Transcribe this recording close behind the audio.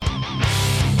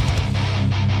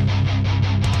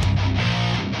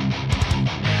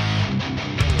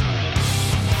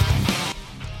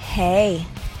Hey,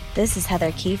 this is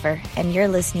Heather Kiefer, and you're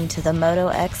listening to the Moto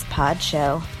X Pod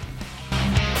Show.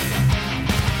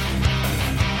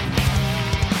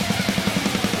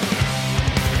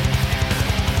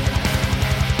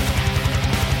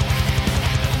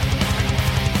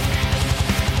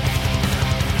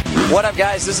 What up,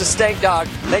 guys? This is Stank Dog.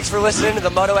 Thanks for listening to the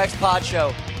Moto X Pod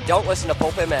Show. Don't listen to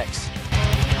Pulp MX.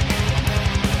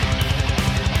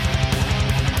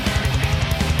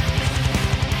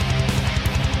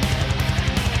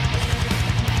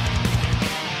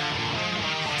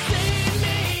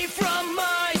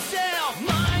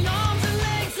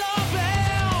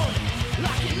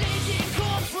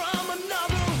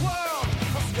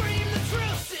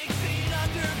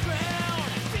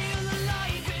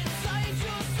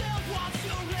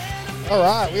 All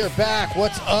right, we are back.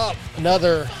 What's up?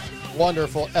 Another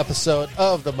wonderful episode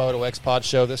of the Moto X Pod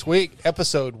Show this week,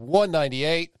 episode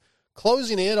 198.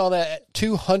 Closing in on that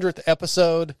 200th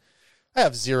episode. I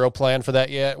have zero plan for that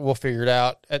yet. We'll figure it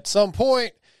out at some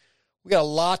point. We got a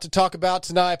lot to talk about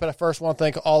tonight, but I first want to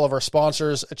thank all of our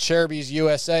sponsors. Acerbis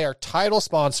USA, our title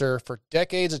sponsor for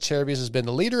decades. Acerbis has been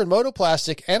the leader in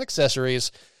motoplastic and accessories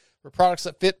for products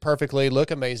that fit perfectly,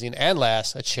 look amazing, and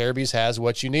last. Acerbis has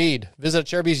what you need. Visit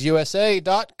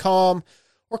AcerbisUSA.com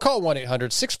or call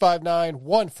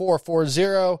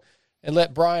 1-800-659-1440 and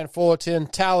let Brian Fullerton,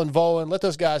 Talon Volan, let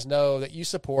those guys know that you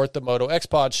support the Moto X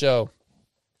Pod Show.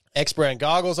 X-Brand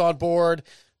goggles on board.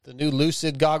 The new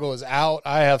Lucid goggle is out.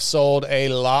 I have sold a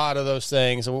lot of those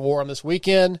things. I wore them this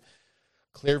weekend.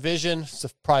 Clear vision.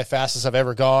 It's probably the fastest I've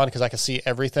ever gone because I can see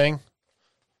everything.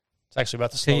 It's actually about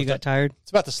the slowest. So you got tired?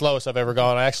 It's about the slowest I've ever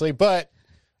gone, actually, but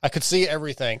I could see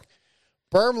everything.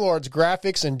 Bermlords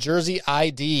Graphics and Jersey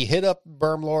ID. Hit up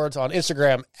Bermlords on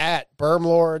Instagram at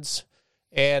Bermlords.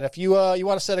 And if you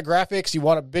want a set of graphics, you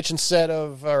want a bitchin' set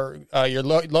of your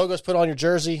logos put on your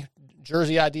jersey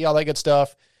ID, all that good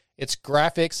stuff, it's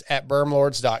graphics at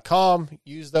bermlords.com.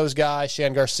 Use those guys,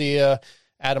 Shan Garcia,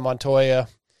 Adam Montoya.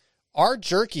 Our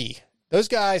jerky. Those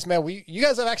guys, man, you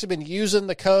guys have actually been using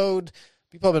the code.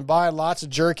 People have been buying lots of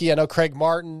jerky. I know Craig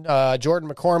Martin, Jordan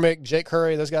McCormick, Jake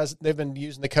Curry, those guys, they've been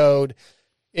using the code.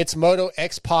 It's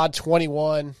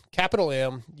MotoXPod21, capital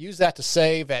M. Use that to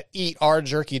save at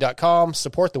eatourjerky.com.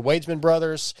 Support the Wageman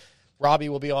brothers. Robbie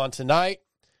will be on tonight.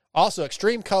 Also,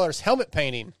 Extreme Colors helmet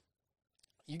painting.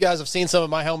 You guys have seen some of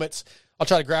my helmets. I'll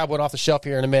try to grab one off the shelf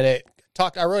here in a minute.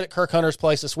 I rode at Kirk Hunter's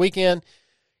place this weekend.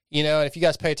 You know, if you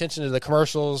guys pay attention to the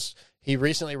commercials, he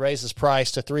recently raised his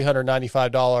price to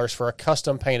 $395 for a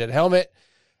custom painted helmet.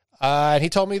 And he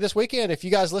told me this weekend, if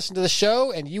you guys listen to the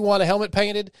show and you want a helmet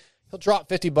painted, he'll drop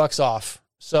 $50 off.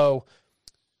 So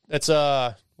that's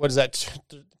what is that?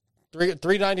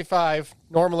 $395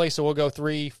 normally. So we'll go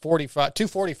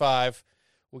 $245.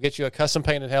 We'll get you a custom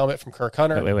painted helmet from Kirk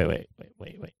Hunter. Wait.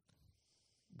 Did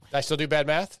I still do bad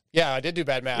math? Yeah, I did do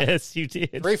bad math. Yes, you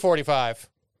did. $345.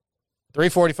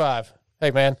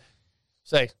 Hey, man.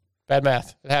 Say. Bad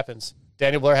math. It happens.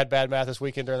 Daniel Blair had bad math this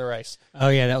weekend during the race. Oh,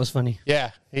 yeah, that was funny.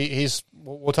 Yeah,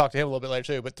 we'll talk to him a little bit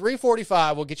later, too. But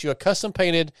 $345 will get you a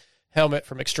custom-painted helmet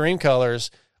from Extreme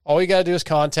Colors. All you got to do is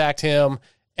contact him,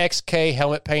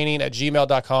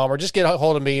 xkhelmetpainting@gmail.com, or just get a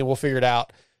hold of me, and we'll figure it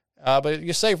out. But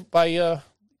you save by,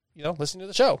 listening to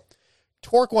the show.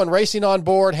 Torque One Racing on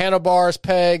board, handlebars,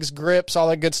 pegs, grips, all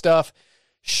that good stuff.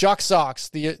 Shock Socks,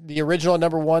 the original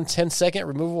number 1 10-second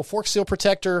removable fork seal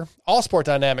protector, all sport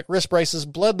dynamic wrist braces,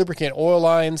 blood lubricant oil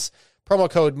lines, promo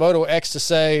code MotoX to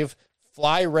save,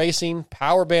 Fly Racing,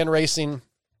 Power Band Racing,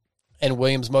 and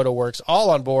Williams Moto Works,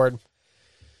 all on board.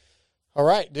 All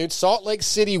right, dude, Salt Lake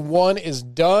City 1 is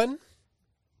done.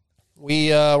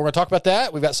 We're going to talk about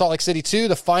that. We've got Salt Lake City 2,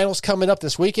 the finals coming up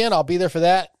this weekend. I'll be there for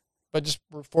that. But just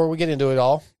before we get into it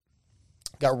all,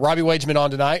 got Robbie Wageman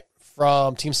on tonight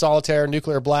from Team Solitaire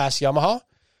Nuclear Blast Yamaha.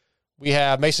 We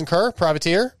have Mason Kerr,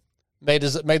 Privateer, made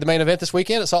the main event this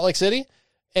weekend at Salt Lake City.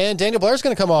 And Daniel Blair's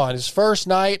going to come on. His first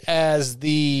night as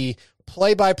the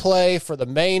play-by-play for the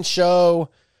main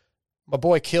show. My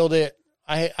boy killed it.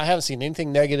 I haven't seen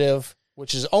anything negative,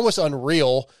 which is almost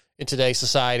unreal in today's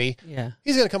society. Yeah.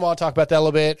 He's going to come on and talk about that a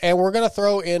little bit. And we're going to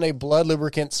throw in a Blood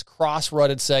Lubricants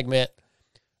cross-rutted segment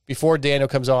before Daniel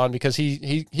comes on because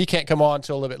he can't come on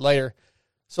until a little bit later.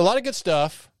 So a lot of good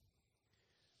stuff.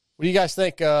 What do you guys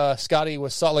think, Scotty,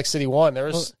 with Salt Lake City 1?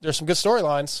 There's some good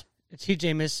storylines.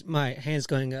 TJ missed my hands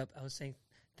going up. I was saying,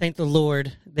 thank the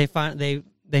Lord they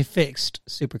fixed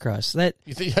Supercross. That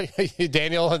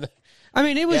Daniel. I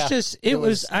mean, it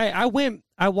was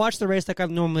I watched the race like I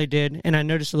normally did, and I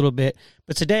noticed a little bit.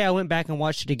 But today I went back and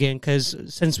watched it again because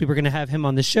since we were going to have him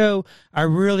on the show, I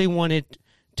really wanted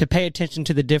to pay attention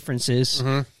to the differences.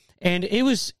 Mm-hmm. And it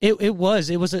was,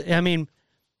 I mean,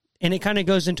 and it kind of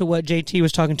goes into what JT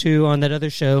was talking to on that other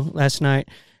show last night.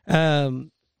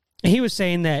 He was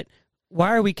saying that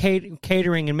why are we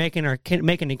catering and making a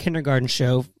kindergarten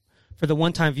show for the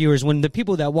one-time viewers when the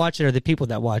people that watch it are the people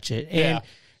that watch it?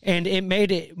 And it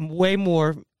made it way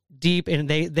more deep, and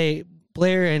they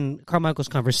Blair and Carmichael's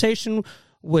conversation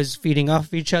was feeding off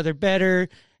of each other better,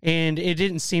 and it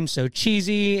didn't seem so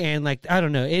cheesy, and like, I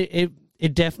don't know,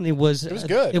 it definitely was. It was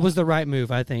good. It was the right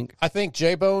move, I think. I think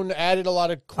J-Bone added a lot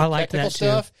of cool technical that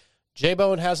stuff.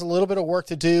 J-Bone has a little bit of work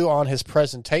to do on his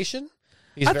presentation.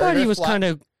 I thought he was kind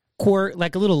of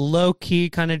like a little low key,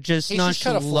 kind of just he's nonchalant, just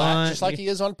kind of flat, just like he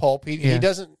is on Pulp. He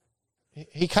doesn't.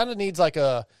 He kind of needs like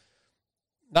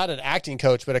not an acting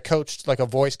coach, but a coach, like a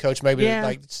voice coach, maybe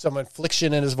like some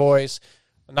inflection in his voice.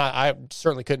 I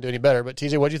certainly couldn't do any better. But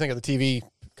TJ, what do you think of the TV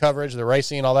coverage, the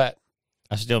racing, all that?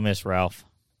 I still miss Ralph.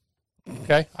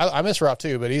 Okay, I miss Ralph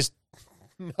too, but he's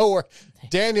nowhere.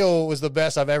 Daniel was the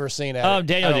best I've ever seen at it.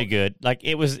 Daniel did good. Like,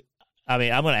 it was. I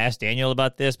mean, I'm going to ask Daniel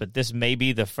about this, but this may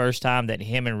be the first time that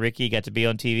him and Ricky got to be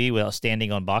on TV without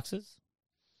standing on boxes.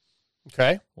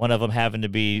 Okay. One of them having to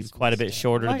be quite a bit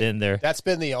shorter than their... That's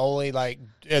been the only, like,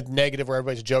 negative where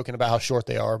everybody's joking about how short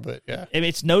they are, but yeah.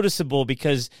 It's noticeable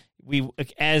because we,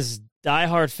 as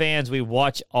diehard fans, we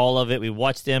watch all of it. We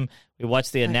watch them. We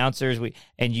watch the announcers.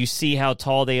 And you see how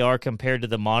tall they are compared to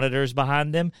the monitors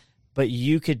behind them. But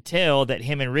you could tell that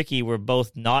him and Ricky were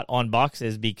both not on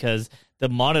boxes because the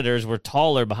monitors were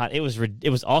taller behind. It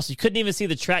was awesome. You couldn't even see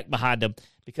the track behind them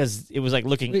because it was like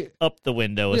looking up the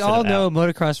window. We all know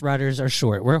motocross riders are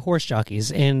short. We're horse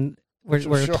jockeys, and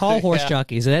we're tall horse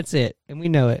jockeys, and that's it. And we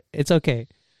know it. It's okay.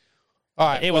 All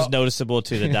right. It was noticeable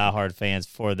to the diehard fans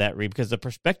for that because the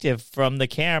perspective from the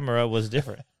camera was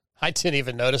different. I didn't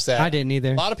even notice that. I didn't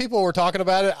either. A lot of people were talking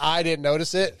about it. I didn't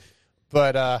notice it,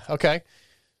 but okay.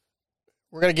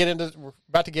 We're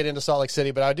about to get into Salt Lake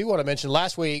City, but I do want to mention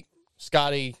last week,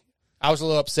 Scotty, I was a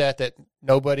little upset that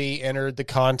nobody entered the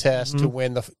contest to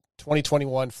win the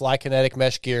 2021 Fly Kinetic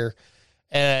mesh gear.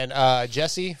 And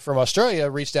Jesse from Australia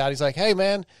reached out. He's like, "Hey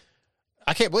man,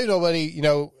 I can't believe nobody,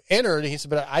 entered." And he said,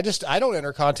 "But I don't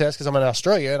enter contests because I'm in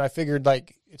Australia, and I figured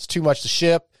like it's too much to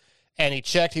ship." And he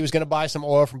checked. He was going to buy some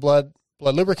oil from Blood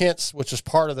Lubricants, which was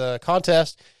part of the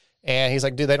contest. And he's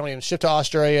like, "Dude, they don't even ship to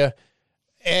Australia."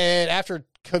 And after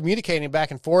communicating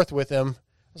back and forth with him,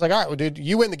 I was like, "All right, well, dude,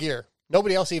 you win the gear.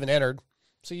 Nobody else even entered,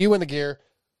 so you win the gear.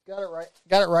 Got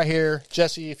it right here,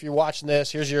 Jesse. If you're watching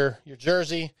this, here's your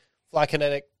jersey, Fly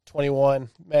Kinetic 21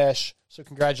 mesh. So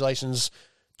congratulations.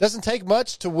 Doesn't take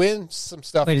much to win some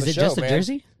stuff. Wait, in is the it show, just the man.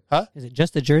 jersey? Huh? Is it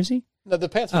just the jersey? No, the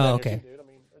pants. Are okay. Too, dude. I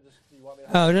mean, do you want me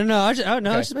to no. I'm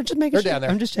just making They're sure. down there.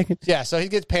 I'm just checking. Yeah, so he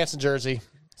gets pants and jersey.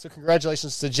 So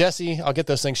congratulations to Jesse. I'll get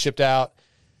those things shipped out.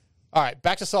 All right,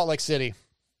 back to Salt Lake City.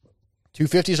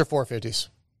 250s or 450s?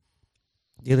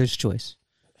 Dealer's choice.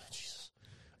 Jesus.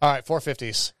 All right,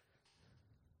 450s.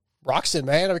 Roczen,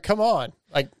 man. I mean, come on.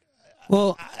 Like,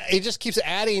 well, it just keeps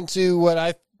adding to what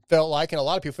I felt like, and a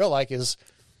lot of people felt like, is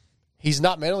he's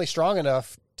not mentally strong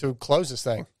enough to close this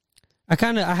thing. I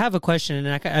have a question,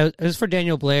 and it was for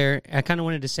Daniel Blair. I kind of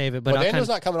wanted to save it, but Daniel's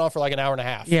not coming on for like an hour and a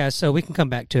half. Yeah, so we can come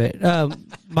back to it.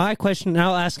 My question, and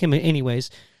I'll ask him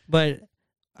anyways, but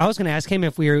I was going to ask him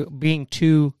if we were being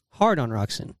too hard on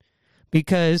Roczen,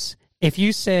 because if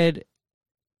you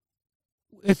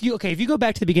go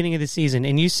back to the beginning of the season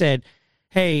and you said,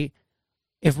 "Hey,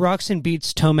 if Roczen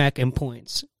beats Tomac in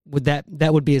points,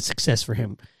 that would be a success for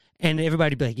him," and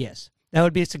everybody'd be like, "Yes, that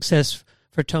would be a success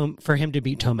for him to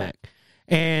beat Tomac,"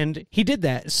 and he did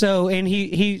that. So, and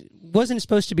he wasn't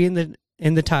supposed to be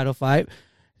in the title fight.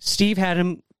 Steve had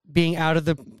him being out of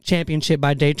the championship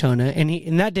by Daytona,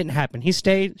 and that didn't happen. He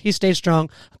stayed strong.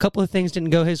 A couple of things didn't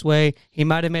go his way. He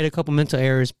might have made a couple mental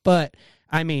errors, but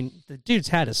I mean, the dude's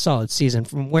had a solid season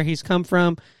from where he's come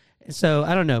from. So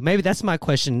I don't know. Maybe that's my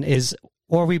question: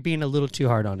 or are we being a little too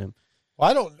hard on him?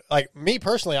 Well, me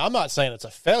personally, I'm not saying it's a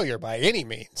failure by any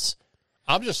means.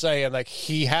 I'm just saying, like,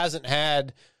 he hasn't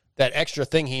had that extra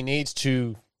thing he needs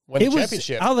to win the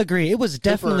championship. I'll agree. It was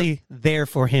definitely there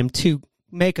for him to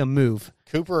make a move.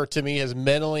 Cooper, to me, has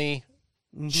mentally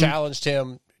challenged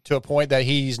him to a point that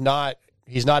he's not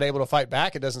able to fight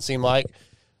back, it doesn't seem like.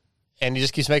 And he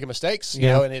just keeps making mistakes, you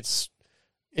know, and it's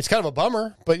kind of a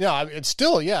bummer. But, it's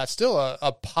still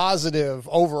a positive,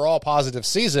 overall positive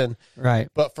season. Right.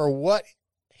 But for what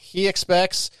he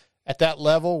expects at that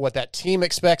level, what that team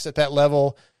expects at that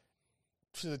level,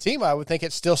 to the team, I would think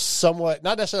it's still somewhat,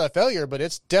 not necessarily a failure, but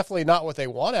it's definitely not what they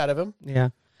want out of him. Yeah.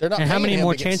 They're not. And how many paying him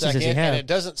more to get chances second, does he have? And it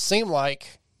doesn't seem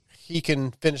like he can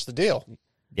finish the deal.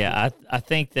 Yeah, I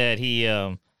think that he,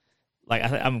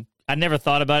 I'm I never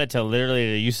thought about it till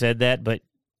literally you said that, but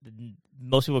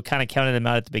most people kind of counted him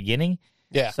out at the beginning.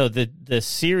 Yeah. So the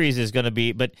series is going to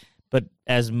be, but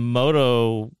as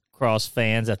motocross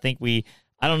fans, I think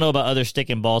I don't know about other stick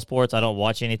and ball sports. I don't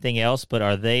watch anything else, but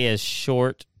are they as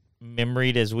short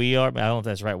memoried as we are? I don't know if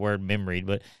that's the right word, memoried,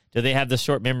 but do they have the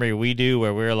short memory we do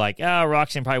where we're like,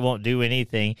 Roczen probably won't do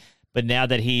anything, but now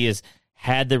that he has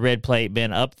had the red plate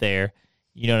been up there,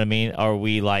 you know what I mean? Are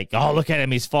we like, oh, look at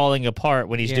him, he's falling apart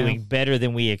when he's doing better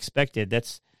than we expected?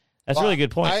 That's a really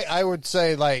good point. I would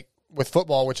say, like, with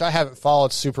football, which I haven't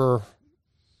followed super,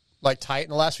 like, tight in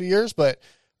the last few years, but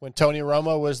when Tony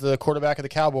Romo was the quarterback of the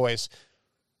Cowboys,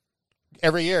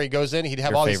 every year he goes in, he'd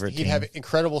have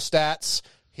incredible stats.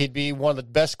 He'd be one of the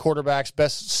best quarterbacks,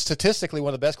 statistically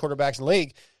one of the best quarterbacks in the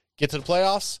league. Get to the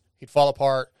playoffs, he'd fall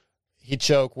apart, he'd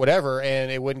choke, whatever, and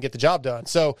it wouldn't get the job done.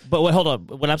 So, but hold on.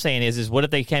 What I'm saying is what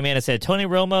if they came in and said, Tony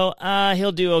Romo,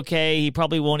 he'll do okay. He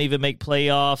probably won't even make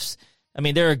playoffs. I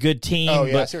mean, they're a good team. Oh,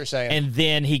 yeah, I see what you're saying. And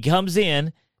then he comes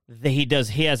in, he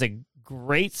has a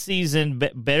great season,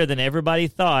 better than everybody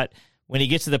thought. When he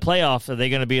gets to the playoffs, are they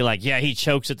going to be like, yeah, he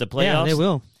chokes at the playoffs? Yeah, they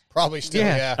will. Probably still,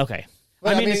 yeah. Okay.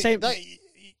 But, I mean,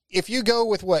 if you go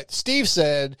with what Steve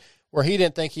said, where he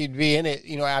didn't think he'd be in it,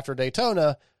 after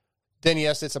Daytona, then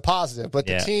yes, it's a positive. But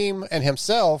the team and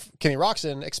himself, Kenny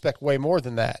Roczen, expect way more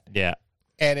than that. Yeah.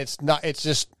 And it's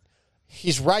just,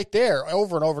 he's right there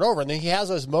over and over and over. And then he has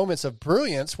those moments of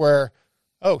brilliance where,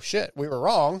 oh shit, we were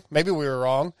wrong. Maybe we were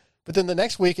wrong. But then the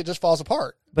next week it just falls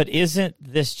apart. But isn't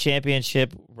this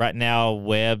championship right now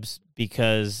Webb's?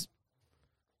 Because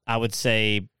I would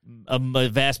say a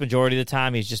vast majority of the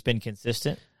time he's just been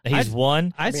consistent. He's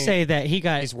won. I'd say that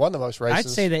he's won the most races. I'd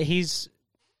say that he's.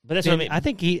 But that's what I mean. I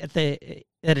think that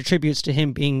attributes to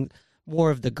him being more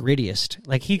of the grittiest.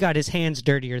 Like, he got his hands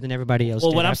dirtier than everybody else.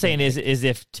 Well, did. what I'm saying is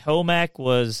if Tomac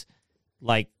was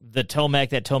like the Tomac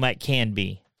that Tomac can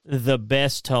be, the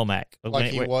best Tomac,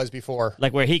 like he was before,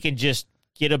 like where he can just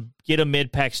get a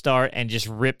mid-pack start and just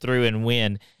rip through and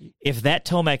win. If that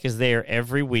Tomac is there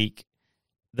every week,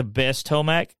 the best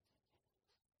Tomac,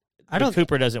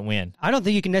 Cooper doesn't win. I don't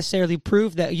think you can necessarily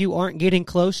prove that you aren't getting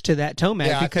close to that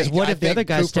Tomac, because what if the other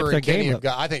guys step their game up?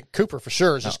 I think Cooper for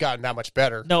sure has just gotten that much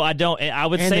better. No, I don't. I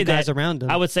would and say the guys that around him.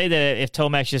 I would say that if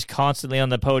Tomac's just constantly on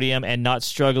the podium and not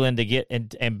struggling to get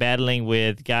and battling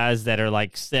with guys that are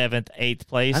like 7th, 8th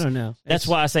place, I don't know. That's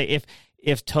why I say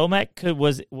if Tomac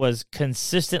was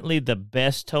consistently the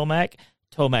best Tomac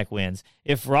wins.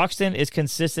 If Roczen is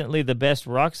consistently the best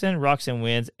Roczen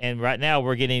wins. And right now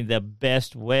we're getting the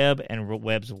best Webb, and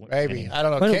Webb's winning. Maybe. I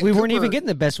don't know. But we weren't even getting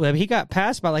the best Webb. He got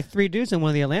passed by like 3 dudes in one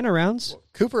of the Atlanta rounds.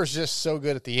 Cooper's just so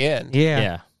good at the end.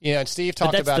 Yeah. And Steve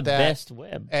talked about that. That's the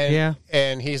best Webb. And,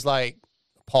 and he's like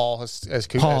Paul, as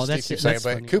Cooper, Paul, as Steve keeps saying.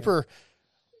 But funny, Cooper,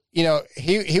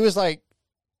 he was like,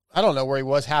 I don't know where he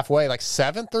was halfway, like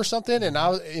 7th or something. And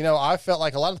I felt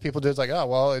like a lot of the people did. It's like, oh,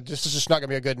 well, it's just not going to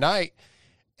be a good night.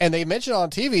 And they mentioned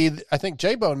on TV, I think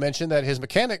J-Bone mentioned that his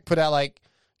mechanic put out like,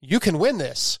 you can win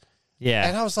this. Yeah.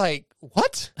 And I was like,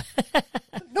 what?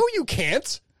 No, you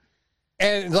can't.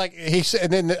 And like he said,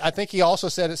 and then I think he also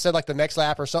said like the next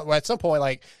lap or something at some point,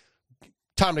 like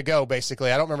time to go,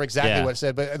 basically. I don't remember exactly what it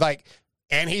said, but like,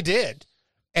 and he did.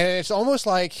 And it's almost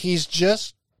like he's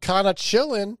just kind of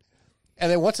chilling.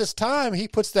 And then once it's time, he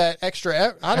puts that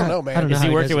extra. I don't know, man. I don't know Is he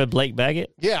working with Blake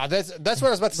Baggett? Yeah, that's what I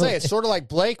was about to say. It's sort of like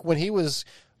Blake when he was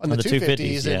on the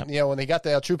 250s, and when they got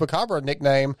the El Chupacabra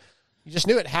nickname, you just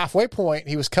knew at halfway point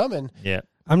he was coming. Yeah.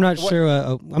 I'm not sure.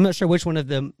 I'm not sure which one of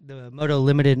the Moto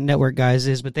Limited Network guys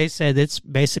is, but they said it's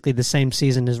basically the same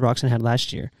season as Roczen had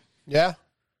last year. Yeah,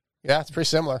 it's pretty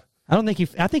similar. I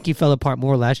think he fell apart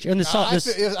more last year. And I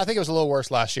think it was a little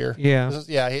worse last year. Yeah,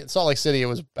 Salt Lake City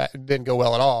it didn't go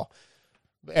well at all.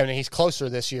 I mean, he's closer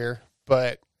this year,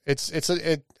 but it's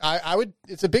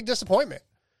a big disappointment.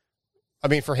 I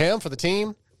mean, for him, for the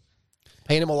team,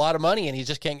 paying him a lot of money, and he's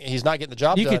not getting the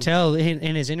job done. You could tell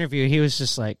in his interview, he was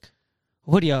just like,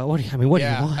 what do you want?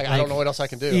 I don't know what else I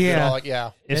can do.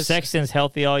 Yeah. If Sexton's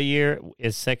healthy all year,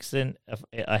 is Sexton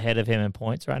ahead of him in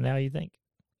points right now, you think?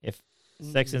 If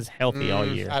Sexton's healthy all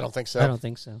year. I don't think so. I don't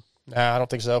think so. Nah, I don't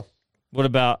think so. What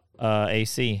about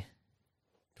AC?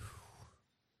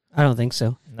 I don't think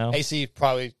so. No. AC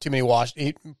probably too many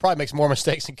He probably makes more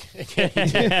mistakes than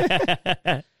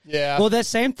Yeah. Well, that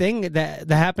same thing that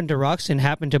happened to Roczen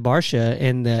happened to Barcia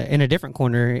in a different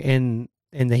corner in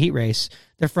the heat race.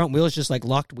 Their front wheels just like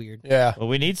locked weird. Yeah. Well,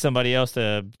 we need somebody else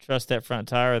to trust that front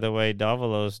tire the way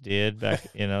Davalos did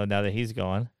back. Now that he's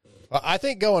gone. Well, I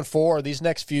think going forward, these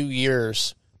next few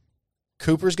years,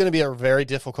 Cooper's going to be a very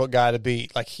difficult guy to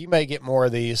beat. Like, he may get more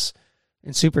of these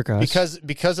in Supercross.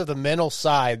 Because of the mental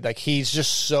side, like he's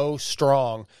just so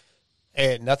strong,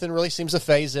 and nothing really seems to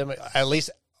phase him. At least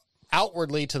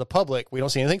outwardly to the public, we don't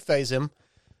see anything phase him.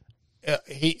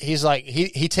 He's like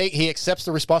he accepts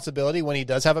the responsibility when he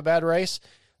does have a bad race.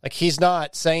 Like he's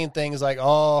not saying things like,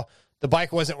 "Oh, the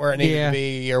bike wasn't where it needed to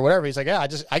be," or whatever. He's like, "Yeah,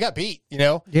 I got beat," you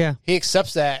know? Yeah. He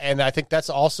accepts that, and I think that's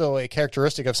also a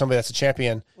characteristic of somebody that's a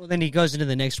champion. Well, then he goes into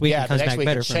the next week and comes the next back week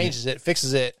better and from changes it,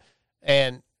 fixes it,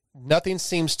 and nothing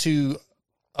seems to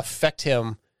affect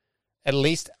him, at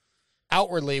least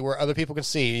outwardly, where other people can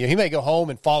see. You know, he may go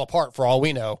home and fall apart for all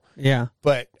we know. Yeah.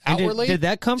 But And outwardly, did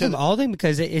that come from Alding?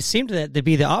 Because it seemed that to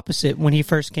be the opposite when he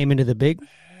first came into the big.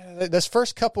 This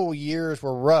first couple years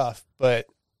were rough, but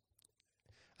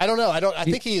I don't know. I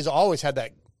think he has always had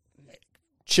that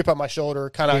chip on my shoulder,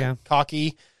 kind of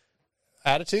cocky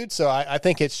attitude. So I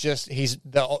think it's just he's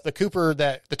the Cooper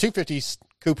that the 250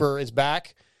 Cooper is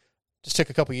back. Just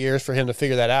took a couple years for him to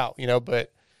figure that out, you know.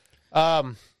 But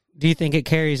do you think it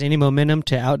carries any momentum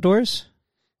to outdoors,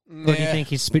 or do you think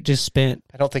he's just spent?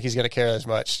 I don't think he's going to care as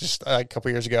much. Just a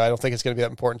couple years ago, I don't think it's going to be that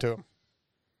important to him.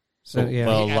 So yeah,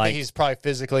 well, I think he's probably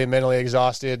physically and mentally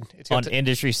exhausted. On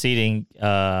industry seating,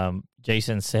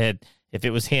 Jason said if it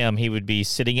was him, he would be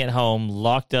sitting at home,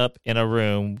 locked up in a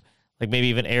room, like maybe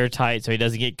even airtight, so he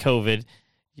doesn't get COVID.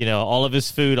 You know, all of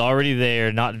his food already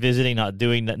there, not visiting, not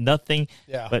doing nothing.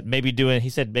 Yeah. But maybe he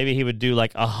said maybe he would do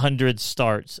like 100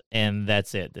 starts, and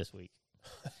that's it this week.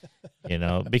 You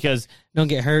know, because don't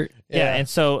get hurt. Yeah, and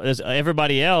so as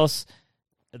everybody else,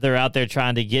 they're out there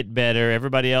trying to get better.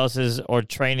 Everybody else is or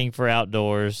training for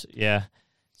outdoors. Yeah.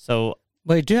 So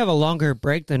But you do have a longer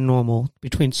break than normal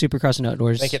between Supercross and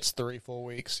outdoors. I think it's 3 full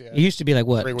weeks. Yeah. It used to be like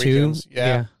what, 3 2? weekends,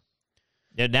 yeah.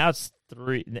 Yeah, now it's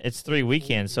 3. It's 3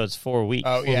 weekends, so it's 4 weeks.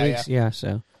 Oh, 4 weeks. Yeah.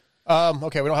 So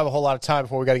okay, we don't have a whole lot of time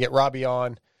before we got to get Robbie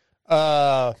on.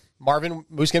 Marvin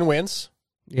Muskin wins.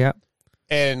 Yeah.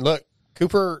 And look,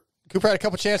 Cooper had a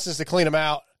couple chances to clean him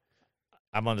out.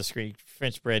 I'm on the screen.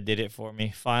 French Bread did it for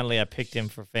me. Finally, I picked him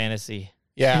for fantasy.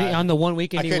 Yeah. On the one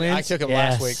weekend he wins? I took him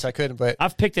last week, so I couldn't. But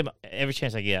I've picked him every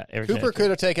chance I get. Cooper could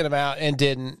have taken him out and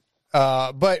didn't.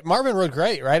 But Marvin rode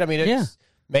great, right? I mean,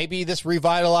 maybe this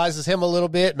revitalizes him a little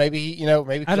bit. Maybe,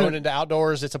 going into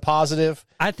outdoors, it's a positive.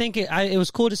 I think it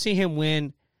was cool to see him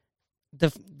win.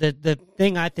 The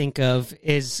thing I think of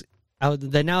is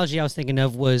the analogy I was thinking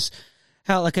of was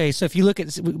how, so if you look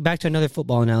at back to another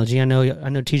football analogy, I know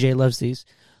TJ loves these,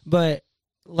 but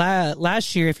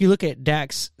last year, if you look at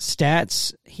Dak's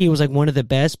stats, he was like one of the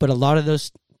best, but a lot of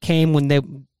those came when a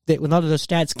lot of those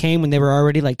stats came when they were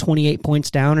already like 28 points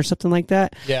down or something like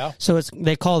that. Yeah. So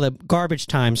they call the garbage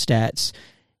time stats.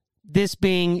 This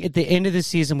being at the end of the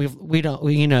season,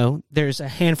 there's a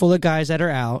handful of guys that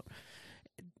are out.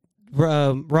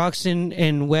 Roczen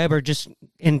and Webb are just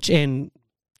in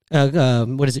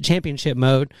championship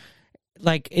mode.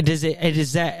 Like, does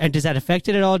that affect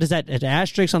it at all? Does that an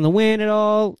asterisk on the win at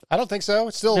all? I don't think so.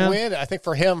 It's still a win. I think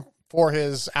for him, for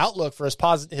his outlook, for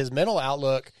his mental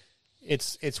outlook,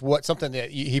 it's something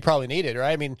that he probably needed,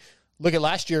 right? I mean, look at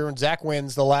last year when Zach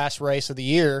wins the last race of the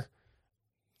year,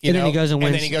 then he goes and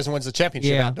wins the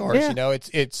championship outdoors. Yeah. You know,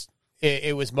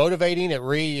 it was motivating. It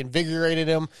reinvigorated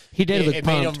him. He did. It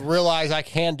made him realize I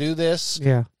can do this.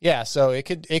 Yeah, yeah. So it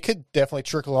could definitely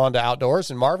trickle on to outdoors.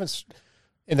 And Marvin's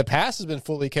in the past has been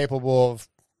fully capable of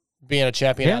being a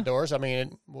champion outdoors. I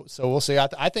mean, so we'll see.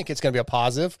 I think it's going to be a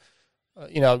positive.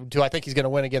 Do I think he's going to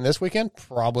win again this weekend?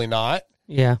 Probably not.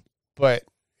 Yeah, but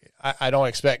I don't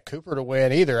expect Cooper to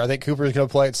win either. I think Cooper's going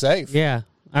to play it safe. Yeah,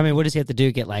 I mean, what does he have to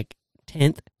do? Get like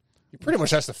 10th? He pretty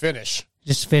much has to finish.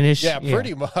 Just finish? Yeah,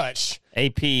 pretty much.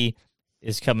 AP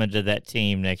is coming to that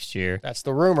team next year. That's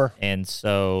the rumor. And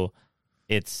so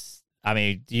you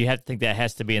have to think that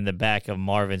has to be in the back of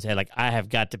Marvin's head. Like, I have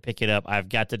got to pick it up. I've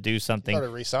got to do something. Got to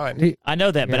resign. I know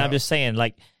that, but I'm just saying,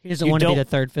 like, he doesn't want to be the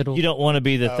third fiddle. You don't want to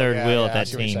be the third wheel at that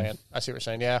team. I see what you're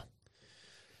saying. Yeah.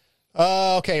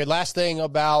 Okay, last thing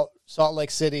about Salt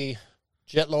Lake City,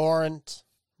 Jet Lawrence,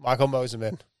 Michael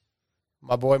Moseman,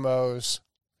 my boy Mose.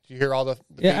 Did you hear all the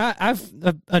I've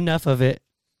enough of it.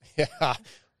 Yeah.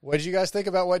 What did you guys think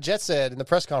about what Jet said in the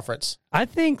press conference? I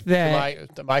think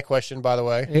that my question, by the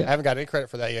way, I haven't got any credit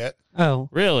for that yet. Oh,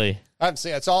 really? I haven't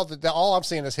seen. It's all I'm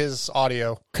seeing is his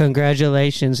audio.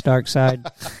 Congratulations, Dark Side.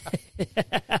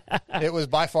 It was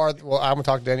by far. Well, I'm gonna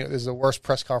talk to Daniel. This is the worst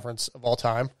press conference of all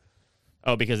time.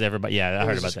 Oh, because everybody. Yeah, I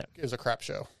heard about that. It was a crap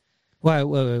show.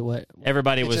 What?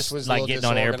 Everybody was like getting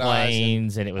on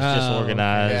airplanes, and it was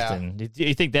disorganized. Yeah. And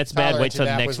you think that's bad? Wait till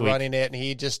next week. Running it, and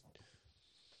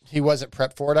he wasn't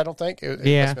prepped for it. I don't think it must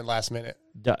have been last minute.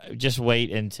 Just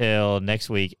wait until next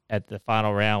week at the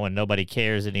final round when nobody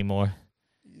cares anymore.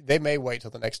 they may wait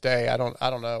till the next day. I don't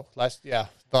know. The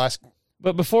last.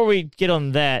 But before we get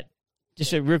on that,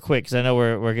 just real quick, because I know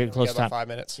we're getting close to time. 5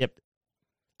 minutes. Yep.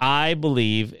 I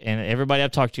believe, and everybody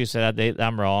I've talked to said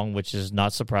I'm wrong, which is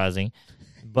not surprising,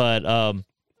 but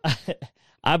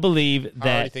I believe I already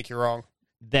that think you're wrong.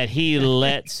 that he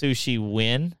let Sushi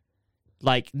win.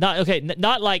 Like,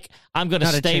 not like I'm going to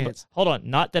Not a stay. chance. Hold on.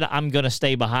 Not that I'm going to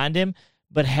stay behind him,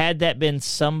 but had that been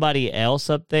somebody else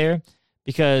up there,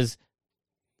 because,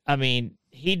 I mean,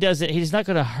 he's not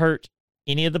going to hurt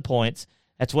any of the points.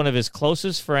 That's one of his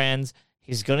closest friends.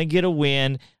 He's going to get a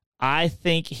win. I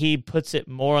think he puts it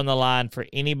more on the line for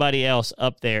anybody else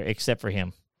up there except for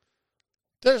him.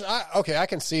 I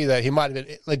can see that he might have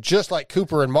been like just like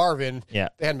Cooper and Marvin. Yeah.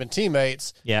 They hadn't been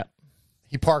teammates. Yeah.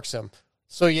 He parks him.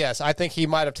 So yes, I think he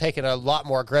might have taken a lot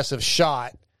more aggressive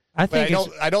shot. I But think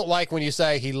I don't like when you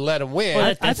say he let him win.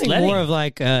 Well, I think letting. more of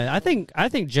like I think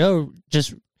Joe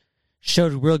just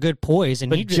showed real good poise, and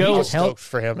But he Joe- I just was held stoked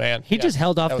for him, man. he Yeah, just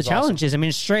held off that the was awesome. challenges. I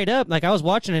mean, straight up, like I was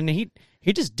watching it, and he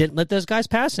just didn't let those guys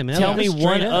pass him. And Tell that me was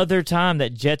one straight up. other time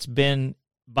that Jet's been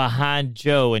behind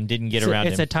Joe and didn't get around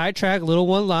It's him. a tight track, little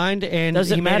one lined, and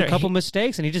Doesn't he made matter. a couple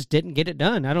mistakes, and he just didn't get it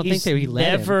done. I don't think that he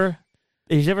let him.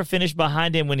 He's never finished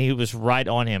behind him when he was right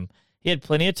on him. He had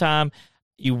plenty of time.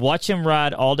 You watch him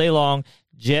ride all day long.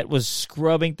 Jet was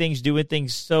scrubbing things, doing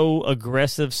things so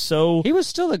aggressive, He was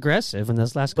still aggressive in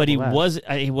those last. but he couple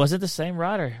laps. wasn't the same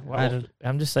rider. Well,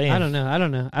 I'm just saying. I don't know. I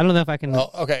don't know if I can.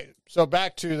 Well, okay, so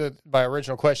back to my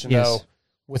original question, Yes. though.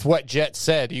 With what Jet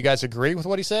said, do you guys agree with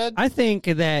what he said? I think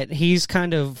that he's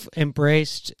kind of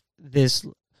embraced this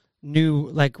new,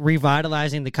 like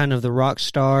revitalizing the kind of the rock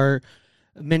star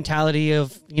mentality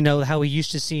of, how we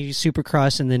used to see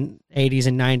Supercross in the 80s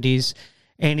and 90s.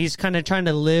 And he's kind of trying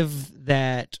to live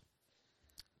that,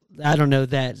 I don't know,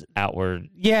 that. Outward.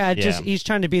 Yeah, he's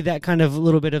trying to be that kind of a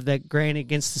little bit of that grain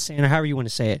against the sand, or however you want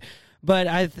to say it. But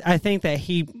I think that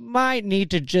he might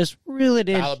need to just reel it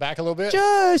in Dial it back a little bit.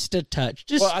 just a touch.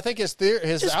 Well, I think his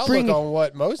just outlook bring- on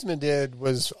what Mosiman did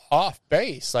was off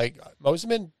base. Like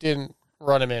Mosiman didn't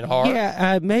run him in hard.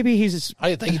 Yeah, maybe he's. I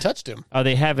didn't think he touched him. Have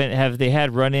they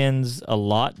had run-ins a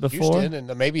lot before? Houston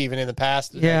and maybe even in the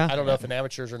past. Yeah. I don't know if in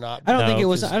amateurs or not. I don't think it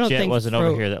was. 'cause I don't Jet think wasn't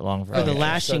over here that long for the him.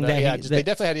 lashing that he. they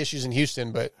definitely had issues in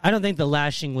Houston, but I don't think the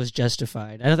lashing was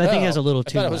justified. I think it was a little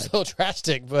too I thought it much. was a little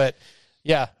drastic, but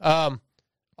yeah.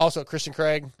 Also, Christian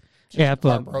Craig. Yeah,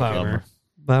 heartbroken.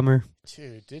 bummer.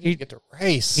 Dude, didn't even get to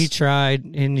race. He tried,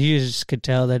 and you just could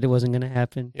tell that it wasn't going to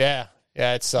happen. Yeah,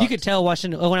 it sucked. You could tell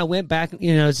watching when I went back.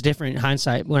 It's different in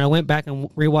hindsight. When I went back and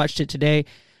rewatched it today,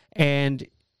 and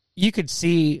you could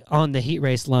see on the heat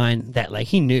race line that like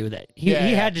he knew that he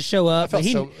had to show up. But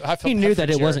he knew that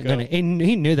it wasn't going to. He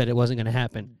knew that it wasn't going to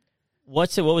happen.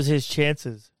 What was his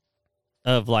chances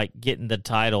of like getting the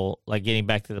title, like getting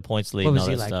back to the points lead What and was all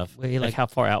he, that like, stuff? was he, Like how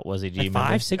far out was he? Do you Like remember?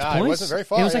 5, 6 It points. wasn't very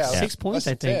far. It was like yeah. 6 points, Less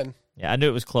I than think. 10. Yeah, I knew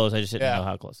it was close. I just didn't Yeah. know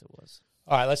how close it was.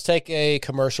 All right, let's take a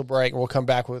commercial break, and we'll come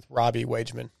back with Robbie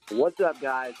Wageman. What's up,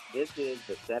 guys? This is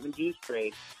the 7 Juice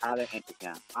Trade out of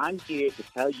Intercom. I'm here to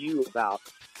tell you about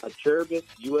Acerbis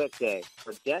USA.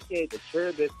 For decades,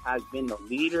 Acerbis has been the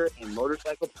leader in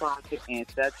motorcycle plastic and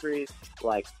accessories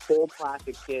like full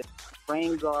plastic kits,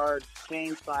 frame guards,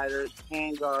 chain sliders,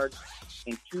 hand guards.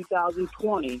 In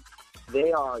 2020,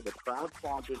 they are the proud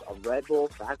sponsors of Red Bull,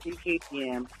 Factory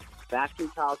KTM, Factory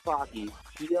Kawasaki,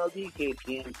 TLD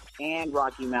KTM, and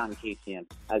Rocky Mountain KTM,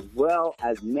 as well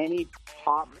as many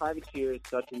top privateers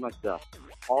such as myself.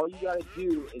 All you got to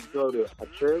do is go to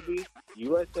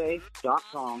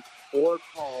AcerbisUSA.com or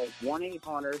call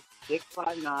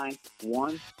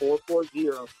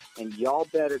 1-800-659-1440, and y'all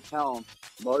better tell them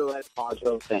Moto X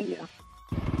Pajo sent you.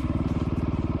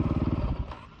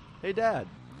 Hey, Dad.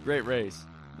 Great race.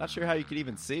 Not sure how you could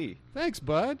even see. Thanks,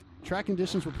 bud. Track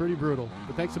conditions were pretty brutal,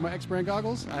 but thanks to my X-Brand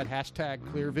goggles, I had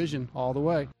 #clear vision all the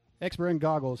way. X-Brand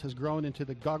goggles has grown into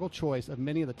the goggle choice of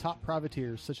many of the top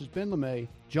privateers such as Ben LeMay,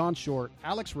 John Short,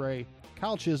 Alex Ray,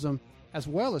 Kyle Chisholm, as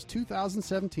well as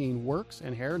 2017 Works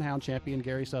and Hare and Hound champion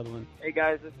Gary Sutherland. Hey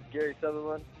guys, this is Gary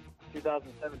Sutherland,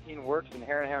 2017 Works and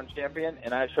Hare and Hound champion,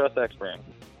 and I trust X-Brand.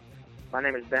 My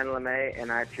name is Ben LeMay,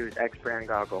 and I choose X-Brand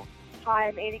goggles. Hi,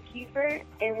 I'm Ada Kiefer,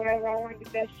 and whenever I want to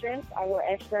be best dressed, I wear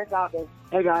X-Brand goggles.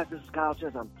 Hey guys, this is Kyle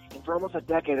Chisholm, and for almost a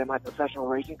decade of my professional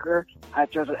racing career,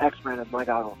 I've chosen X-Brand as my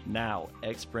goggles. Now,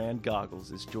 X-Brand Goggles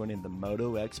is joining the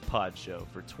Moto X Pod Show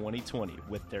for 2020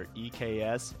 with their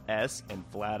EKS, S, and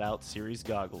Flat Out Series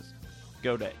goggles.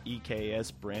 Go to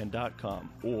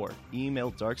EKSbrand.com or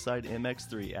email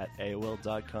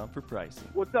DarksideMX3@AOL.com for pricing.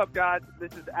 What's up, guys?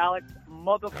 This is Alex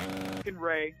motherfucking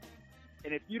Ray.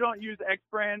 And if you don't use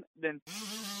X-Brand, then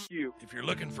you. If you're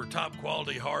looking for top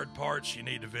quality hard parts, you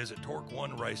need to visit Torque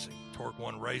One Racing. Torque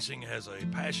One Racing has a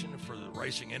passion for the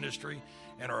racing industry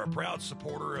and are a proud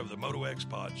supporter of the Moto X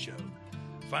Pod Show.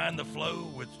 Find the flow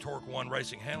with Torque One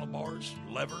Racing handlebars,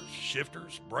 levers,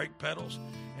 shifters, brake pedals,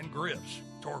 and grips.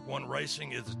 Torque One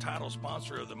Racing is the title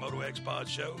sponsor of the Moto X Pod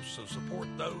Show, so support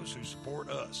those who support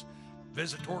us.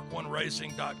 Visit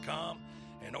TorqueOneRacing.com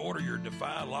and order your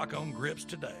Defy lock-on grips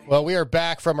today. Well, we are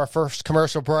back from our first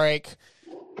commercial break.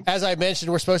 As I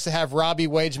mentioned, we're supposed to have Robbie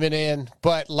Wageman in,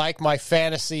 but like my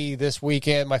fantasy this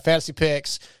weekend, my fantasy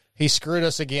picks, he screwed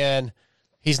us again.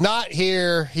 He's not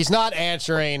here. He's not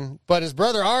answering, but his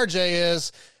brother RJ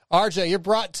is. RJ, you're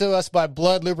brought to us by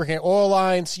Blood Lubricant Oil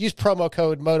Lines. Use promo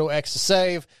code MotoX to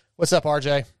save. What's up,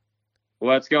 RJ?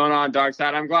 What's going on,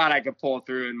 Darkside? I'm glad I could pull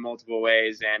through in multiple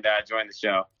ways and join the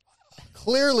show.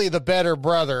 Clearly the better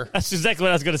brother. That's exactly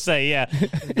what I was going to say, yeah.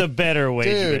 The better way.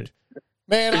 Dude,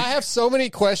 man, I have so many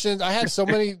questions. I had so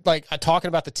many, talking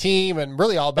about the team and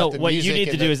really all about the what music. What you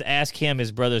need to do is ask him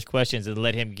his brother's questions and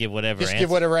let him give whatever Just answer.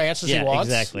 give whatever answers he wants?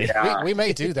 Exactly. Yeah. We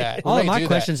may do that. All of my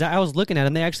questions, I was looking at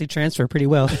them. They actually transfer pretty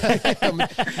well.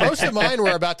 Most of mine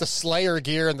were about the Slayer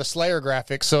gear and the Slayer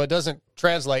graphics, so it doesn't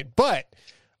translate. But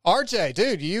RJ,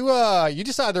 dude, you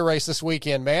decided to race this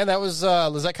weekend, man. That was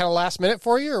that kind of last minute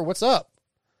for you, or what's up?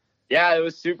 Yeah, it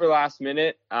was super last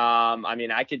minute.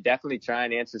 I could definitely try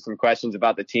and answer some questions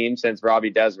about the team since Robbie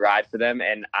does ride for them,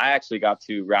 and I actually got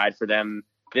to ride for them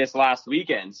this last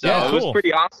weekend. So It was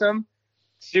pretty awesome.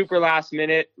 Super last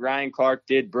minute. Ryan Clark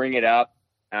did bring it up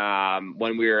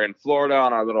when we were in Florida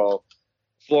on our little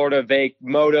Florida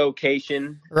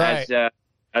motocation, right,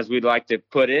 as we'd like to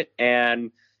put it.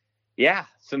 And yeah,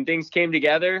 some things came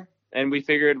together, and we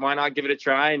figured why not give it a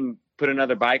try and put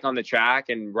another bike on the track.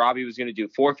 And Robbie was going to do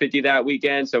 450 that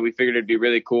weekend, so we figured it'd be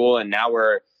really cool. And now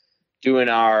we're doing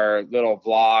our little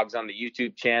vlogs on the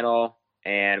YouTube channel,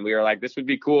 and we were like, this would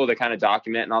be cool to kind of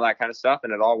document and all that kind of stuff.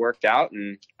 And it all worked out,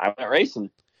 and I went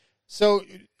racing. So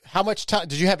how much time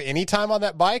did you have? Any time on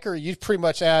that bike, or you pretty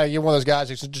much you're one of those guys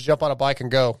who just jump on a bike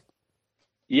and go?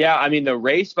 Yeah, the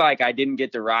race bike I didn't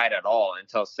get to ride at all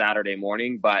until Saturday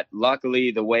morning, but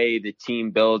luckily the way the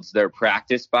team builds their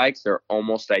practice bikes are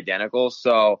almost identical.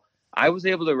 So I was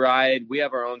able to ride. We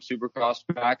have our own Supercross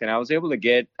track, and I was able to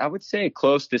get, I would say,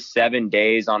 close to 7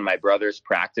 days on my brother's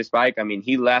practice bike.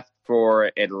 He left for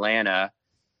Atlanta,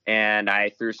 and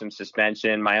I threw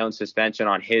my own suspension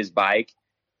on his bike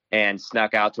and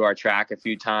snuck out to our track a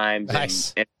few times.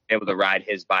 Nice. and able to ride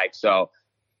his bike. So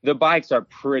the bikes are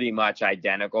pretty much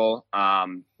identical.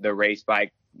 The race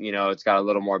bike, it's got a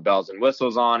little more bells and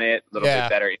whistles on it, a little bit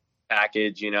better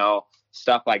package,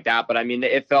 stuff like that. But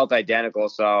it felt identical.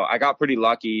 So I got pretty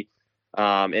lucky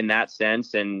in that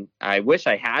sense. And I wish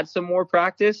I had some more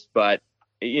practice, but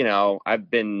I've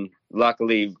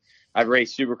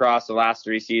raced Supercross the last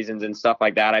 3 seasons and stuff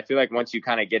like that. I feel like once you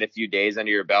kind of get a few days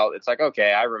under your belt, it's like,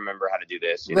 okay, I remember how to do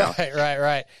this.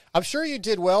 Right. I'm sure you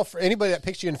did well. For anybody that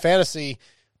picks you in fantasy,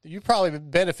 you probably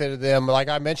benefited them. Like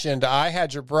I mentioned, I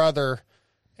had your brother,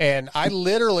 and I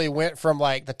literally went from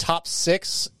the top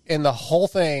 6 in the whole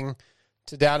thing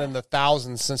to down in the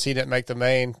thousands since he didn't make the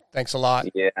main. Thanks a lot,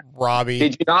 Robbie.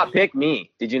 Did you not pick me?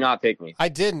 I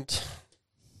didn't.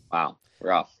 Wow,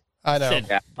 rough. I know.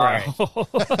 Yeah. All right.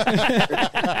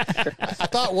 I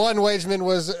thought one Wageman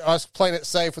was us playing it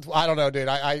safe with. I don't know, dude.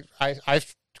 I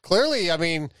clearly.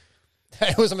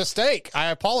 It was a mistake. I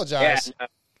apologize.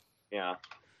 Yeah.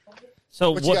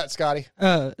 So what you got, Scotty?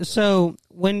 So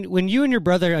when you and your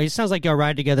brother, it sounds like y'all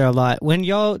ride together a lot. When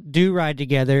y'all do ride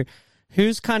together,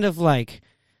 who's kind of like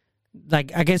I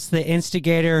guess the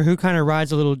instigator? Who kind of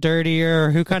rides a little dirtier?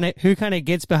 Or who kind of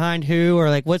gets behind who?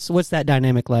 Or what's that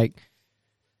dynamic like?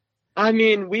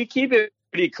 We keep it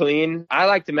pretty clean. I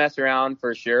like to mess around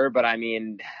for sure, but I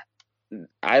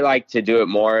like to do it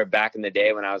more back in the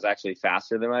day when I was actually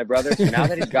faster than my brother. So now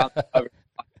that he's got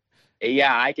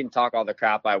yeah, I can talk all the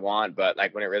crap I want, but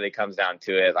when it really comes down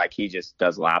to it, he just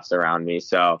does laps around me.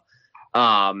 So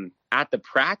at the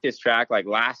practice track,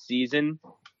 last season,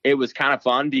 it was kind of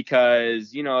fun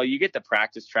because, you get the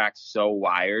practice track so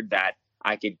wired that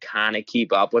I could kind of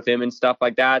keep up with him and stuff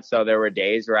like that. So there were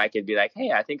days where I could be like,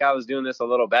 hey, I think I was doing this a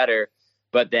little better.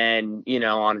 But then,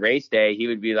 on race day, he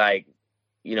would be like,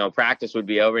 practice would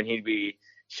be over and he'd be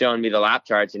showing me the lap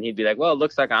charts and he'd be like, well, it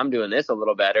looks like I'm doing this a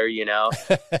little better,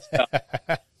 So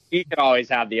he could always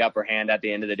have the upper hand at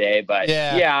the end of the day. But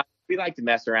yeah, we like to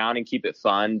mess around and keep it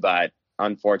fun. But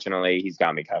unfortunately, he's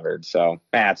got me covered. So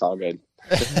that's all good.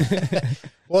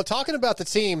 Well, talking about the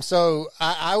team, so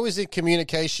I was in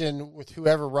communication with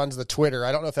whoever runs the Twitter.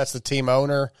 I don't know if that's the team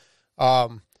owner,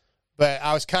 but But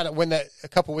I was kind of a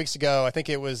couple weeks ago, I think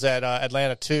it was at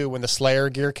Atlanta 2 when the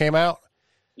Slayer gear came out.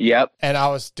 Yep. And I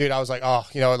was like, oh,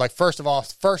 like first of all,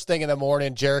 first thing in the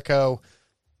morning, Derek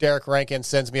Rankin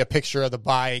sends me a picture of the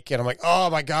bike, and I'm like, oh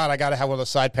my God, I got to have one of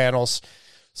those side panels.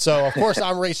 So of course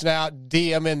I'm reaching out,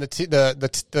 DMing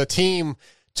the team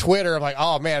Twitter. I'm like,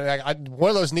 oh man, one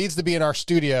of those needs to be in our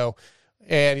studio.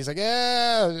 And he's like,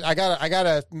 yeah, I got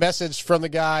a message from the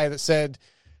guy that said,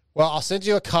 well, I'll send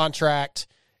you a contract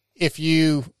if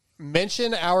you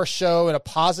mention our show in a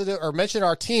positive, or mention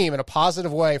our team in a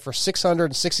positive way for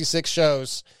 666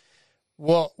 shows.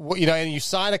 Well, and you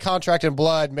sign a contract in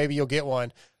blood, maybe you'll get one.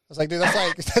 I was like, dude,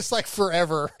 that's like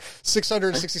forever.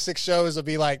 666 shows will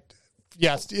be like,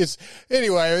 yes.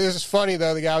 Anyway, it was just funny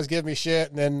though. The guy was giving me shit,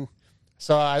 and then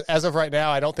as of right now,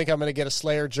 I don't think I'm going to get a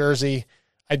Slayer jersey.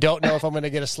 I don't know if I'm going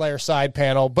to get a Slayer side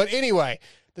panel, but anyway,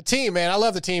 the team, man, I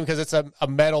love the team because it's a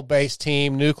metal based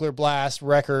team. Nuclear Blast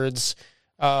Records.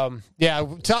 You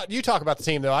talk about the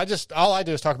team though. All I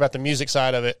do is talk about the music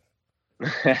side of it.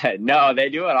 No, they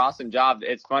do an awesome job.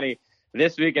 It's funny.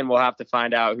 This weekend we'll have to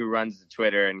find out who runs the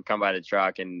Twitter and come by the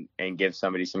truck and give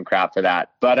somebody some crap for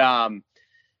that. But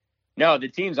no, the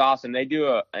team's awesome. They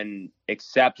do an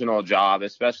exceptional job,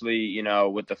 especially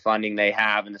with the funding they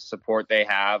have and the support they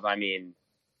have. I mean,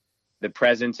 the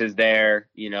presence is there.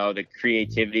 The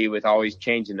creativity with always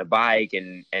changing the bike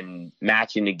and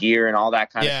matching the gear and all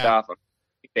that kind of stuff. I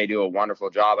think they do a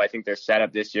wonderful job. I think their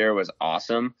setup this year was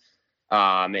awesome.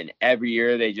 And every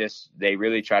year they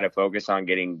really try to focus on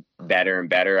getting better and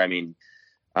better. I mean,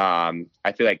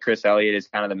 I feel like Chris Elliott is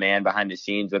kind of the man behind the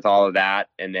scenes with all of that.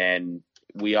 And then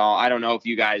I don't know if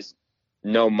you guys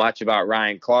know much about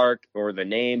Ryan Clark or the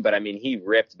name, but I mean, he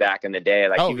ripped back in the day.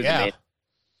 Like he was the main,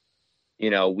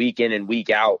 week in and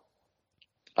week out.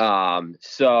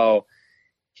 So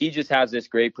he just has this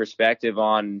great perspective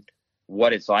on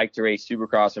what it's like to race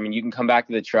Supercross. I mean, you can come back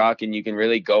to the truck and you can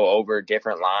really go over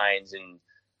different lines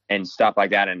and stuff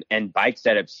like that. And bike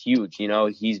setup's huge,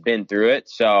 he's been through it.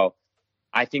 So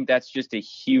I think that's just a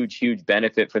huge, huge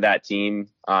benefit for that team.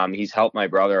 He's helped my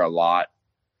brother a lot.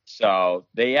 So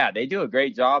they do a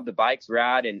great job. The bike's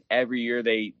rad, and every year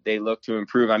they look to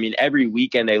improve. I mean, every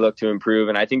weekend they look to improve.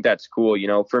 And I think that's cool.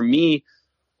 For me,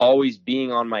 always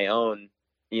being on my own,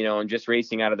 and just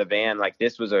racing out of the van, like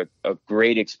this was a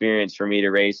great experience for me to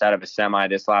race out of a semi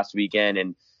this last weekend.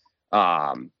 And,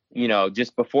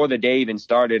 just before the day even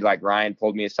started, like Ryan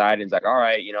pulled me aside and was like, all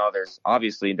right,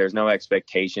 there's no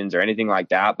expectations or anything like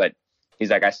that, but he's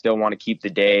like, I still want to keep the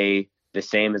day the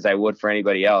same as I would for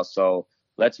anybody else. So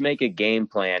let's make a game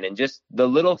plan, and just the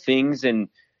little things. And,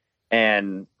 I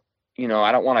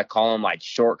don't want to call them like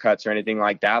shortcuts or anything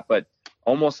like that, but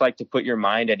almost like to put your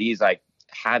mind at ease, like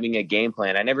having a game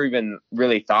plan. I never even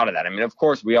really thought of that. I mean, of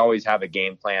course we always have a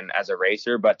game plan as a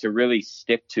racer, but to really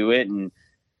stick to it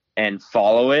and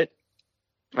follow it,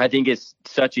 I think is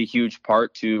such a huge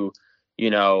part to,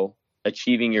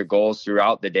 achieving your goals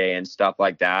throughout the day and stuff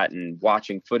like that, and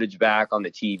watching footage back on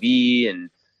the TV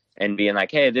and being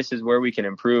like, hey, this is where we can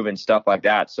improve and stuff like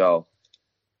that. So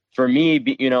for me,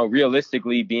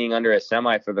 realistically being under a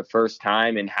semi for the first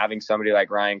time and having somebody like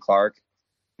Ryan Clark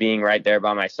being right there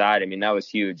by my side, I mean, that was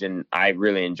huge, and I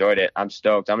really enjoyed it. I'm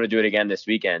stoked. I'm going to do it again this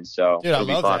weekend. So dude, I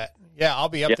love that. Yeah, I'll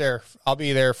be up there. I'll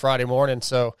be there Friday morning.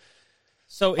 So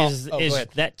is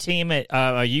that team?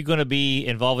 Are you going to be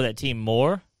involved with that team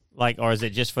more, or is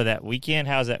it just for that weekend?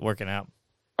 How's that working out?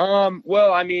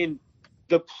 Well, I mean,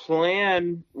 the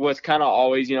plan was kind of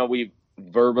always, we've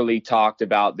verbally talked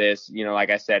about this, like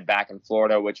I said, back in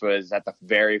Florida, which was at the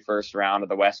very first round of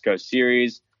the West Coast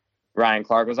Series. Ryan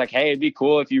Clark was like, hey, it'd be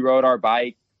cool if you rode our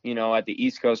bike, at the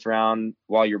East Coast round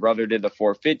while your brother did the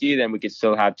 450, then we could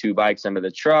still have two bikes under the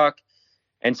truck.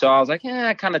 And so I was like,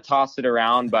 I kind of tossed it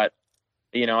around, but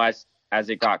as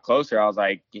it got closer, I was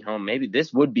like, maybe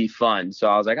this would be fun. So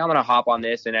I was like, I'm going to hop on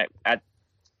this. And at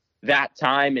that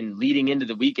time and leading into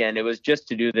the weekend, it was just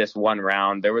to do this one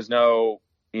round. There was no,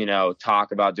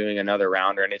 talk about doing another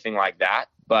round or anything like that.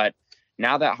 But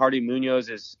now that Hardy Munoz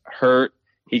is hurt,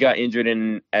 he got injured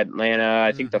in Atlanta,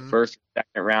 I think the first,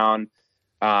 second round.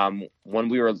 When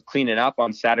we were cleaning up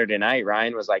on Saturday night,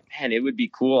 Ryan was like, man, it would be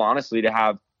cool, honestly, to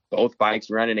have both bikes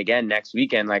running again next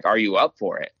weekend. Like, are you up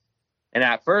for it? And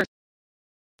at first,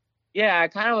 I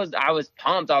was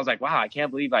pumped. I was like, wow, I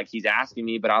can't believe he's asking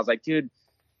me. But I was like, dude,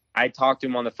 I talked to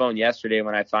him on the phone yesterday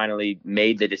when I finally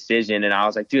made the decision. And I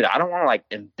was like, dude, I don't want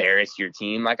to embarrass your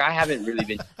team. Like, I haven't really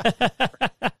been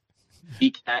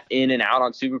in and out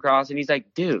on Supercross. And he's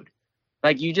like, dude,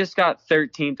 you just got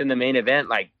 13th in the main event.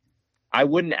 Like, I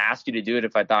wouldn't ask you to do it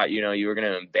if I thought, you were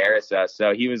going to embarrass us.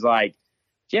 So he was like,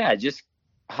 yeah, just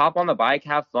hop on the bike,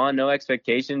 have fun, no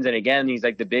expectations. And again, he's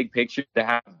like, the big picture to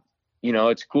have,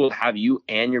 it's cool to have you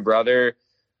and your brother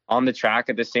on the track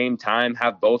at the same time,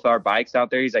 have both our bikes out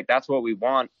there. He's like, that's what we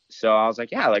want. So I was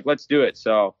like, yeah, like, let's do it.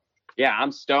 So yeah,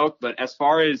 I'm stoked. But as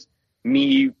far as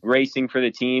me racing for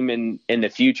the team in the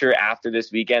future after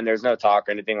this weekend, there's no talk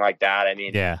or anything like that. I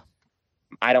mean, yeah,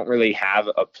 I don't really have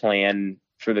a plan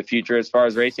for the future as far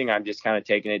as racing. I'm just kind of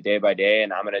taking it day by day,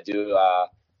 and I'm going to do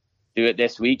it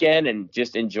this weekend and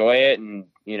just enjoy it and,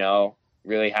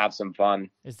 really have some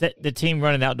fun. Is that the team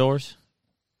running outdoors?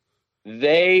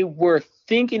 They were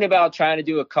thinking about trying to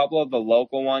do a couple of the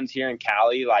local ones here in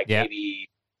Cali, like maybe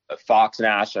Fox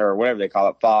Nash or whatever they call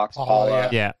it, Fox,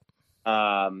 Paula,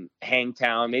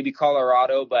 Hangtown, maybe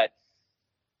Colorado. But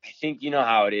I think you know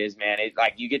how it is, man. It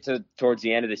like you get towards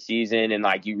the end of the season and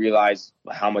like you realize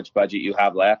how much budget you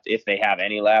have left, if they have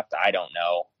any left. I don't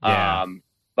know. Yeah.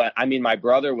 But I mean, my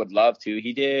brother would love to.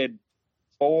 He did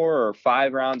 4 or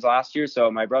 5 rounds last year,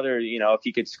 so my brother, if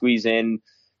he could squeeze in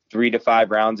 3 to 5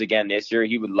 rounds again this year,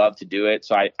 he would love to do it.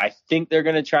 So I think they're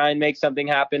going to try and make something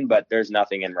happen, but there's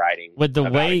nothing in writing. With the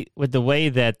way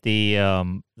that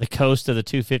the coast of the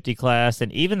 250 class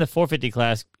and even the 450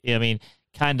 class, I mean,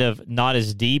 kind of not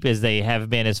as deep as they have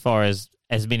been as far as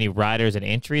many riders and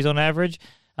entries on average.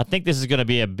 I think this is going to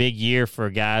be a big year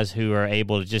for guys who are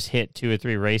able to just hit 2 or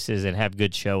 3 races and have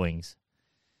good showings.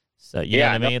 So you know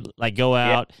what I mean? Like go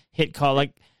out, hit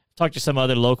talk to some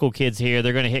other local kids here.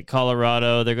 They're going to hit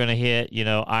Colorado. They're going to hit,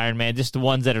 Ironman, just the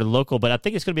ones that are local. But I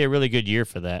think it's going to be a really good year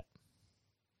for that.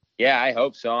 Yeah, I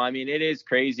hope so. I mean, it is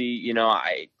crazy.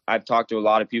 I've talked to a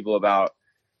lot of people about,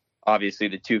 obviously,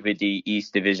 the 250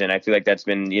 East Division. I feel like that's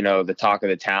been, the talk of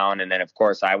the town. And then, of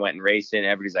course, I went and raced it. And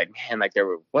everybody's like, man, like,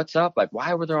 what's up? Like,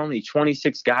 why were there only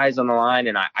 26 guys on the line?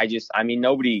 And I mean,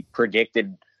 nobody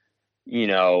predicted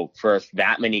for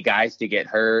that many guys to get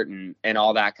hurt and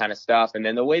all that kind of stuff. And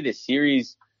then the way the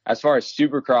series, as far as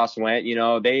Supercross went,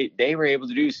 they were able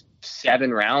to do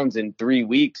 7 rounds in 3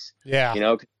 weeks.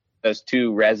 Yeah. Those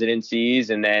 2 residencies.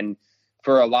 And then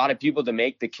for a lot of people to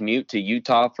make the commute to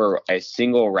Utah for a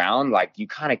single round, like you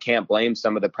kind of can't blame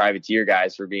some of the privateer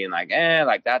guys for being like,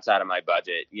 like that's out of my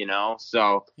budget,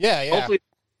 So hopefully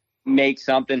make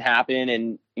something happen.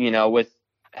 And, with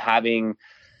having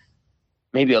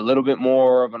maybe a little bit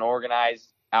more of an organized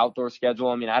outdoor schedule.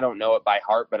 I mean, I don't know it by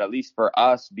heart, but at least for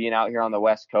us being out here on the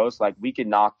West Coast, like we could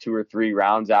knock 2 or 3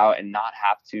 rounds out and not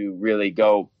have to really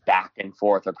go back and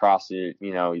forth across the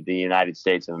United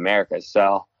States of America.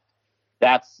 So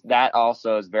that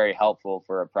also is very helpful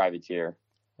for a privateer.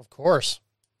 Of course.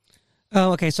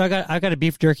 Oh, okay. So I got a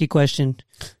beef jerky question.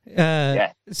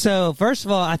 So first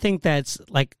of all, I think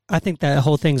that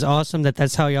whole thing's awesome.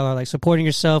 That's how y'all are like supporting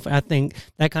yourself. I think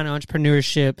that kind of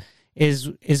entrepreneurship is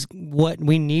what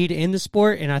we need in the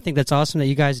sport, and I think that's awesome that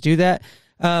you guys do that.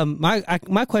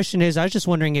 My question is, I was just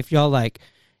wondering if y'all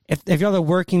if y'all are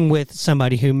working with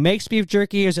somebody who makes beef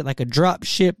jerky, or is it like a drop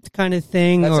ship kind of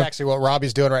thing? That's actually what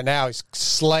Robbie's doing right now. He's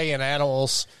slaying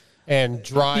animals and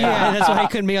drying. Yeah, that's why he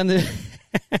couldn't be on the.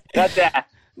 That's that.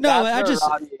 No, that's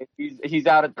I just he's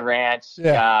out at the ranch,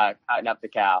 cutting up the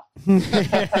cow.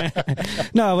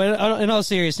 No, in all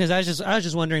seriousness, I was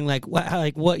just wondering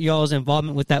what y'all's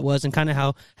involvement with that was and kind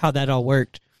of how that all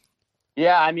worked.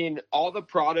 Yeah, I mean all the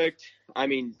product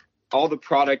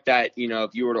that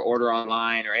if you were to order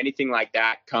online or anything like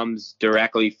that comes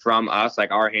directly from us.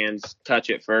 Like our hands touch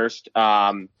it first.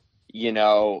 Stuff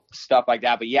like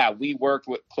that. But yeah, we work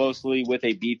closely with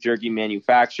a beef jerky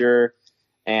manufacturer.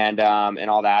 And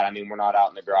all that. I mean, we're not out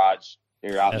in the garage.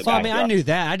 You're out in the backyard. I knew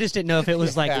that. I just didn't know if it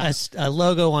was like a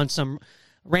logo on some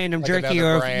random jerky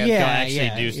or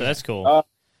do. So that's cool.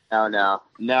 No.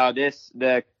 This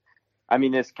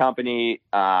company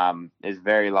is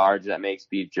very large that makes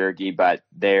beef jerky, but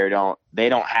they don't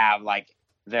have like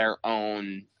their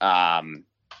own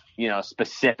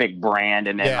specific brand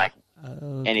and then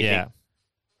anything. Yeah.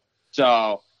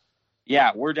 So.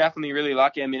 Yeah, we're definitely really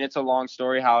lucky. I mean, it's a long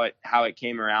story how it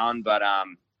came around, but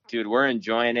dude, we're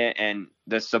enjoying it, and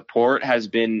the support has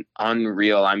been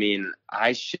unreal. I mean,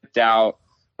 I shipped out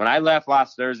when I left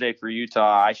last Thursday for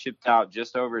Utah. I shipped out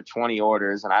just over 20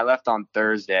 orders, and I left on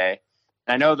Thursday.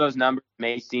 I know those numbers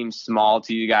may seem small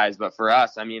to you guys, but for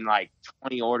us, I mean, like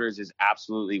 20 orders is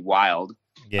absolutely wild.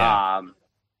 Yeah.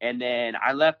 And then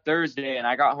I left Thursday, and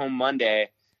I got home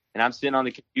Monday. And I'm sitting on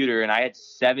the computer and I had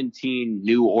 17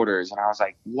 new orders. And I was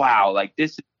like, wow, like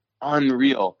this is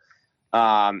unreal.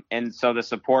 And so the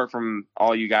support from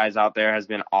all you guys out there has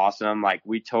been awesome. Like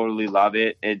we totally love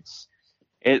it. It's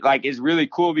really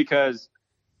cool because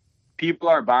people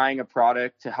are buying a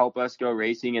product to help us go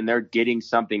racing and they're getting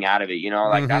something out of it.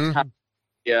 That's kind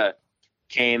of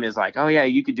came as like, oh yeah,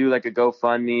 you could do like a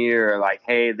GoFundMe or like,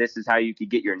 hey, this is how you could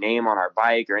get your name on our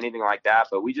bike or anything like that.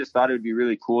 But we just thought it would be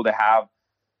really cool to have,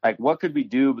 like, what could we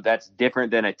do that's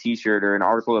different than a t-shirt or an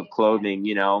article of clothing,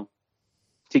 you know,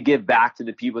 to give back to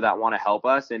the people that want to help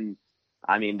us. And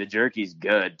I mean, the jerky's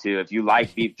good too. If you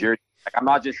like beef jerky, like, I'm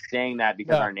not just saying that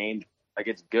because our name, like,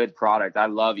 it's good product. I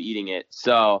love eating it.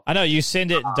 So I know you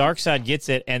send it, Darkside gets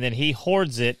it, and then he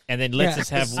hoards it, and then lets us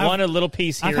have a little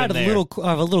piece here. I've had and a there.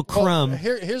 little crumb.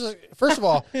 Well, first of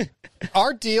all,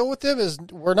 our deal with them is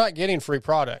we're not getting free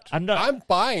product. I'm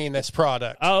buying this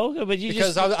product. Oh, okay, but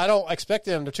because I don't expect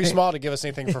them. They're too small to give us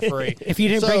anything for free. If you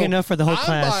didn't bring enough for the whole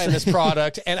class, I'm buying this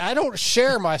product, and I don't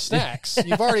share my snacks.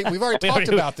 We've already talked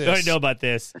about this. We already know about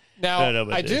this. Now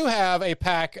I do have a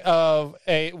pack of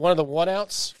one of the 1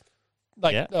 ounce.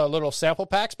 Little sample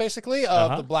packs, basically,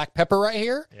 of the black pepper right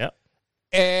here. Yep.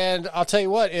 And I'll tell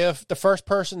you what, if the first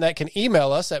person that can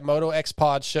email us at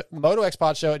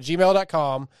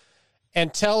motoxpodshow@gmail.com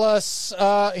and tell us,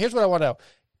 here's what I want to know.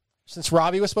 Since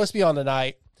Robbie was supposed to be on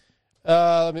tonight,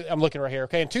 I'm looking right here.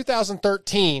 Okay, in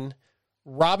 2013,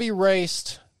 Robbie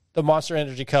raced the Monster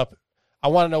Energy Cup. I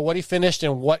want to know what he finished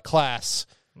in what class.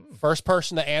 First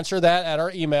person to answer that at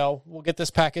our email will get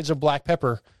this package of black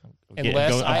pepper. I'm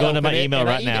going to my email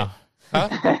right now.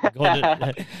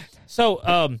 So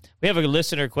we have a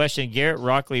listener question. Garrett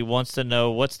Rockley wants to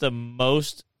know, what's the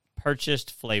most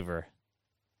purchased flavor?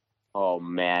 Oh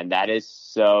man, that is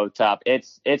so tough.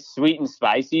 It's sweet and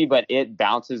spicy, but it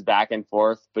bounces back and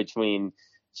forth between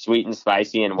sweet and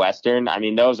spicy and Western. I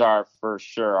mean, those are for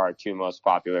sure our 2 most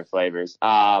popular flavors.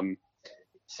 7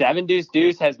 Deuce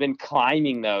Deuce has been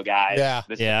climbing though, guys.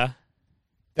 Yeah.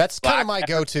 That's kind of my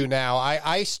go-to now.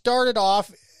 I started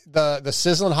off, the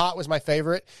Sizzling Hot was my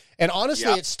favorite. And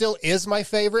honestly, it still is my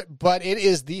favorite, but it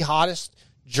is the hottest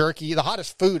jerky, the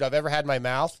hottest food I've ever had in my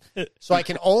mouth. So I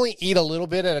can only eat a little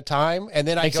bit at a time. And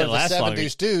then I go to the 7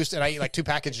 Deuce Deuce and I eat like 2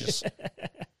 packages.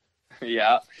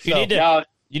 Yeah. You need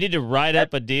to write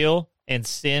up a deal and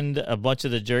send a bunch of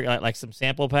the jerky, like some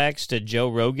sample packs, to Joe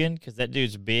Rogan, because that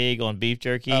dude's big on beef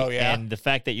jerky. Oh, yeah. And the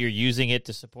fact that you're using it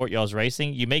to support y'all's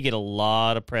racing, you may get a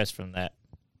lot of press from that.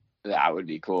 That would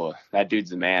be cool. That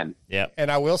dude's the man. Yeah.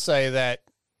 And I will say that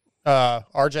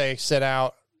RJ sent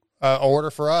out an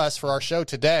order for us for our show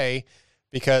today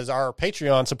because our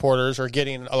Patreon supporters are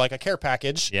getting like a care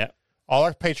package. Yeah. All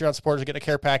our Patreon supporters get a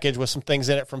care package with some things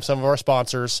in it from some of our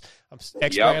sponsors.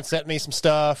 X-Brand sent me some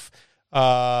stuff.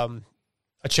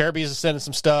 A Cherubies is sending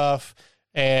some stuff,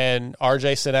 and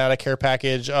RJ sent out a care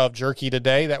package of jerky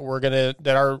today that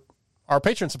our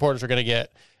patron supporters are gonna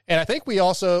get. And I think we've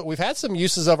had some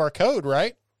uses of our code,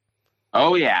 right?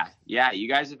 Oh yeah. You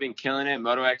guys have been killing it.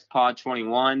 MotoX Pod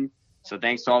 21. So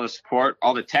thanks to all the support,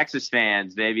 all the Texas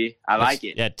fans, baby. I like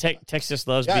it. Yeah, Texas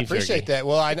loves beef jerky. I appreciate that.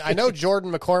 Well, I know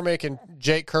Jordan McCormick and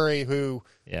Jake Curry, who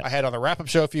I had on the wrap-up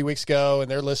show a few weeks ago,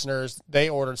 and their listeners, they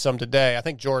ordered some today. I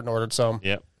think Jordan ordered some.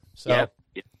 Yep. So.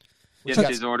 Just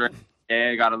his order. Yeah,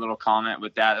 I got a little comment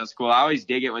with that. That was cool. I always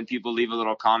dig it when people leave a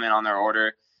little comment on their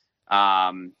order.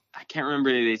 I can't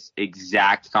remember this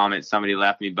exact comment somebody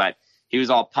left me, but he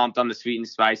was all pumped on the sweet and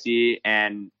spicy.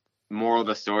 And moral of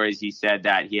the story is he said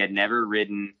that he had never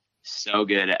ridden so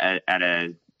good at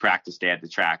a practice day at the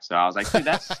track. So I was like, dude,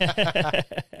 that's...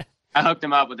 I hooked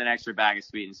him up with an extra bag of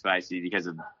sweet and spicy because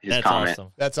of his comment.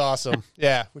 Awesome. That's awesome.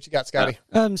 Yeah. What you got, Scotty?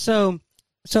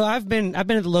 So I've been at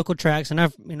the local tracks, and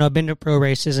I've been to pro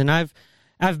races, and I've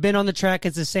been on the track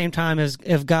at the same time as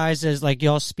guys as like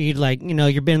y'all speed, like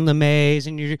your Ben LeMays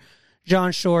and your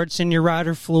John Shorts and your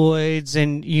Ryder Floyds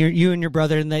and you and your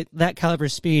brother and that caliber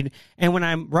speed. And when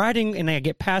I'm riding and I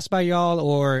get passed by y'all,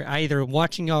 or I either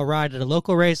watching y'all ride at a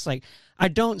local race, like I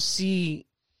don't see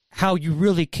how you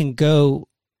really can go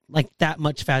like that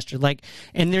much faster. Like,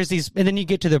 and then you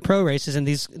get to the pro races, and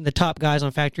the top guys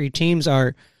on factory teams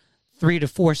are 3 to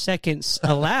 4 seconds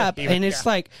a lap. And it's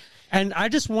like, and I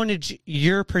just wanted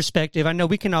your perspective. I know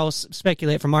we can all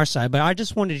speculate from our side, but I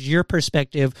just wanted your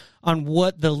perspective on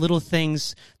what the little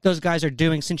things those guys are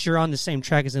doing since you're on the same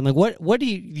track as them. Like, what do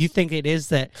you think it is?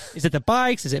 Is it the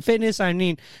bikes? Is it fitness? I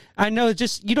mean, I know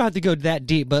just, you don't have to go that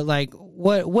deep, but like,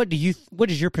 what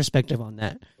is your perspective on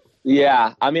that?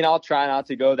 Yeah, I mean, I'll try not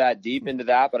to go that deep into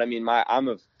that, but I mean,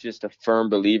 I'm just a firm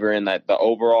believer in that the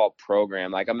overall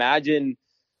program. Like, imagine,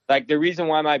 like, the reason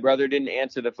why my brother didn't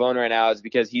answer the phone right now is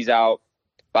because he's out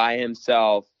by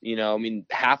himself. I mean,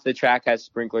 half the track has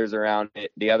sprinklers around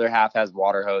it, the other half has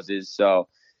water hoses. So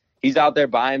he's out there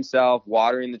by himself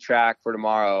watering the track for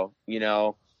tomorrow,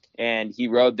 and he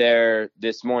rode there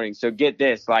this morning. So get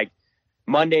this, like,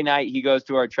 Monday night, he goes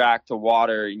to our track to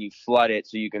water, and you flood it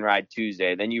so you can ride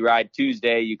Tuesday. Then you ride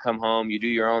Tuesday, you come home, you do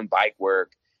your own bike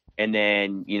work, and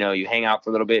then, you know, you hang out for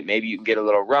a little bit. Maybe you can get a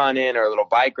little run in or a little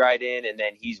bike ride in, and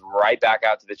then he's right back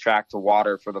out to the track to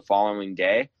water for the following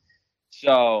day.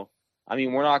 So, I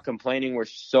mean, we're not complaining. We're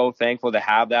so thankful to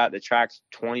have that. The track's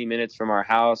 20 minutes from our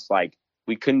house. Like,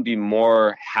 we couldn't be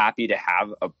more happy to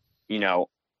have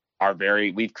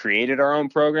we've created our own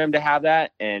program to have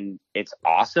that, and it's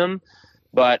awesome.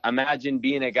 But imagine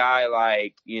being a guy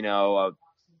like, a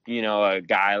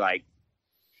guy like,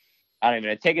 I don't even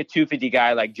know, take a 250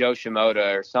 guy like Joe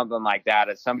Shimoda or something like that,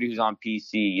 as somebody who's on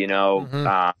PC,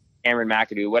 Cameron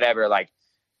McAdoo, whatever. Like,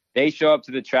 they show up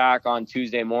to the track on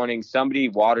Tuesday morning. Somebody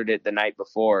watered it the night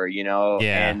before,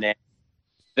 and then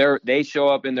they show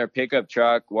up in their pickup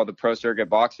truck while the Pro Circuit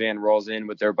box van rolls in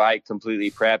with their bike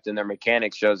completely prepped, and their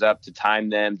mechanic shows up to time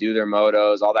them, do their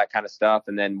motos, all that kind of stuff.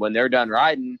 And then when they're done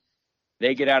riding,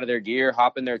 they get out of their gear,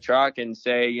 hop in their truck, and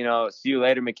say, see you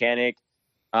later, mechanic.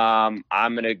 I'm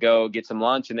going to go get some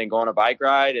lunch and then go on a bike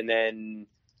ride. And then,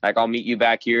 like, I'll meet you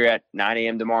back here at 9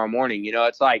 a.m. tomorrow morning.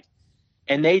 It's like,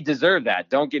 and they deserve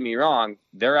that. Don't get me wrong.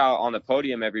 They're out on the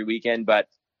podium every weekend, but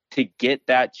to get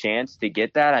that chance, to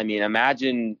get that, I mean,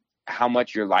 imagine how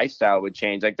much your lifestyle would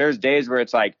change. Like, there's days where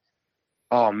it's like,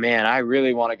 oh man, I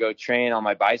really want to go train on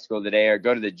my bicycle today or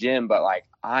go to the gym, but like,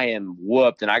 I am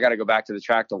whooped and I got to go back to the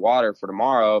track to water for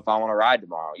tomorrow if I want to ride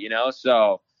tomorrow,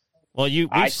 So, well,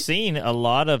 we've seen a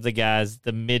lot of the guys,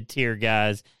 the mid-tier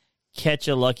guys, catch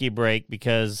a lucky break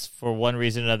because for one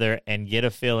reason or another and get a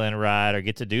fill-in ride or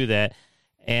get to do that.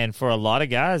 And for a lot of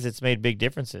guys, it's made big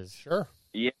differences. Sure.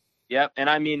 Yeah. Yep. And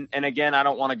I mean, and again, I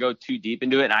don't want to go too deep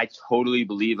into it. And I totally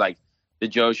believe like the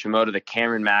Joe Shimoda, the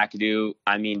Cameron McAdoo.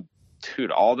 I mean, dude,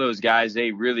 all those guys,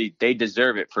 they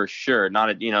deserve it for sure.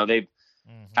 They've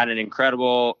had an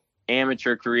incredible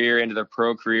amateur career into their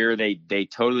pro career. They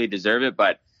totally deserve it.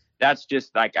 But that's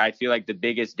just like, I feel like the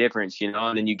biggest difference,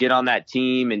 and then you get on that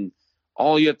team and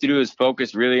all you have to do is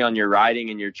focus really on your riding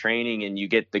and your training, and you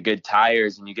get the good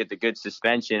tires and you get the good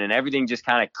suspension, and everything just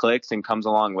kind of clicks and comes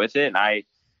along with it. And I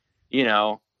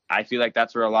feel like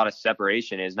that's where a lot of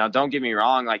separation is. Now, don't get me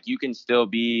wrong. Like, you can still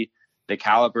be the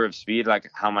caliber of speed,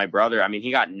 like how my brother, I mean, he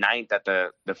got ninth at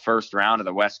the first round of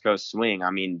the West Coast Swing.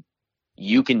 I mean,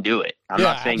 you can do it. I'm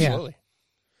not saying absolutely.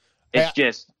 It's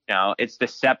just, it's the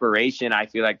separation. I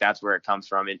feel like that's where it comes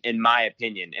from, in my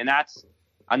opinion. And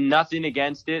I'm nothing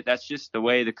against it. That's just the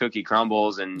way the cookie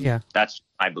crumbles, and that's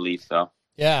my belief, though.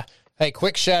 Yeah. Hey,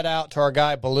 quick shout out to our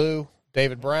guy, Baloo,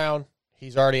 David Brown.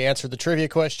 He's already answered the trivia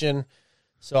question,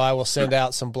 so I will send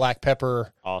out some black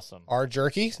pepper R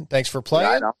jerky. Thanks for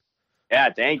playing.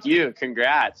 Yeah, thank you.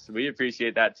 Congrats. We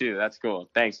appreciate that, too. That's cool.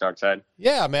 Thanks, Darkside.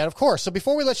 Yeah, man, of course. So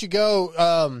before we let you go,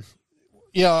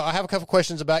 I have a couple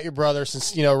questions about your brother,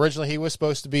 since, originally he was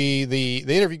supposed to be the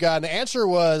interview guy, and the answer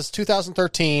was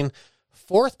 2013,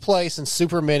 fourth place in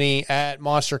Super Mini at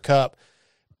Monster Cup.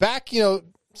 Back, so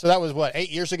that was, 8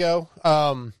 years ago?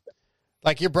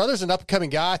 Like, your brother's an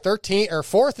up-and-coming guy, 13 or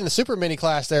fourth in the Super Mini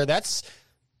class there. That's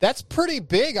pretty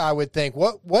big, I would think.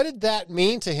 What did that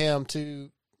mean to him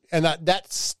and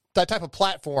that type of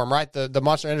platform, right? The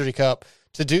Monster Energy Cup,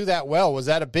 to do that well? Was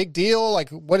that a big deal? Like,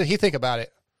 what did he think about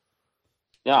it?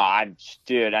 No,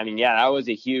 that was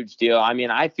a huge deal. I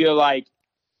mean, I feel like,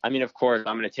 of course,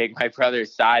 I'm going to take my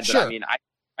brother's side, but sure.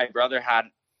 My brother had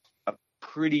a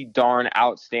pretty darn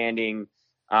outstanding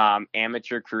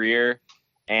amateur career.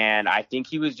 And I think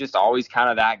he was just always kind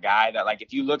of that guy that, like,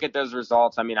 if you look at those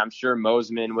results, I mean, I'm sure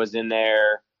Mosman was in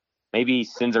there. Maybe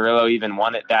Cinzerillo even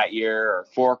won it that year, or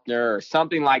Faulkner or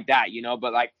something like that,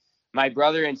 but like my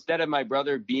brother, instead of my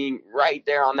brother being right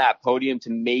there on that podium to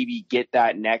maybe get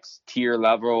that next tier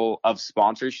level of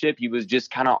sponsorship, he was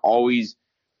just kind of always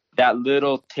that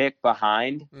little tick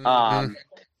behind. Mm-hmm.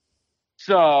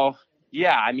 So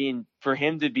yeah, I mean, for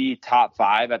him to be top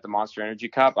 5 at the Monster Energy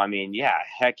Cup, I mean, yeah,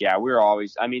 heck yeah. We were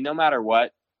always, no matter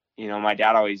what, my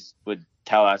dad always would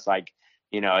tell us, like,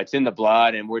 it's in the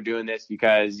blood and we're doing this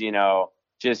because,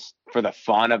 just for the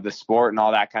fun of the sport and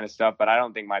all that kind of stuff. But I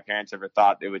don't think my parents ever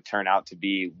thought it would turn out to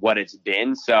be what it's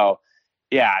been. So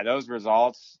yeah, those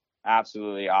results,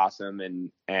 absolutely awesome,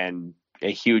 and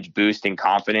a huge boost in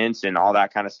confidence and all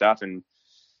that kind of stuff. And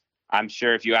I'm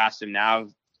sure if you asked him now,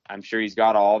 I'm sure he's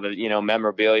got all the,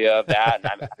 memorabilia of that.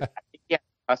 And I think he had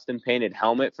a custom painted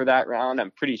helmet for that round,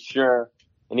 I'm pretty sure.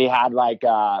 And he had like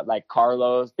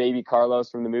Carlos, baby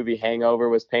Carlos from the movie Hangover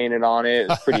was painted on it. It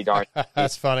was pretty darn.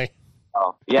 That's funny.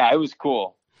 Oh, yeah, it was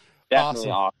cool.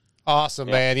 Definitely awesome,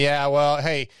 yeah. Man. Yeah, well,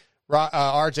 hey,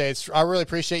 RJ, I really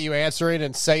appreciate you answering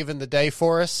and saving the day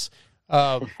for us.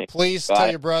 Please tell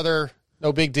your brother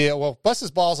No big deal. Well, bust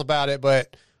his balls about it,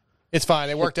 but it's fine.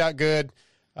 It worked out good.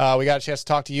 We got a chance to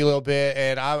talk to you a little bit,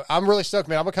 and I'm really stoked,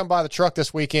 man. I'm going to come by the truck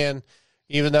this weekend,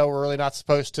 even though we're really not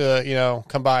supposed to,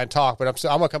 come by and talk. But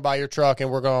I'm going to come by your truck,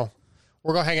 and we're going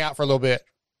to hang out for a little bit.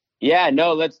 Yeah,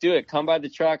 no, let's do it. Come by the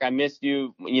truck. I missed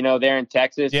you, there in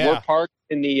Texas. Yeah. We're parked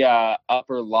in the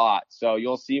upper lot, so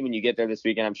you'll see when you get there this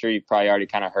weekend. I'm sure you've probably already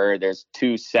kind of heard. There's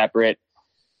 2 separate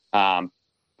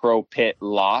pro pit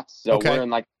lots, so we're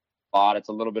in like a lot. It's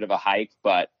a little bit of a hike,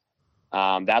 but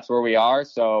that's where we are.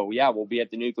 So yeah, we'll be at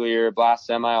the Nuclear Blast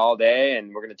Semi all day,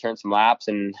 and we're going to turn some laps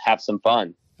and have some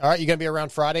fun. All right. You going to be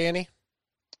around Friday, Andy?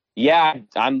 Yeah,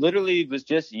 I'm literally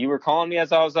you were calling me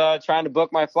as I was trying to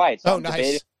book my flight. So I'm nice.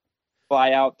 debating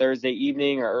fly out Thursday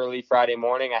evening or early Friday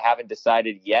morning. I haven't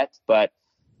decided yet, but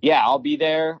yeah, I'll be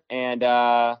there, and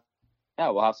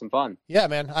we'll have some fun. Yeah,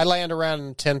 man. I land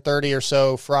around 10:30 or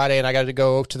so Friday, and I got to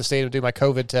go to the stadium to do my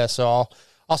COVID test. So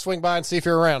I'll swing by and see if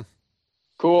you're around.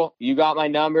 Cool. You got my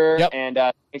number. Yep. And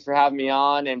thanks for having me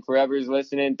on. And for whoever's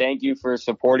listening, thank you for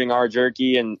supporting our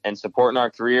jerky and supporting our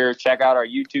career. Check out our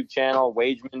YouTube channel,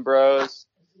 Wageman Bros,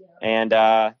 and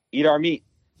eat our meat.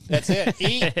 That's it.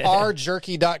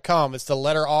 EatOurJerky.com. It's the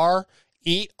letter R.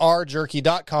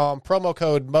 EatOurJerky.com. Promo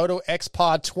code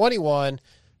MotoXPod21,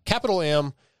 capital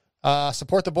M.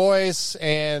 Support the boys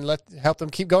and help them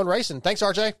keep going racing. Thanks,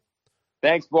 RJ.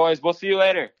 Thanks, boys. We'll see you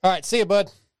later. All right. See you,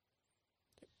 bud.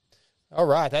 All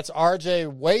right. That's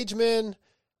RJ Wageman,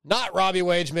 not Robbie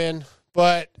Wageman,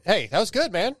 but hey, that was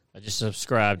good, man. I just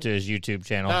subscribed to his YouTube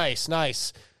channel.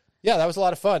 Nice. Yeah, that was a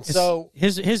lot of fun. So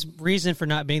his reason for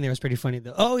not being there was pretty funny,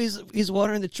 though. Oh, he's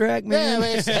watering the track, man. Yeah,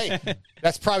 I mean, hey,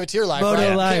 that's privateer life, Moto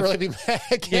right? life. Can't really be mad.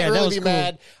 Can't really be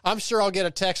mad. I'm sure I'll get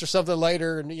a text or something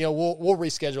later, and we'll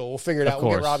reschedule. We'll figure it out.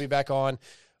 We'll get Robbie back on.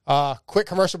 Quick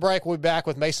commercial break. We'll be back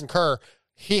with Mason Kerr.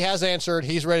 He has answered.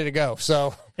 He's ready to go.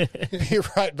 So be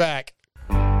right back.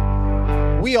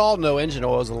 We all know engine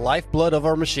oil is the lifeblood of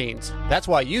our machines. That's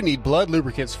why you need Blood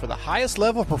lubricants for the highest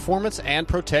level of performance and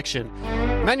protection.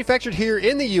 Manufactured here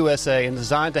in the USA and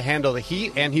designed to handle the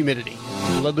heat and humidity.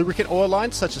 Blood lubricant oil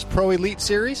lines such as Pro Elite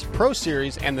Series, Pro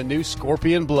Series, and the new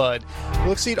Scorpion Blood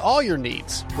will exceed all your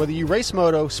needs. Whether you race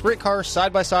moto, sprint cars,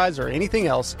 side-by-sides, or anything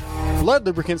else, Blood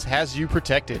Lubricants has you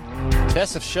protected.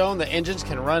 Tests have shown that engines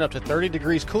can run up to 30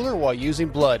 degrees cooler while using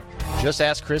Blood. Just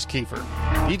ask Chris Kiefer.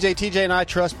 DJ, TJ, and I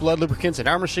trust Blood Lubricants in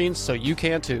our machines, so you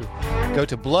can too. Go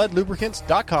to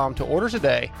bloodlubricants.com to order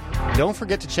today. Don't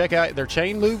forget to check out their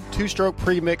Chain Lube, 2-Stroke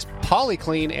Premix,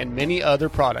 PolyClean, and many other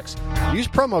products. Use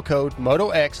promo code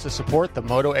MotoX to support the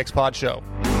Moto X Pod Show.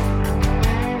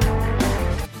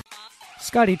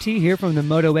 Scotty T here from the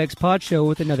Moto X Pod Show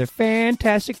with another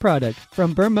fantastic product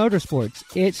from Burr Motorsports.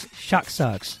 It's Shock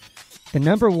Socks, the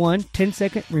 #1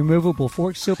 10-second removable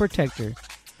fork seal protector.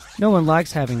 No one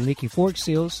likes having leaky fork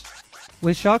seals.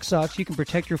 With Shock Socks, you can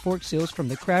protect your fork seals from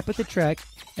the crap at the track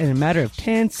in a matter of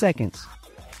 10 seconds.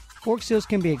 Fork seals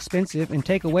can be expensive and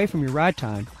take away from your ride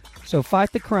time, so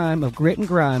fight the crime of grit and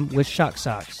grime with Shock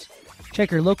Socks. Check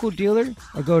your local dealer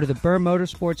or go to the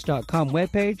BurrMotorsports.com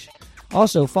webpage.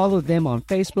 Also, follow them on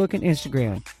Facebook and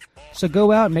Instagram. So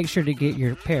go out and make sure to get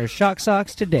your pair of Shock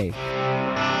Socks today.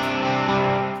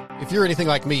 If you're anything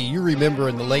like me, you remember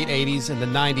in the late 80s and the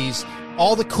 90s,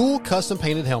 all the cool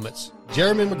custom-painted helmets.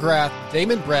 Jeremy McGrath,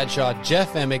 Damon Bradshaw,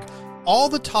 Jeff Emig, all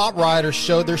the top riders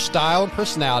showed their style and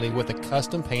personality with a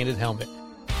custom-painted helmet.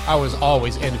 I was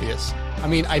always envious. I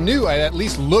mean, I knew I'd at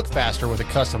least look faster with a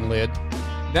custom lid.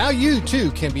 Now you,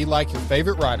 too, can be like your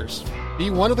favorite riders. Be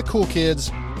one of the cool kids.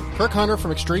 Kirk Hunter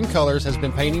from Extreme Colors has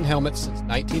been painting helmets since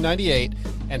 1998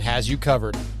 and has you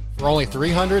covered. For only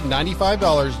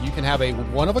 $395, you can have a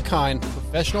one-of-a-kind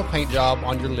professional paint job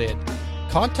on your lid.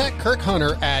 Contact Kirk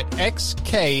Hunter at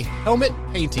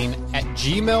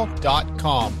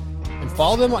xkhelmetpainting@gmail.com and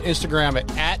follow them on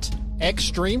Instagram at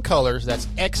Extreme Colors. That's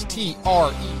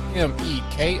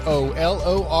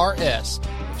XTREMEKOLORS.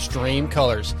 Extreme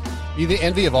Colors. Be the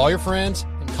envy of all your friends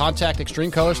and contact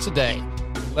Extreme Colors today.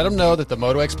 Let them know that the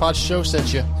Moto X Pod Show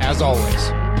sent you, as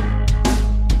always.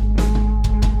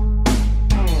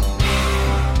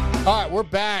 All right, we're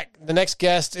back. The next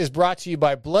guest is brought to you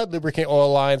by Blood Lubricant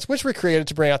Oil Lines, which we created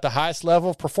to bring out the highest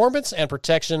level of performance and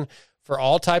protection for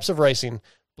all types of racing.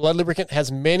 Blood Lubricant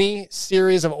has many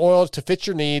series of oils to fit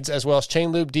your needs, as well as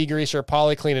chain lube, degreaser,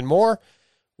 PolyClean, and more.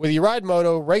 Whether you ride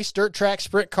moto, race dirt track,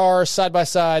 sprint cars,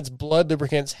 side-by-sides, Blood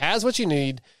Lubricants has what you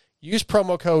need. Use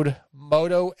promo code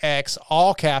MOTOX,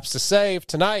 all caps, to save.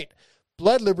 Tonight,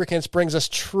 Blood Lubricants brings us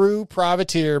true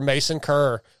privateer Mason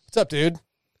Kerr. What's up, dude?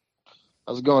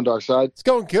 How's it going, Dark Side? It's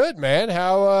going good, man.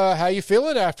 How you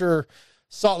feeling after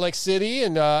Salt Lake City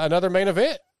and another main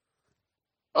event?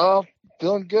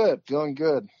 Feeling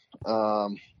good. I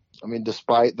mean,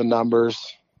 despite the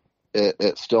numbers,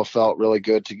 it still felt really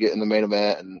good to get in the main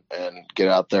event and get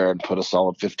out there and put a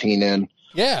solid 15 in.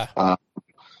 Yeah. I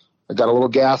got a little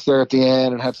gas there at the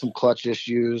end and had some clutch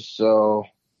issues. So,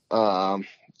 I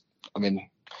mean,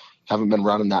 haven't been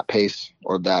running that pace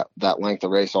or that length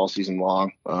of race all season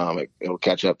long. It'll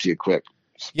catch up to you quick.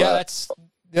 Yeah,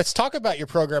 let's talk about your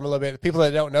program a little bit. The people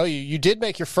that don't know you, you did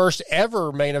make your first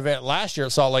ever main event last year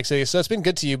at Salt Lake City, so it's been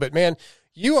good to you. But, man,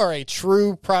 you are a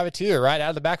true privateer, right? Out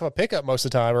of the back of a pickup most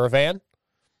of the time, or a van?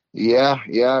 Yeah.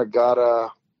 I got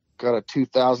a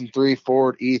 2003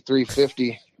 Ford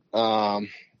E350.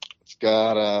 It's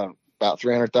got about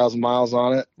 300,000 miles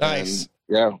on it. Nice. And,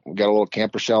 yeah, we got a little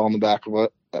camper shell on the back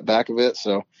of it,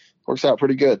 so works out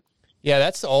pretty good. Yeah,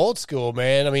 that's old school,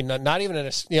 man. I mean, not even in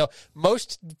a,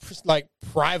 most like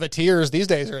privateers these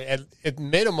days are at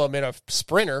minimum in a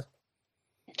Sprinter.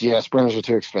 Yeah, Sprinters are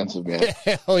too expensive, man.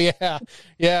 Hell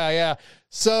yeah.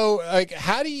 So, like,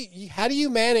 how do you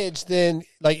manage then?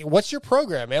 Like, what's your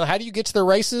program, man? How do you get to the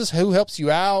races? Who helps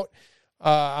you out?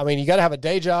 I mean, you got to have a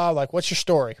day job. Like, what's your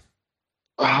story?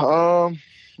 I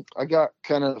got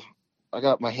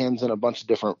my hands in a bunch of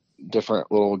different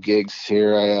little gigs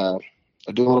here.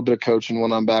 I do a little bit of coaching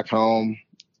when I'm back home.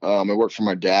 I work for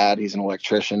my dad. He's an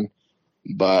electrician,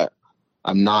 but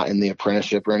I'm not in the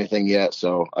apprenticeship or anything yet.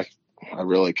 So I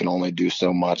really can only do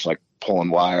so much, like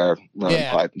pulling wire, running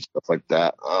pipe and stuff like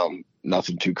that.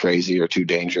 Nothing too crazy or too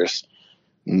dangerous.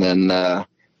 And then,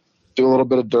 do a little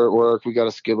bit of dirt work. We got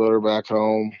a skid loader back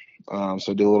home.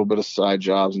 So I do a little bit of side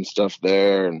jobs and stuff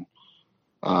there. And,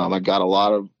 I got a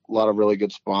lot of really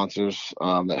good sponsors,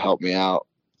 that help me out.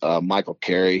 Michael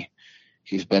Carey,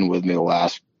 he's been with me the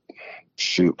last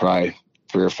probably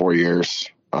 3 or 4 years.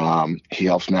 He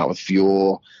helps me out with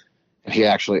fuel. He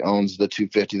actually owns the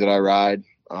 250 that I ride.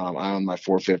 I own my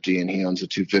 450 and he owns the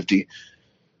 250.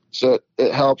 So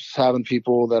it helps having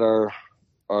people that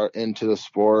are into the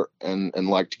sport and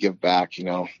like to give back.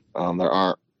 There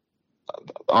aren't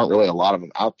really a lot of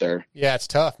them out there. Yeah, it's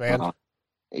tough, man.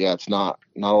 It's not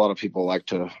a lot of people like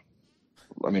to.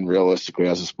 I mean, realistically,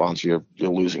 as a sponsor, you're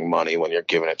losing money when you're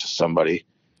giving it to somebody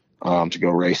to go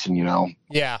racing.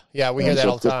 Yeah, we hear that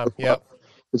all the time. Yep.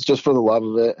 It's just for the love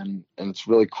of it, and it's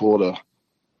really cool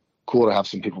to have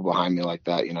some people behind me like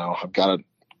that. I've got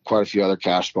quite a few other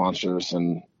cash sponsors,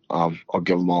 and I'll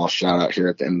give them all a shout out here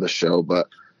at the end of the show. But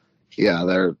yeah,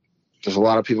 there's a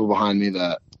lot of people behind me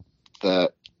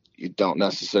that you don't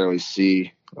necessarily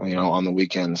see, on the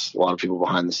weekends. A lot of people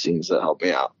behind the scenes that help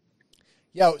me out.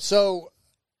 Yeah. So,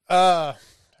 what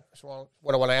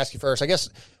I want to ask you first, I guess,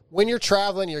 when you're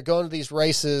traveling, you're going to these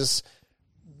races,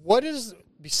 what is,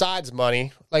 besides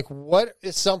money, like what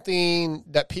is something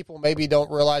that people maybe don't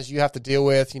realize you have to deal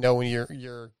with, when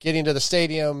you're getting to the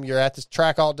stadium, you're at the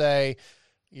track all day,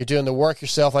 you're doing the work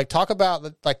yourself, like talk about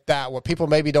like that, what people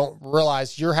maybe don't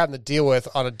realize you're having to deal with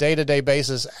on a day-to-day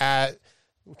basis at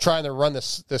trying to run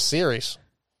this series.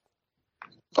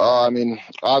 I mean,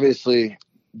 obviously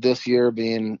this year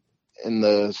being in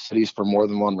the cities for more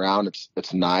than one round,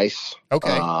 it's nice.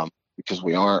 Okay. Because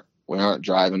we aren't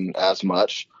driving as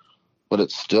much, but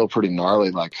it's still pretty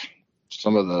gnarly. Like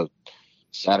some of the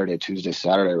Tuesday,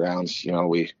 Saturday rounds,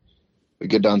 we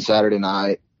get done Saturday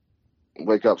night,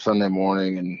 wake up Sunday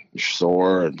morning and you're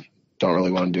sore and don't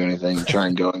really want to do anything. You try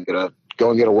and go and get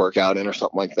a workout in or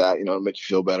something like that, to make you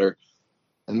feel better.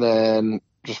 And then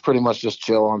just pretty much just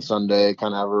chill on Sunday,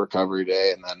 kind of have a recovery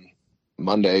day. And then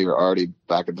Monday, you're already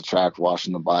back at the track,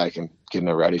 washing the bike and getting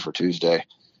it ready for Tuesday.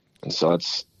 And so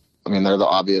they're the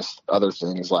obvious other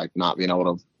things like not being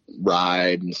able to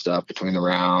ride and stuff between the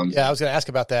rounds. Yeah, I was going to ask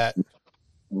about that.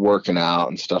 Working out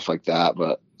and stuff like that.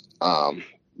 But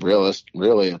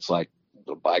really, it's like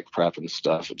the bike prep and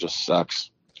stuff. It just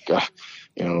sucks.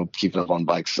 Keeping up on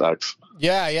bikes sucks.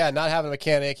 Yeah, not having a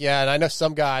mechanic. Yeah, and I know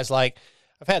some guys, like,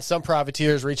 I've had some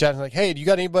privateers reach out and like, hey, do you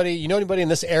got anybody in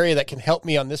this area that can help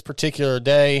me on this particular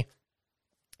day?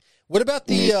 What about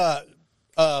the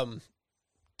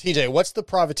TJ? What's the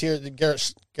privateer, the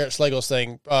Garrett Schlegel's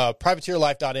thing?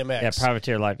 Privateerlife.mx. Yeah,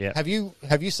 Privateer Life. Yeah. Have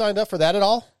you signed up for that at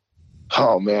all?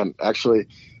 Oh man, actually,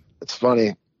 it's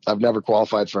funny. I've never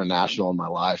qualified for a national in my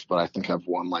life, but I think I've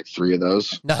won like 3 of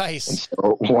those. Nice. And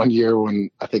so one year when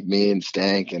I think me and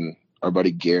Stank and our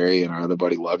buddy Gary and our other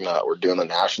buddy Lugnut were doing the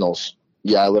nationals.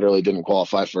 Yeah, I literally didn't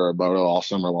qualify for a moto all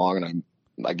summer long, and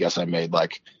I guess I made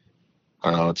like,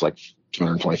 I don't know, it's like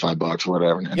 $225 or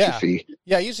whatever, an entry fee.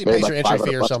 Yeah, usually pays your entry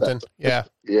fee or something. Yeah.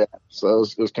 Yeah, so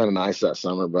it was kind of nice that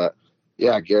summer, but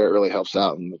yeah, Garrett really helps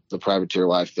out in the Privateer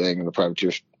Life thing and the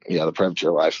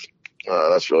Privateer Life.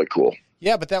 That's really cool.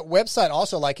 Yeah, but that website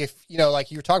also, like if,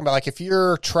 like you were talking about, like if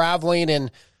you're traveling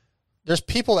and there's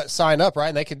people that sign up, right?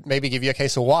 And they could maybe give you a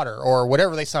case of water or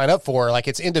whatever they sign up for. Like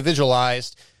it's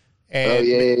individualized. And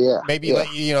maybe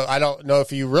let you, I don't know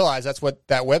if you realize that's what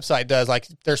that website does. Like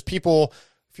there's people,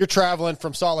 if you're traveling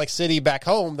from Salt Lake City back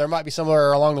home, there might be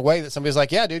somewhere along the way that somebody's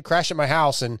like, yeah, dude, crash at my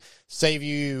house and save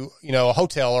you, a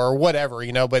hotel or whatever,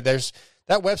 but that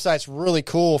website's really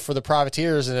cool for the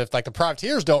privateers. And if like the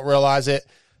privateers don't realize it,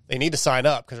 they need to sign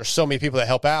up because there's so many people that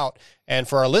help out. And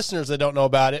for our listeners that don't know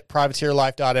about it,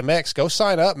 privateerlife.mx, go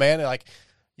sign up, man. And like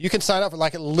you can sign up for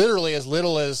like literally as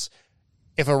little as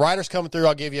if a rider's coming through,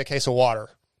 I'll give you a case of water.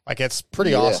 Like it's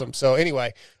pretty awesome. So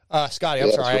anyway, Scotty,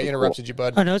 I'm sorry, I interrupted you,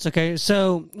 bud. Oh no, it's okay.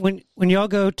 So when y'all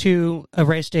go to a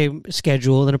race day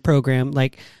schedule and a program,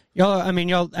 like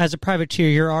y'all as a privateer,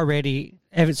 you're already,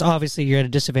 it's obviously you're at a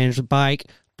disadvantage with bike,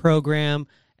 program,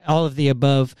 all of the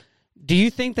above. Do you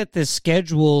think that the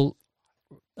schedule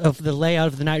of the layout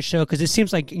of the night show, because it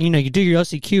seems like, you do your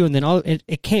OCQ and then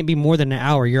it can't be more than an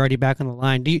hour. You're already back on the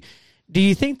line. Do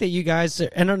you think that you guys,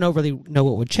 I don't really know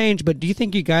what would change, but do you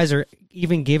think you guys are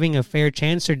even giving a fair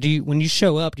chance, or when you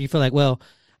show up, do you feel like, well,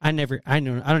 I don't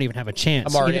even have a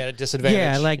chance. I'm already at a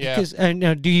disadvantage. Yeah, because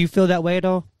do you feel that way at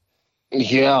all?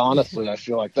 Yeah, honestly, I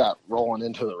feel like that rolling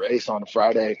into the race on a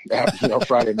Friday,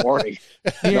 Friday morning.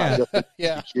 Yeah,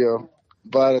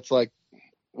 but it's like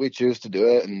we choose to do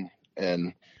it,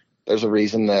 and there's a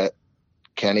reason that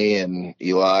Kenny and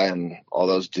Eli and all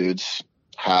those dudes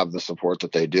have the support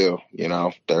that they do.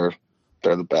 They're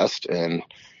the best, and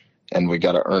we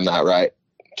got to earn that right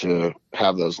to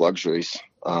have those luxuries.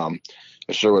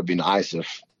 It sure would be nice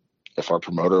if our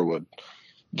promoter would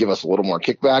give us a little more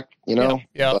kickback,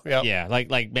 Yeah,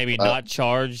 like maybe not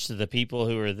charge the people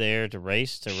who are there to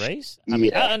race. I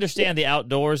mean, I understand the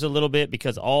outdoors a little bit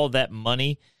because all that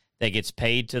money that gets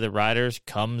paid to the riders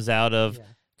comes from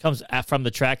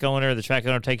the track owner. The track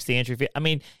owner takes the entry fee. I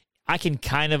mean, I can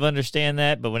kind of understand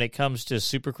that, but when it comes to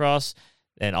Supercross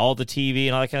and all the TV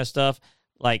and all that kind of stuff,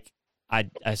 like I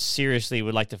seriously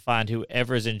would like to find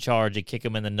whoever's in charge and kick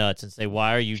them in the nuts and say,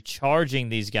 why are you charging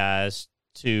these guys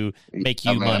to make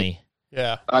you money?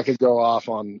 Yeah, I could go off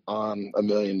on a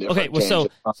million different. Okay, well,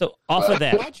 so off of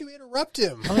that, why'd you interrupt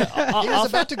him? He was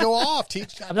about to go off.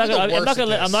 I'm not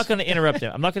going to interrupt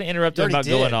him. I'm not going to interrupt him about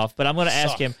going off, but I'm going to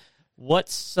ask him,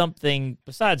 what's something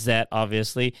besides that,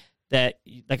 obviously, that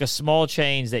like a small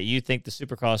change that you think the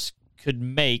Supercross could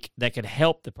make that could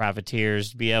help the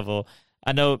privateers be able,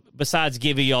 I know besides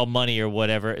giving y'all money or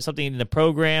whatever, something in the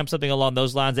program, something along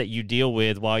those lines that you deal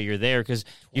with while you're there, because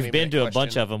you've been to a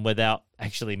bunch of them without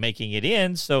actually making it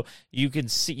in, so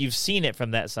you've seen it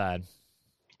from that side.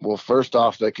 Well, first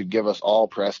off, they could give us all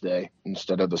press day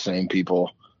instead of the same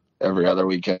people every other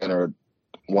weekend, or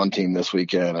one team this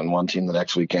weekend and one team the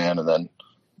next weekend, and then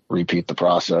repeat the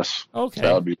process. Okay. So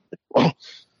that would be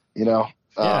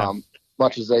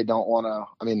much as they don't want to,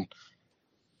 I mean,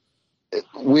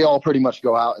 we all pretty much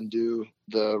go out and do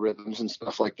the rhythms and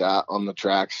stuff like that on the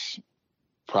tracks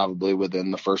probably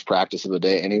within the first practice of the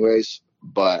day anyways,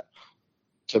 but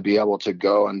to be able to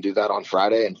go and do that on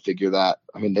Friday and figure that,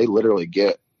 I mean, they literally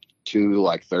get 2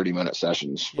 like 30-minute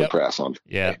sessions for press on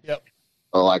Friday. Yep.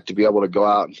 So like to be able to go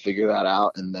out and figure that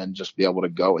out and then just be able to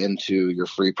go into your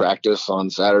free practice on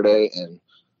Saturday and,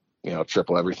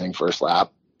 triple everything first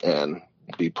lap and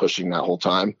be pushing that whole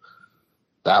time.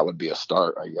 That would be a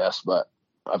start, I guess, but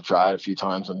I've tried a few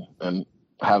times and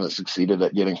haven't succeeded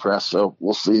at getting press. So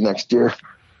we'll see next year.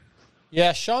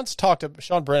 Yeah. Sean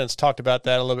Brennan's talked about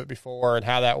that a little bit before and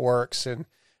how that works. And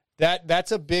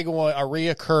that's a big one, a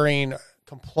reoccurring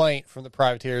complaint from the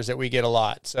privateers that we get a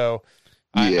lot. So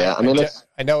I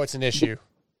know it's an issue.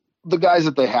 The guys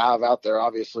that they have out there,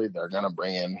 obviously they're going to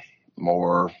bring in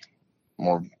more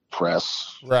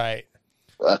press, right,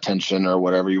 attention or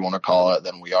whatever you want to call it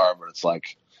than we are. But it's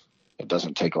like, it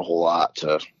doesn't take a whole lot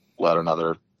to let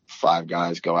another 5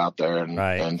 guys go out there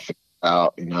and figure it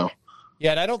out,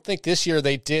 Yeah, and I don't think this year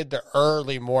they did the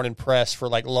early morning press for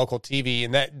like local TV,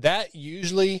 and that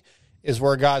usually is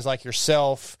where guys like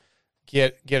yourself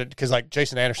get it, because like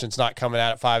Jason Anderson's not coming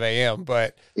out at 5 a.m.,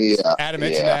 but Adam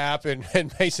Etchenap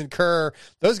and Mason Kerr,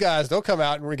 those guys, they'll come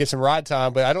out and we get some ride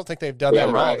time, but I don't think they've done that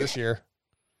at all this year.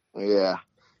 Yeah,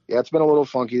 it's been a little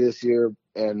funky this year,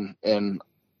 and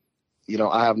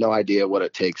I have no idea what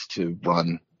it takes to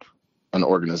run an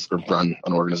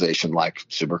organization like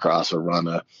Supercross or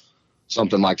run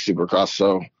something like Supercross.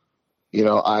 So,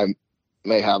 I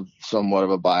may have somewhat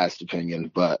of a biased opinion,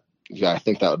 but I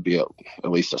think that would be at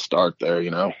least a start there,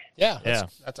 Yeah.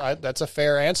 That's a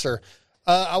fair answer.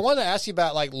 I want to ask you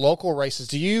about like local races.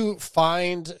 Do you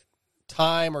find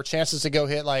time or chances to go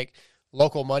hit like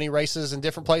local money races in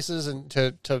different places and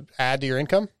to add to your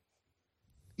income?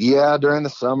 Yeah, during the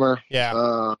summer.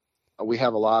 Yeah. We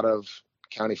have a lot of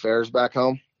county fairs back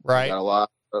home. Right. We got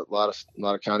a lot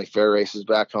of county fair races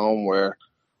back home where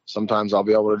sometimes I'll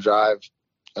be able to drive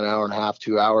an hour and a half,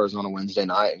 2 hours on a Wednesday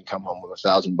night and come home with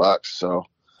 $1,000. So,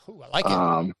 ooh, I like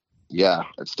it. Yeah,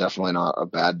 it's definitely not a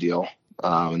bad deal.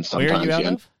 And sometimes Where are you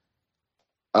out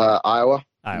of? Iowa,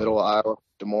 middle of Iowa,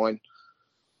 Des Moines.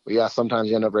 But yeah, sometimes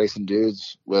you end up racing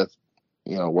dudes with,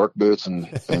 work boots and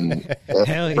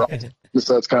Hell yeah.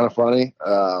 So it's kind of funny.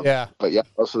 Yeah. But yeah,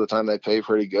 most of the time they pay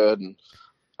pretty good. And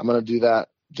I'm going to do that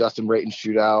Justin Brayton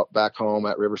shootout back home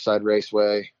at Riverside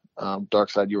Raceway.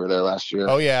 Darkside, you were there last year.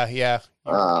 Oh yeah. Yeah.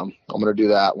 I'm going to do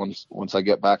that once I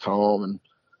get back home. And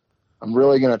I'm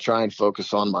really going to try and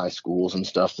focus on my schools and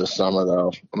stuff this summer,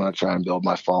 though. I'm going to try and build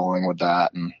my following with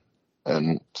that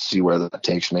and see where that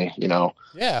takes me.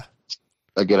 Yeah.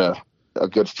 I get a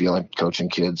good feeling coaching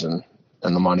kids, and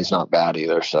the money's not bad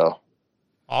either. So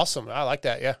awesome. I like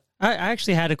that. Yeah. I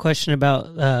actually had a question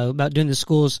about doing the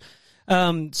schools.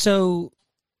 So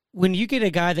when you get a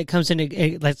guy that comes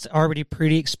in that's already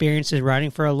pretty experienced in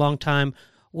riding for a long time,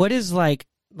 what is like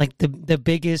the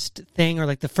biggest thing, or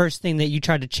like the first thing that you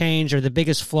try to change, or the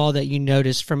biggest flaw that you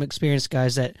noticed from experienced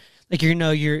guys that, like,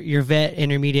 your vet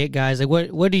intermediate guys,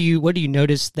 like what do you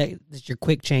notice that's your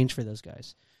quick change for those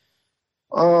guys?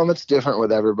 It's different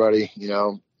with everybody,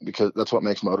 because that's what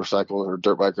makes motorcycle or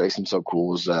dirt bike racing so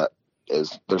cool is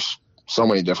there's so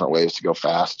many different ways to go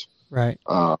fast. Right.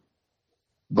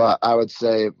 But I would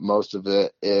say most of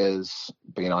it is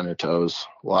being on your toes.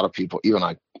 A lot of people, even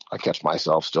I catch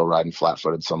myself still riding flat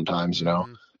footed sometimes, I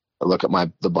look at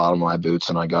the bottom of my boots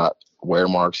and I got wear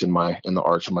marks in the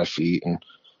arch of my feet. And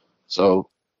so,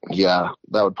 yeah,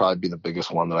 that would probably be the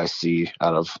biggest one that I see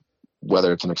out of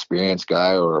whether it's an experienced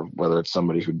guy or whether it's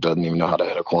somebody who doesn't even know how to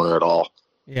hit a corner at all.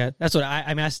 Yeah, that's what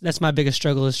I mean. That's my biggest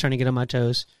struggle, is trying to get on my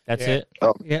toes. That's it.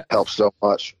 Oh, yeah, helps so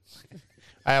much.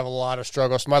 I have a lot of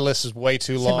struggles. My list is way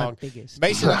too long. I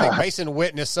think Mason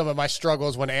witnessed some of my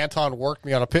struggles when Anton worked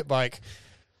me on a pit bike.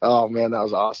 Oh man, that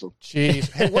was awesome. Jeez,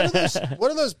 hey,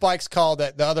 what are those bikes called?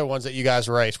 The other ones that you guys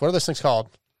race? What are those things called?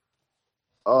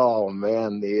 Oh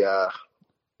man,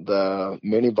 the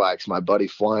mini bikes. My buddy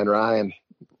Flying Ryan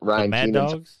Mad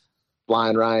Dogs.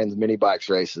 Flying Ryan's mini bikes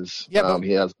races. Yeah,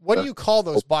 he has. What do you call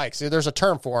those bikes? There's a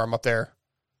term for them up there.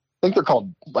 I think they're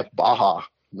called like Baja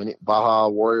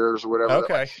Warriors or whatever.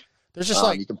 Okay. There's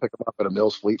just you can pick them up at a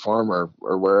Mills Fleet Farm or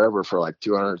wherever for like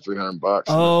 $200, $300.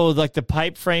 Oh, like the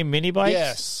pipe frame mini bikes?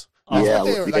 Yes. Oh. Yeah,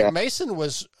 like Mason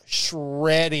was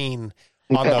shredding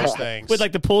on those things. With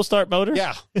like the pull start motor?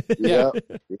 Yeah. Yeah.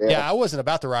 Yeah, I wasn't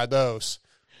about to ride those.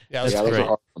 Yeah, those are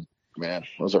hard. Man,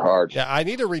 those are hard. Yeah, I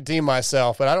need to redeem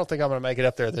myself, but I don't think I'm going to make it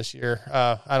up there this year.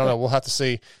 I don't know. We'll have to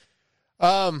see.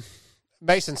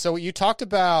 Mason, so you talked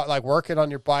about like working on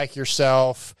your bike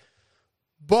yourself,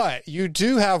 but you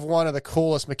do have one of the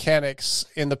coolest mechanics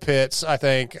in the pits. I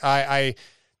think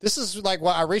this is like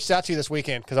why I reached out to you this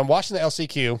weekend, because I'm watching the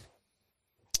LCQ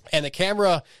and the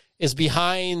camera is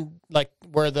behind like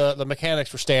where the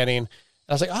mechanics were standing. And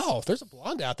I was like, oh, there's a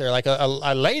blonde out there, like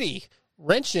a lady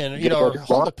wrenching,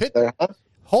 holding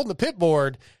the pit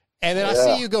board. And then I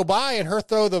see you go by and her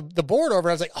throw the board over.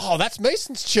 I was like, oh, that's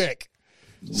Mason's chick.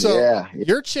 So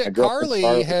your chick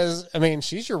Carly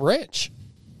she's your wrench.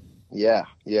 Yeah,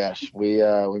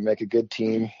 we make a good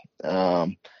team.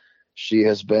 She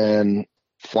has been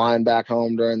flying back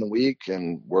home during the week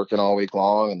and working all week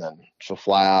long, and then she'll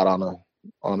fly out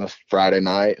on a Friday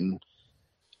night,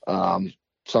 and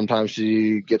sometimes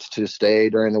she gets to stay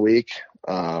during the week.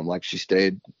 Like she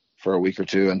stayed for a week or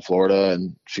two in Florida,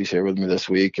 and she's here with me this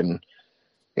week, and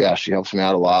yeah, she helps me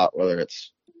out a lot, whether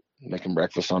it's making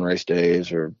breakfast on race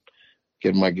days or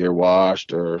getting my gear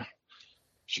washed, or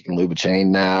she can lube a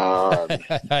chain now.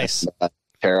 Nice.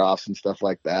 Tear offs and stuff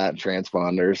like that, and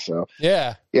transponders. So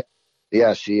yeah.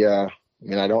 She, I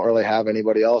don't really have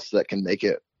anybody else that can make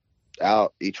it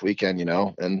out each weekend,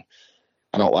 and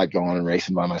I don't like going and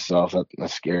racing by myself.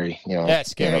 That's scary. Yeah, it's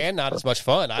scary and not as much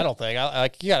fun, I don't think.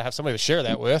 You got to have somebody to share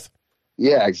that with.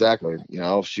 Yeah, exactly.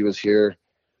 She was here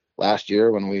last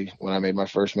year when I made my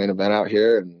first main event out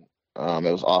here, and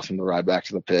it was awesome to ride back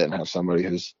to the pit and have somebody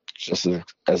who's just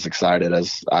as excited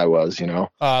as I was, Oh,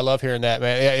 I love hearing that,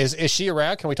 man. Yeah, is she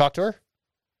around? Can we talk to her?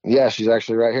 Yeah, she's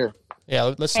actually right here.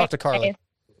 Yeah, let's talk to Carly.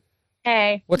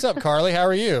 Hey. What's up, Carly? How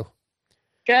are you?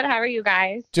 Good. How are you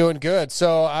guys? Doing good.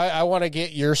 So I want to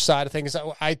get your side of things.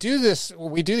 We do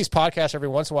these podcasts every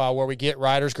once in a while where we get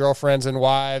riders' girlfriends and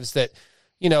wives that,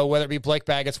 whether it be Blake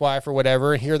Baggett's wife or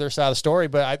whatever, and hear their side of the story.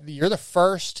 But you're the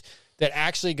first that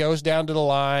actually goes down to the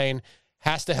line,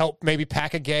 has to help maybe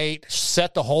pack a gate,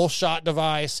 set the whole shot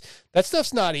device. That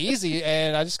stuff's not easy.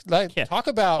 And I just talk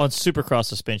about on Supercross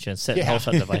suspension, set the whole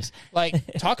shot device.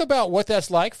 Talk about what that's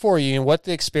like for you and what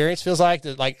the experience feels like.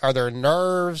 Like, are there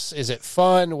nerves? Is it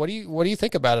fun? What do you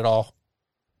think about it all?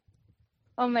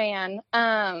 Oh man.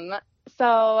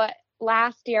 So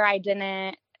last year I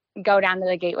didn't go down to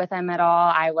the gate with him at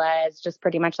all. I was just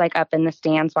pretty much like up in the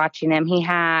stands watching him. He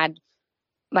had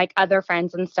like other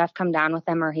friends and stuff come down with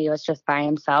him, or he was just by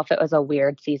himself. It was a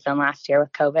weird season last year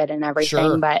with COVID and everything,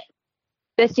 Sure. But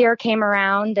this year came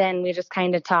around and we just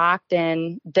kind of talked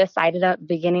and decided at the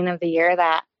beginning of the year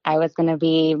that I was going to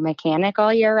be mechanic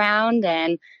all year round.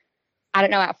 And I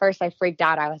don't know, at first I freaked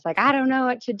out. I was like, I don't know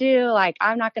what to do. Like,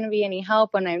 I'm not going to be any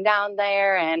help when I'm down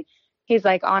there. And he's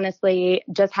like, honestly,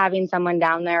 just having someone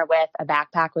down there with a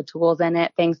backpack with tools in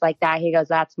it, things like that. He goes,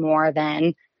 that's more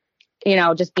than,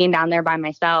 just being down there by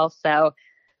myself. So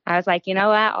I was like, you know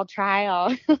what, I'll try.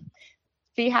 I'll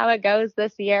see how it goes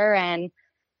this year. And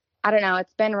I don't know,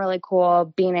 it's been really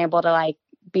cool being able to like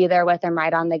be there with him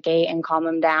right on the gate and calm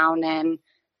him down. And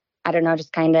I don't know,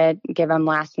 just kind of give him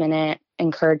last minute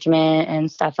encouragement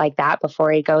and stuff like that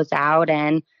before he goes out.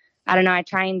 And I don't know, I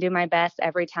try and do my best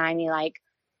every time he like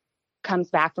comes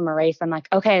back from a race. I'm like,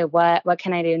 okay, what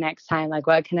can I do next time? Like,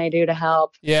 what can I do to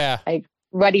help? Yeah. Like,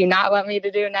 what do you not want me to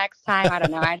do next time? I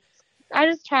don't know. I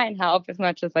just try and help as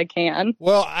much as I can.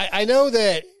 Well, I know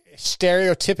that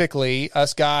stereotypically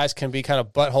us guys can be kind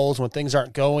of buttholes when things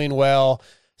aren't going well.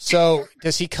 So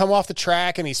does he come off the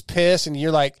track and he's pissed and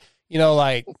you're like,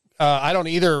 I don't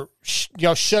either,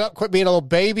 shut up, quit being a little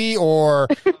baby or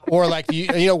like,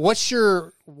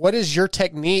 what is your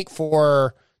technique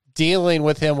for dealing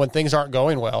with him when things aren't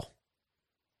going well?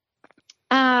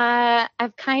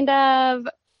 I've kind of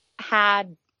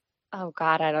had,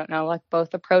 I don't know, like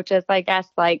both approaches, I guess.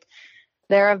 Like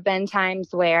there have been times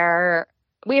where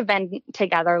we've been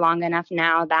together long enough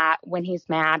now that when he's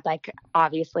mad, like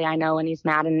obviously I know when he's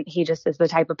mad and he just is the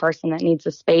type of person that needs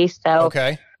a space. So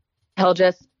okay, he'll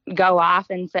just go off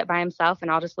and sit by himself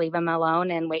and I'll just leave him alone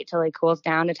and wait till he cools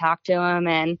down to talk to him.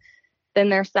 And then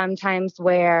there's some times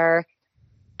where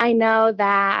I know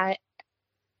that,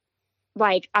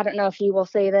 like, I don't know if he will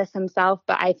say this himself,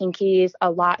 but I think he's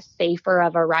a lot safer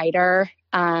of a rider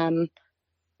than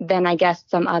I guess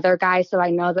some other guys. So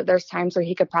I know that there's times where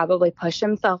he could probably push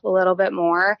himself a little bit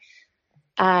more,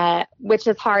 which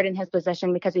is hard in his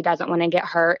position because he doesn't want to get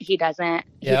hurt. He's not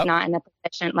in a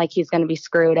position like he's going to be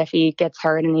screwed if he gets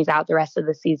hurt and he's out the rest of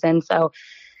the season. So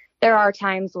there are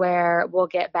times where we'll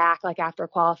get back like after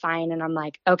qualifying and I'm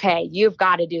like, okay, you've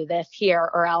got to do this here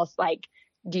or else like,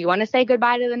 do you want to say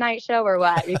goodbye to the night show or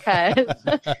what? Because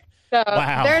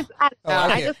wow. There's,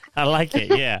 I like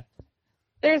it. Yeah.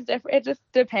 There's different. It just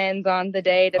depends on the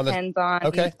day. Depends on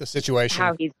the situation,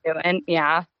 how he's doing.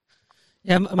 Yeah.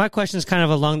 Yeah. My question is kind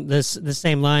of along the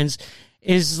same lines.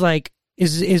 Is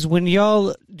when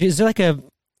y'all, is there like a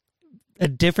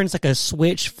difference, like a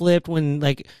switch flipped when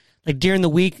like during the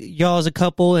week y'all as a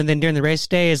couple and then during the race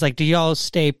day is like, do y'all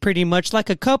stay pretty much like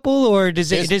a couple or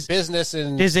does it business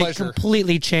and does pleasure. It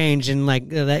completely change in like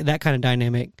that kind of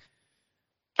dynamic?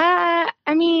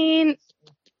 I mean,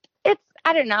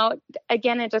 I don't know.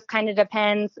 Again, it just kind of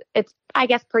depends. It's, I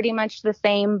guess, pretty much the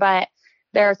same, but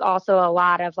there's also a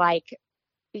lot of like,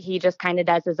 he just kind of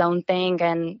does his own thing.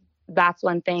 And that's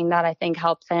one thing that I think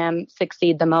helps him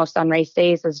succeed the most on race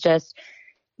days is just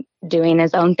doing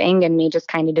his own thing and me just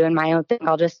kind of doing my own thing.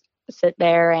 I'll just sit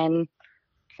there and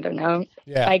I don't know,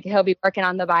 like he'll be working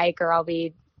on the bike or I'll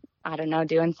be, I don't know,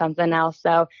 doing something else.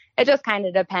 So it just kind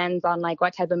of depends on like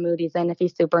what type of mood he's in, if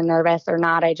he's super nervous or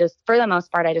not. For the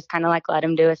most part, I just kind of like let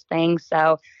him do his thing.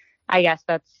 So I guess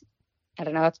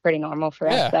that's pretty normal for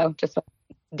us. So just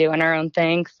doing our own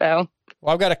thing. So.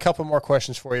 Well, I've got a couple more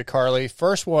questions for you, Carly.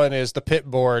 First one is the pit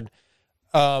board.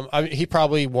 He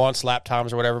probably wants lap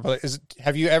times or whatever, but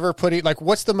have you ever put it, like,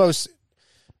 what's the most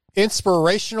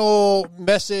inspirational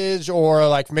message or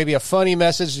like maybe a funny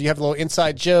message? Do you have a little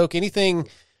inside joke? Anything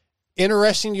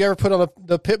interesting you ever put on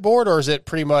the pit board, or is it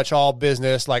pretty much all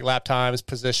business, like lap times,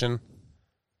 position?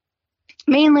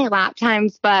 Mainly lap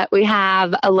times, but we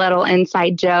have a little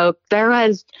inside joke. There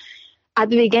was, at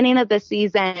the beginning of the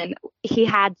season, he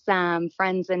had some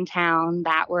friends in town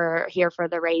that were here for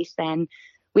the race, and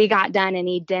we got done and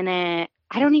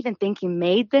I don't even think he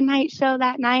made the night show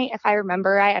that night. If I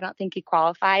remember right, I don't think he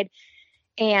qualified.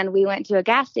 And we went to a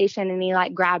gas station and he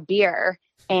like grabbed beer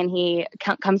and he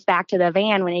comes back to the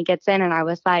van when he gets in. And I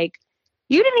was like,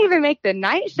 you didn't even make the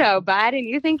night show, bud. And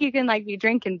you think you can like be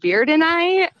drinking beer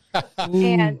tonight?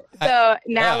 And so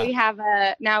now we have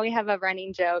a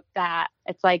running joke that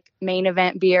it's like main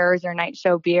event beers or night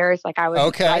show beers. Like I would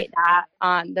write that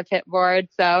on the pit board.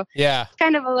 So yeah, it's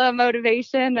kind of a little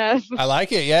motivation of. I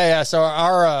like it. Yeah. So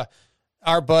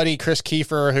our buddy Chris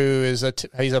Kiefer, who is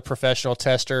he's a professional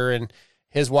tester, and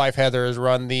his wife Heather has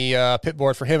run the pit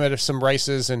board for him at some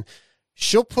races, and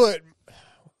she'll put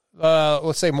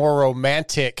let's say more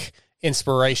romantic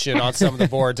inspiration on some of the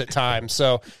boards at times.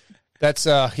 So that's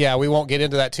we won't get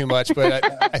into that too much, but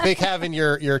I think having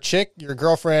your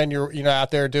girlfriend, you're out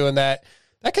there doing that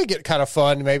could get kind of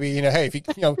fun. Maybe, hey, if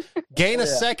you gain a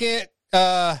second,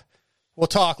 we'll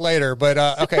talk later. But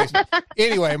okay.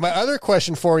 Anyway, my other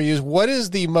question for you is, what is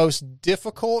the most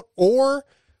difficult, or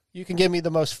you can give me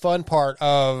the most fun part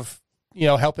of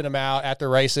helping them out at the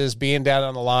races, being down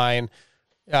on the line?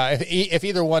 If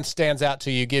either one stands out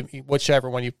to you, give me whichever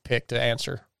one you pick to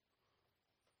answer.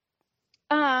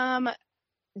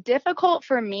 Difficult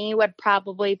for me would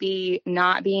probably be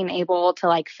not being able to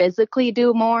like physically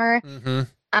do more. Mm-hmm.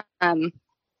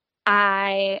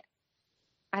 I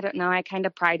don't know. I kind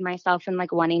of pride myself in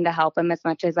like wanting to help them as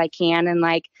much as I can. And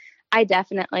like, I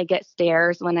definitely get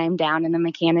stares when I'm down in the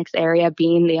mechanics area,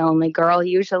 being the only girl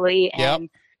usually. And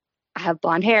I have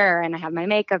blonde hair and I have my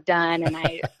makeup done and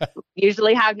I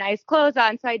usually have nice clothes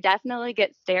on. So I definitely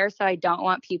get stares. So I don't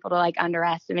want people to like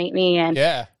underestimate me. And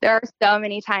there are so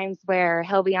many times where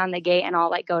he'll be on the gate and I'll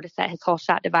like go to set his whole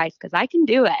shot device because I can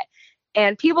do it.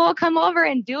 And people will come over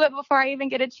and do it before I even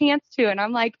get a chance to. And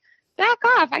I'm like, back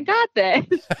off. I got this.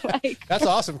 That's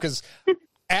awesome. Because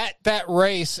at that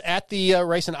race, at the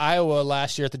race in Iowa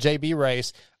last year at the JB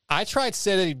race, I tried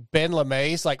setting Ben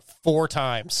LeMay's like 4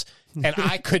 times. And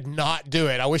I could not do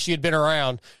it. I wish you had been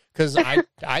around because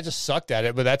I just sucked at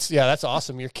it. But that's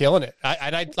awesome. You're killing it.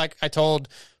 I told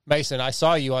Mason, I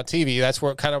saw you on TV. That's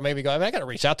where it kind of made me go, I got to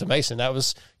reach out to Mason.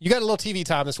 You got a little TV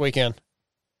time this weekend.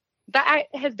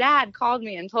 His dad called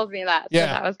me and told me that. So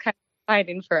that was kind of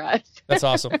exciting for us. That's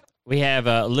awesome. We have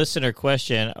a listener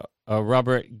question.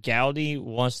 Robert Gowdy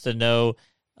wants to know,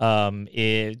 and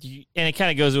it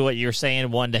kind of goes with what you're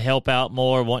saying, wanting to help out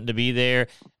more, wanting to be there.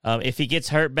 If he gets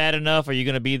hurt bad enough, are you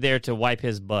going to be there to wipe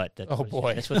his butt?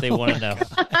 That's what they want to know.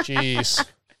 Jeez,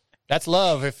 that's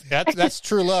love. If that's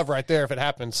true love right there. If it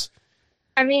happens,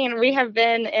 I mean, we have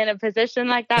been in a position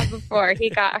like that before. He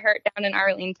got hurt down in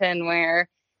Arlington where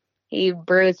he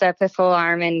bruised up his whole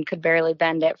arm and could barely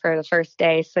bend it for the first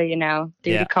day. So,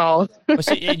 duty calls. Well,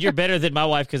 see, you're better than my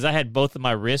wife because I had both of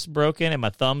my wrists broken and my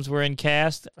thumbs were in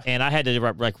cast, and I had to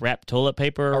wrap toilet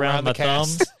paper around my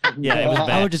thumbs. Yeah, it was bad.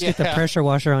 I would just get the pressure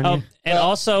washer on you. And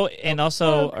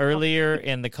also earlier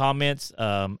in the comments,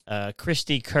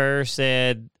 Christy Kerr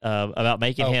said about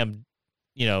making him,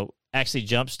 actually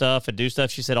jump stuff and do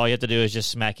stuff. She said all you have to do is just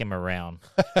smack him around.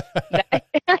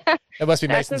 That must be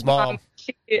Mason's mom.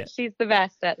 She's the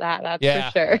best at that.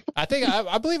 That's for sure.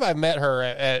 I believe I met her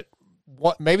at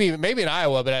maybe in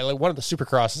Iowa, but at one of the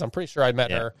Supercrosses. I'm pretty sure I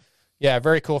met her. Yeah,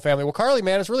 very cool family. Well, Carly,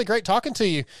 man, it's really great talking to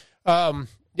you.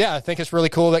 I think it's really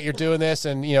cool that you're doing this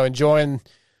and enjoying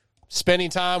spending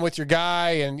time with your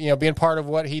guy and being part of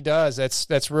what he does.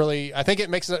 That's really, I think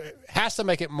it has to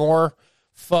make it more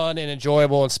fun and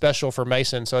enjoyable and special for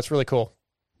Mason. So it's really cool.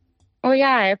 Well,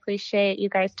 yeah, I appreciate you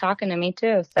guys talking to me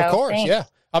too. So of course, thanks. yeah.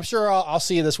 I'm sure I'll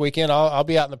see you this weekend. I'll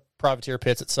be out in the privateer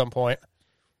pits at some point.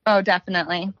 Oh,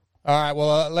 definitely. All right.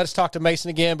 Well, let's talk to Mason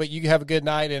again, but you have a good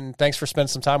night and thanks for spending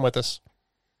some time with us.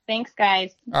 Thanks,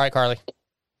 guys. All right, Carly.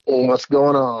 What's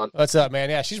going on? What's up, man?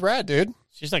 Yeah, she's rad, dude.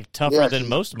 She's like tougher than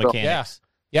most mechanics.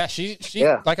 Yeah. She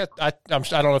like I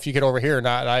don't know if you get over here or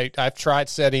not. I've tried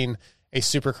setting a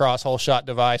Supercross whole shot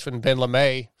device with Ben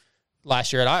LeMay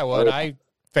last year at Iowa, and I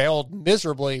failed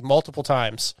miserably multiple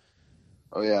times.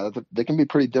 Oh yeah, they can be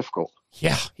pretty difficult.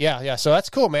 Yeah. So that's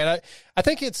cool, man. I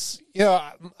think it's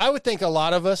I would think a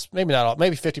lot of us, maybe not all,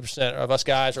 maybe 50% of us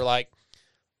guys are like,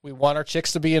 we want our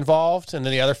chicks to be involved, and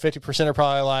then the other 50% are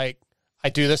probably like, I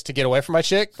do this to get away from my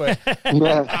chick, but I'm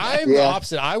the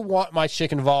opposite. I want my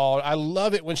chick involved. I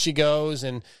love it when she goes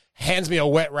and hands me a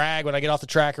wet rag when I get off the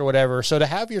track or whatever. So to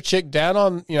have your chick down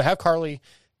on, have Carly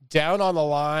down on the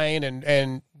line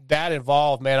and that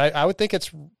involved, man, I would think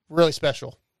it's really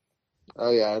special.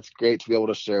 Oh yeah, it's great to be able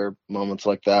to share moments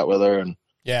like that with her, and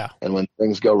when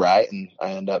things go right and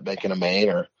I end up making a main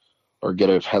or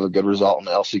have a good result in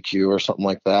the LCQ or something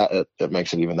like that, it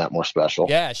makes it even that more special.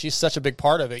 Yeah, she's such a big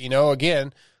part of it.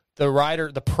 Again,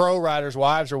 the pro riders'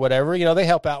 wives or whatever, they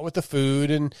help out with the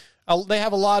food and they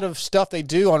have a lot of stuff they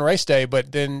do on race day,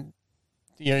 but then,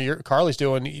 Carly's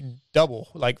doing double,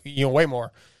 way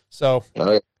more. So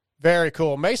very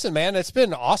cool. Mason, man, it's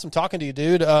been awesome talking to you,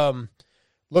 dude.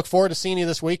 look forward to seeing you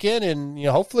this weekend. And,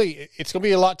 hopefully it's going to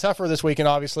be a lot tougher this weekend,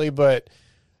 obviously, but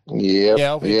you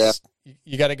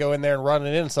got to go in there and run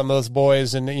it in some of those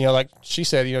boys. And, like she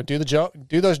said,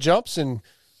 do those jumps and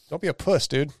don't be a puss,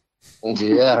 dude.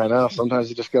 Yeah, I know. Sometimes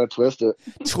you just got to twist it.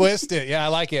 Twist it. Yeah, I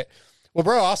like it. Well,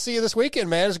 bro, I'll see you this weekend,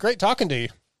 man. It's great talking to you.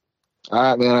 All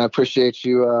right, man. I appreciate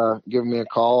you giving me a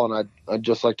call, and I'd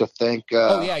just like to thank.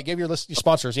 Give your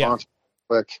sponsors. Yeah,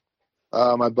 quick.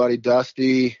 My buddy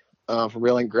Dusty from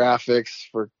Reeling Graphics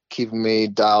for keeping me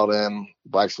dialed in.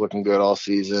 Bike's looking good all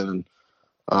season.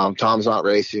 Tom's Not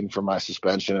Racing for my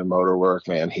suspension and motor work.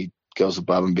 Man, he goes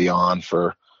above and beyond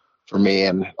for me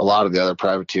and a lot of the other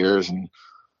privateers. And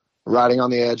Riding on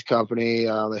the Edge company,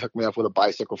 they hooked me up with a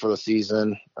bicycle for the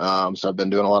season. So I've been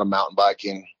doing a lot of mountain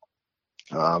biking.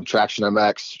 Traction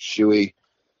MX, Shoei,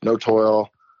 No Toil,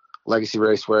 Legacy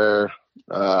Racewear,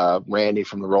 Randy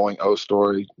from the Rolling O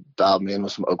Story dialed me in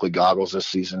with some Oakley goggles this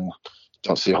season.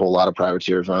 Don't see a whole lot of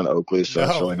privateers running Oakley, so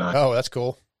that's really nice. Oh, that's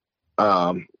cool.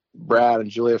 Brad and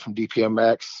Julia from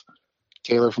DPMX,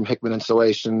 Taylor from Hickman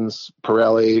Installations,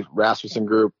 Pirelli, Rasmussen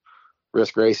Group,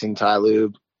 Risk Racing, Ty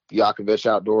Lube, Yakovich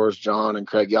Outdoors, John and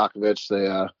Craig Yakovich. They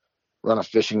run a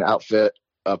fishing outfit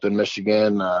up in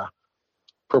Michigan.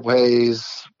 Purple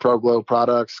Haze, Pro Glow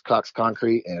Products, Cox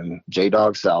Concrete, and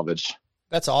J-Dog Salvage.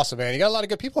 That's awesome, man. You got a lot of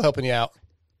good people helping you out.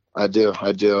 I do,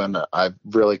 and I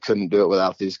really couldn't do it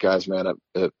without these guys, man.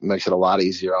 It makes it a lot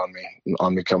easier on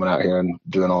me coming out here and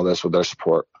doing all this with their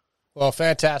support. Well,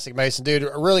 fantastic, Mason, dude.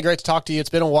 Really great to talk to you. It's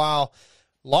been a while,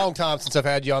 long time since I've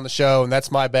had you on the show, and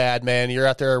that's my bad, man. You're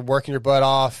out there working your butt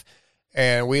off,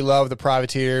 and we love the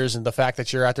privateers and the fact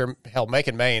that you're out there,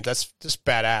 making mains. That's just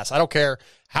badass. I don't care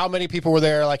how many people were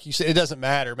there. Like you said, it doesn't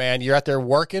matter, man. You're out there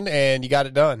working, and you got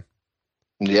it done.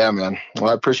 Yeah, man.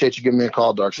 Well, I appreciate you giving me a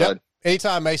call, Darkside. Yep.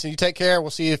 Anytime, Mason. You take care.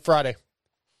 We'll see you Friday.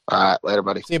 All right. Later,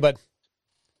 buddy. See you, bud.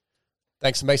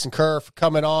 Thanks to Mason Kerr for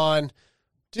coming on.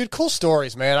 Dude, cool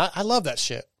stories, man. I love that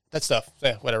shit. That stuff.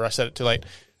 Yeah, whatever. I said it too late.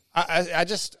 I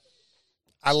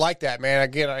like that, man.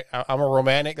 Again, I'm a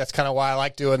romantic. That's kind of why I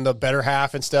like doing the better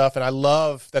half and stuff. And I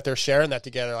love that they're sharing that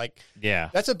together. Like, yeah,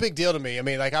 that's a big deal to me. I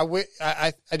mean, like, I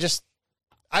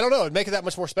don't know. It'd make it that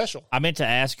much more special. I meant to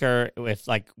ask her if,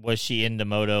 was she into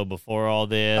moto before all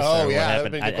this? Oh, or yeah.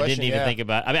 What happened? I didn't even think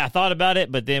about it. I mean, I thought about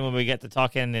it, but then when we got to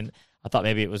talking, and I thought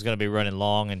maybe it was going to be running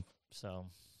long, and so.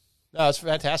 No, it's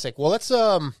fantastic. Well, let's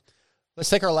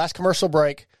take our last commercial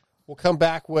break. We'll come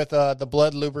back with the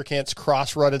Blood Lubricants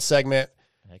cross-rutted segment.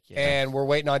 Heck yeah. And we're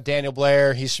waiting on Daniel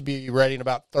Blair. He should be ready in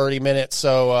about 30 minutes.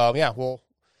 So,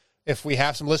 if we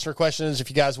have some listener questions, if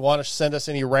you guys want to send us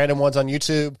any random ones on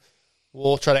YouTube,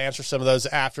 we'll try to answer some of those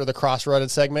after the cross-rutted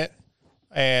segment.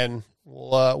 And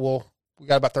we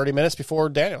got about 30 minutes before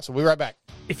Daniel. So we'll be right back.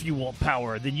 If you want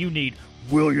power, then you need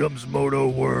Williams Moto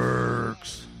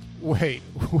Works. Wait,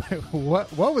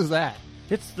 what was that?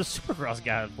 It's the Supercross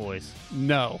guy's voice.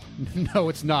 No,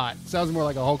 it's not. It sounds more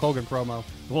like a Hulk Hogan promo.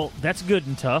 Well, that's good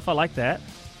and tough. I like that.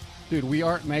 Dude, we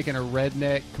aren't making a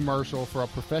redneck commercial for a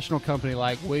professional company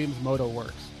like Williams Moto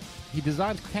Works. He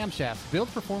designs camshafts,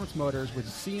 builds performance motors with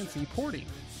CNC porting.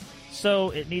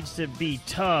 So it needs to be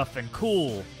tough and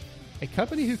cool. A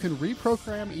company who can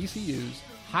reprogram ECUs,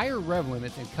 higher rev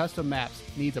limits, and custom maps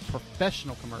needs a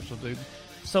professional commercial, dude.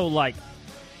 So,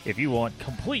 if you want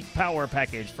complete power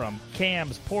package from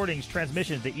cams, portings,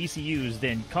 transmissions to ECUs,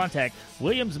 then contact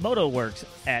Williams Moto Works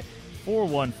at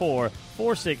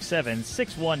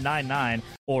 414-467-6199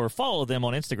 or follow them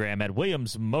on Instagram at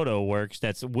Williams Moto Works.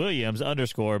 That's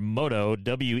Williams_Moto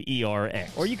WERX.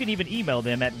 Or you can even email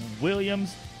them at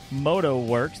Williams Moto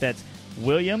Works. That's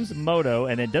Williams Moto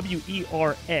and then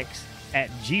WERX at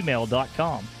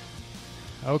gmail.com.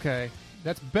 Okay,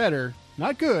 that's better.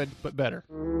 Not good, but better.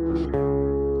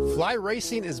 Fly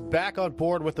Racing is back on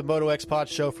board with the Moto X Pod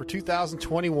show for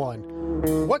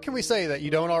 2021. What can we say that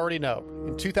you don't already know?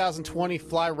 In 2020,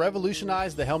 Fly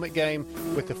revolutionized the helmet game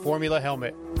with the Formula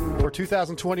helmet. For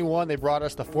 2021, they brought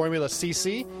us the Formula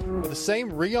CC with the same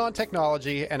Rheon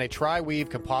technology and a tri-weave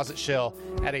composite shell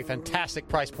at a fantastic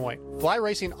price point. Fly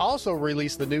Racing also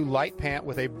released the new light pant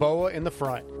with a boa in the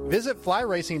front. Visit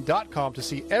flyracing.com to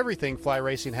see everything Fly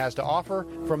Racing has to offer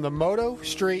from the moto,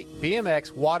 street,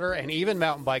 BMX, water, and even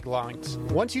mountain bike lines.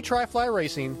 Once you try Fly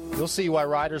Racing, you'll see why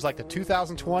riders like the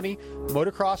 2020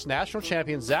 Motocross National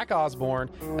Champion Zach Osborne,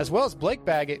 as well as Blake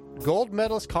Baggett, gold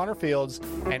medalist Connor Fields,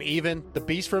 and even the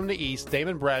beast from the East,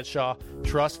 Damon Bradshaw,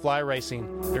 trust Fly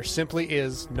Racing. There simply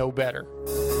is no better.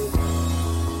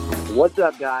 What's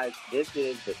up, guys? This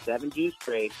is the 7 Juice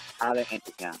Trade out of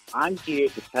Intertown. I'm here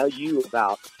to tell you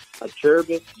about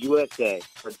Acerbis USA.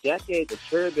 For decades,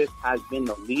 Acerbis has been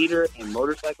the leader in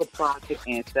motorcycle plastic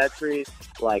and accessories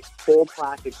like full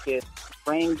plastic kits,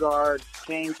 frame guards,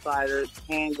 chain sliders,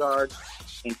 hand guards.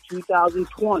 In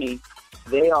 2020,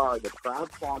 they are the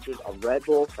proud sponsors of Red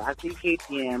Bull, Factory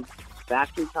KTM,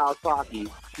 Factory Kawasaki,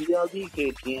 PLD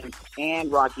KTM,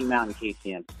 and Rocky Mountain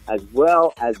KTM, as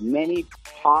well as many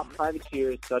top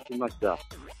privateers such as myself.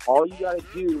 All you got to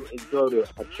do is go to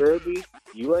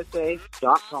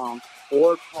AcerbisUSA.com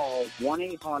or call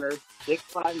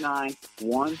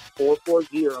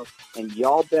 1-800-659-1440, and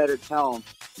y'all better tell them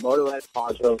Moto X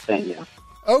Pod Show sent you.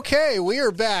 Okay, we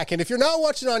are back. And if you're not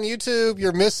watching on YouTube,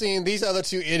 you're missing these other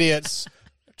two idiots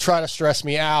trying to stress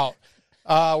me out.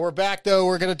 We're back, though.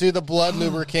 We're going to do the Blood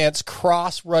Lubricants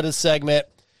Cross-Rutted segment.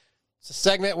 It's a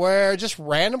segment where just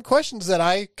random questions that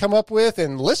I come up with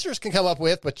and listeners can come up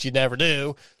with, but you never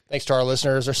do. Thanks to our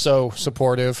listeners. They're so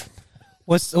supportive.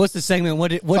 What's the segment? What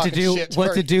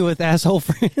to do with asshole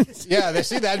friends? Yeah,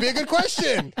 see, that'd be a good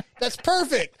question. That's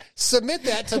perfect. Submit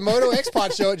that to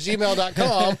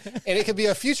motoxpodshow@gmail.com, and it could be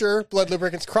a future Blood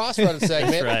Lubricants Cross-Rutted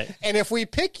segment. That's right. And if we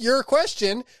pick your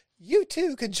question, you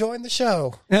too could join the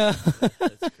show. That's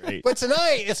great. But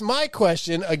tonight, it's my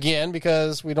question again,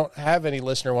 because we don't have any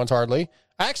listener ones hardly.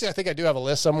 I think I do have a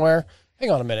list somewhere.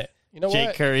 Hang on a minute. You know Jake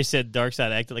what? Curry said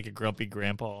Darkside acted like a grumpy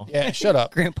grandpa. Yeah, shut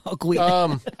up. Grandpa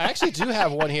Guida. I actually do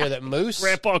have one here that Moose.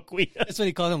 Grandpa Guida. That's what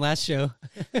he called him last show.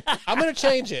 I'm going to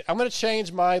change it. I'm going to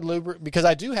change my lubricant because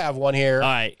I do have one here All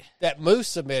right. that Moose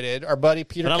submitted, our buddy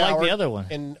Peter But I like Coward the other one.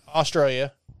 in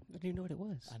Australia. I didn't even know what it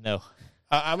was. I know.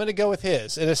 I'm going to go with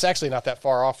his, and it's actually not that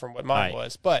far off from what mine Right.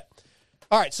 was. But,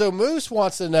 all right, so Moose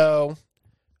wants to know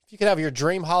if you could have your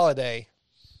dream holiday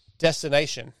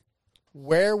destination,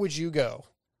 where would you go?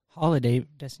 Holiday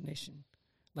destination.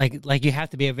 Like you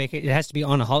have to be a vacation. It has to be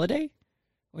on a holiday?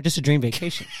 Or just a dream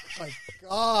vacation? Oh, my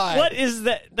God. What is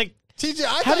that? Like, TJ,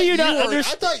 how do you not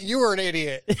understand? I thought you were an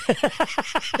idiot.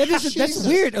 That's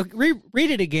weird.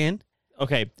 Read it again.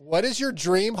 Okay. What is your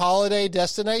dream holiday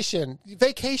destination?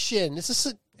 Vacation.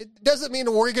 It doesn't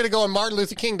mean we're going to go on Martin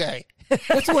Luther King Day.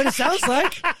 That's what it sounds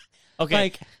like.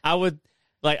 Okay. I would,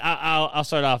 I'll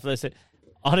start off. Listen,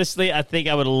 honestly, I think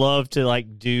I would love to,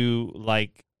 do,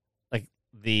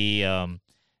 the,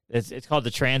 it's called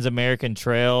the Trans-American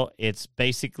Trail. It's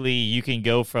basically, you can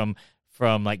go from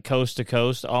coast to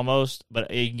coast almost, but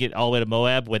you can get all the way to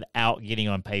Moab without getting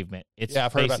on pavement. Yeah,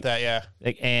 I've heard about that, yeah.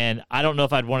 And I don't know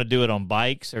if I'd want to do it on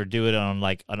bikes or do it on,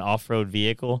 an off-road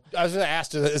vehicle. I was going to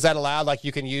ask, is that allowed?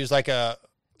 You can use,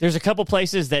 There's a couple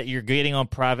places that you're getting on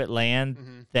private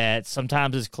land that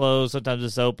sometimes is closed, sometimes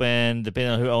it's open,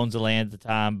 depending on who owns the land at the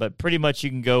time. But pretty much you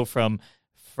can go from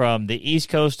the East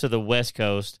Coast to the West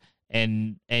Coast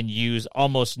and use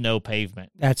almost no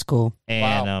pavement. That's cool.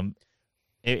 And wow.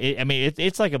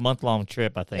 It's like a month-long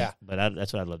trip, I think. Yeah. But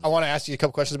that's what I'd love to do. I want to ask you a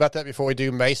couple questions about that before we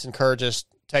do. Mason Kerr just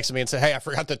texted me and said, hey, I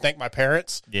forgot to thank my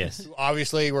parents. Yes. Who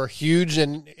obviously were huge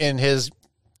in his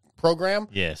program.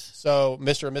 Yes. So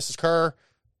Mr. and Mrs. Kerr,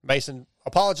 Mason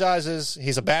apologizes.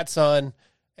 He's a bad son,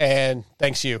 and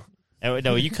thanks you.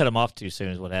 No, you cut him off too soon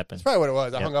is what happened. That's probably what it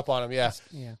was. I hung up on him, yeah.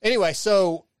 Anyway,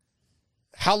 so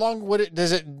how long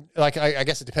does it, I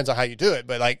guess it depends on how you do it,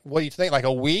 but what do you think,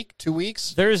 a week, 2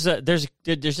 weeks? There's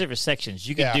different sections.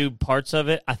 You can do parts of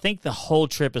it. I think the whole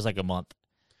trip is a month.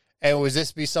 And would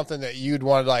this be something that you'd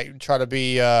want to try to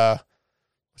be,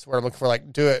 what's the word I'm looking for,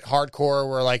 do it hardcore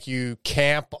where you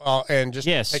camp and just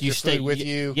take your food with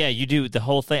you? Yeah, you do the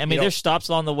whole thing. There's stops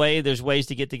along the way. There's ways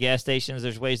to get to gas stations.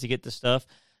 There's ways to get to stuff.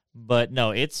 But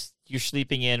no, you're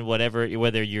sleeping in whether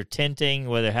you're tenting,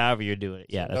 however you're doing it.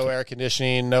 Yeah. No air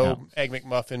conditioning, no Egg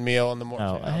McMuffin meal in the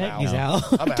morning. No, he's out.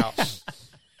 I'm out.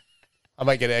 I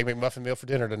might get an Egg McMuffin meal for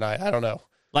dinner tonight. I don't know.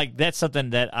 That's something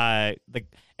that I like,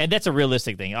 and that's a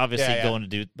realistic thing. Obviously, going to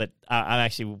do, but I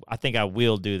think I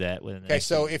will do that. Okay,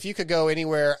 so if you could go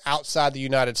anywhere outside the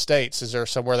United States, is there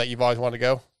somewhere that you've always wanted to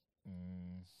go?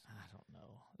 I don't know.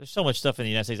 There's so much stuff in the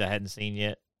United States I hadn't seen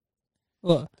yet.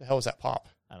 Well, the hell was that pop?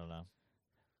 I don't know.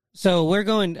 So we're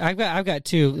going. I've got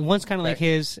two. One's kind of like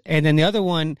his, and then the other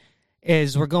one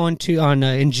is we're going to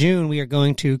in June. We are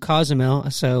going to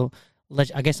Cozumel. So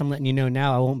I guess I'm letting you know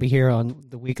now. I won't be here on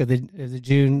the week of the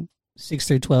June 6th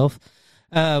through 12th.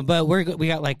 But we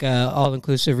got a all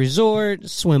inclusive resort,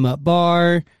 swim up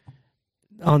bar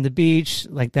on the beach.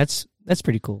 That's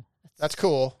pretty cool. That's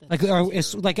cool.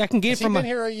 It's I can get Has from he been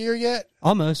here a year yet?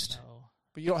 Almost. No.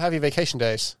 But you don't have any vacation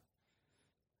days.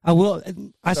 I will.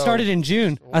 I started in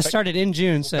June.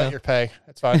 So cut your pay.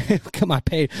 That's fine. Cut my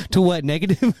pay to what,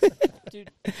 negative?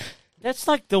 Dude, That's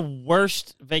like the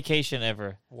worst vacation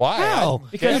ever. Why? How?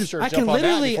 Because I can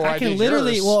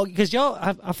literally, well, because y'all,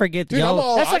 I forget. Dude,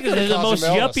 y'all, that's like I'd go to the most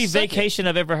Cozumel in a yuppie second. vacation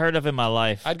I've ever heard of in my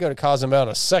life. I'd go to Cozumel in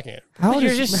a second.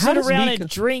 You're just sit around and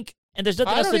drink, and there's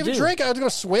nothing I else don't to even do. drink. I would go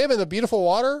swim in the beautiful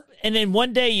water. And then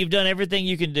one day you've done everything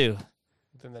you can do.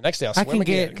 Then the next day I'll I swim can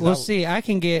again. get. We'll see. I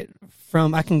can get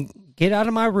out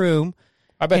of my room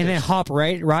I bet and then there's- hop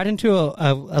right into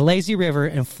a lazy river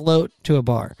and float to a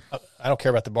bar. I don't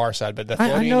care about the bar side, but the I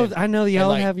floating know. and- I know and, y'all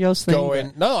like, have y'all's thing.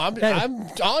 going. No, I'm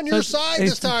on your side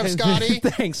this time, Scotty.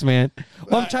 Thanks, man.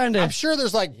 Well, I'm trying to. I'm sure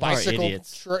there's like bicycle,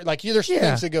 idiots. like there's Yeah,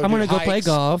 things to go. I'm do gonna go play hikes.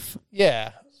 golf.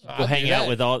 Yeah, Go I'll hang do out that.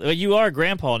 with all. Well, you are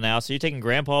grandpa now, so you're taking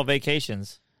grandpa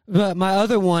vacations. But my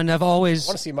other one, I've I always.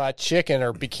 want to see my chick in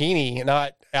her bikini,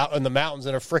 not out in the mountains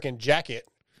in a freaking jacket.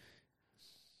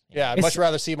 Yeah, I'd It's- much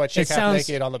rather see my chick it half sounds-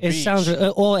 naked on the it beach. sounds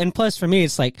well, and plus for me,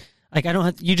 it's like I don't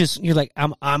have you're like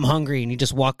I'm hungry, and you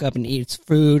just walk up and eat. It's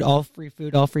food, all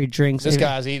free drinks. This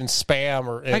guy's eating spam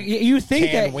or Like, you think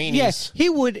that canned weenies. yes, he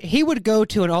would go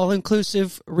to an all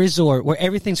inclusive resort where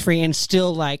everything's free and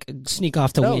still like sneak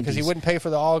off to No, Wendy's. because he wouldn't pay for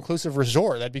the all-inclusive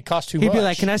resort. That'd cost too He'd much. be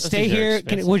like, "Can I stay here?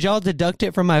 Would y'all deduct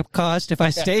it from my cost if I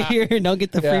stay here and don't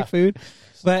get the Yeah. free food?"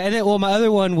 But and then, well, my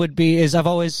other one would be is I've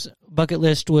always bucket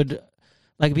list would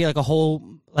like be like a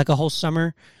whole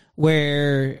summer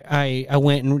where I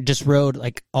went and just rode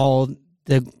like all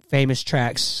the famous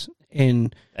tracks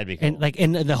in That'd be cool. and like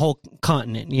in the whole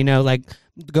continent. You know, like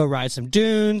go ride some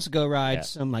dunes, go ride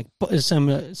some like some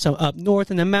up north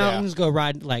in the mountains, go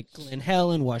ride like Glen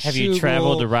Helen, Washougal. Have you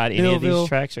traveled to ride any of these Millville.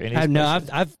 tracks or any of these No,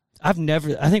 places? I've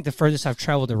never. I think the furthest I've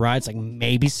traveled to rides like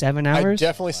maybe 7 I hours.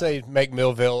 definitely say make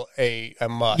Millville a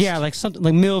must. Yeah, like something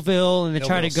like Millville, and they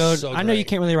try to go. Millville's so I know you great.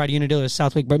 can't really ride Unadilla or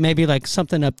Southwick, but maybe like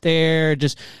something up there.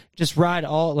 Just ride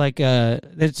all like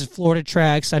there's Florida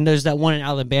tracks. I know there's that one in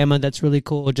Alabama that's really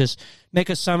cool. Just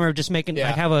make a summer of just making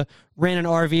like have a rent an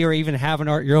RV or even have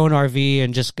your own RV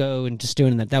and just go and just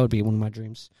doing that. That would be one of my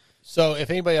dreams. So if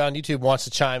anybody on YouTube wants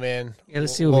to chime in,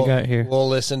 let's see what we got here. We'll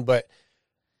listen, but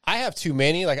I have too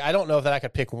many. Like I don't know that I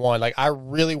could pick one. Like I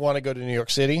really want to go to New York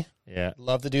City. Yeah,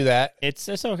 love to do that. It's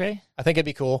okay. I think it'd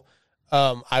be cool.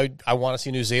 I want to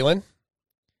see New Zealand.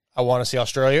 I want to see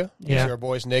Australia. Yeah. See our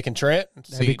boys Nick and Trent.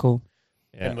 That'd be cool.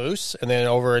 And Moose, and then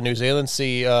over in New Zealand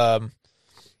see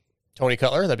Tony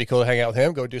Cutler. That'd be cool to hang out with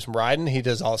him. Go do some riding. He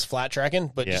does all his flat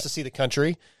tracking, but just to see the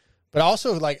country. But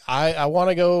also, like I want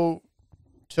to go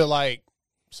to like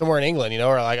somewhere in England, you know,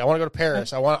 or like I want to go to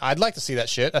Paris. I'd like to see that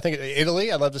shit. I think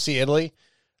Italy. I'd love to see Italy.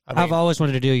 I've always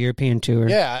wanted to do a European tour.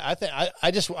 Yeah, I think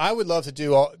I would love to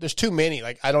do all. There's too many.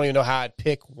 Like I don't even know how I'd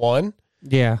pick one.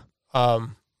 Yeah.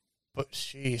 But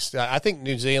jeez, I think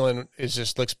New Zealand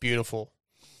looks beautiful.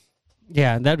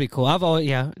 Yeah, that'd be cool. I've always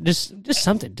just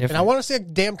something different. And I want to see a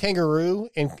damn kangaroo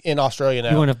in Australia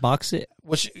now. You want to box it?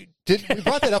 Which we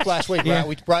brought that up last week, Yeah. right?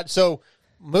 We brought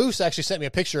Moose actually sent me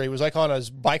a picture. He was like on his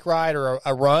bike ride or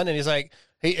a run, and he's like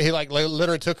he like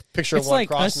literally took a picture It's of one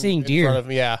like us crossing seeing in deer. front of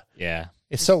him. Yeah, yeah.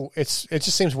 It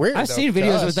just seems weird. I've though, seen to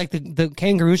videos us. with like the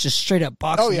kangaroos just straight up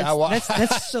boxing. Oh yeah,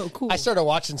 that's so cool. I started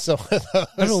watching some of those.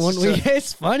 I don't want,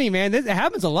 it's funny, man. It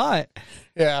happens a lot.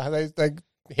 Yeah, they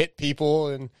hit people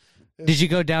and. Did you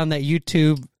go down that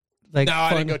YouTube? Like, No,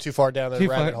 I didn't go too far down the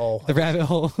rabbit hole. The rabbit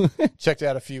hole. Checked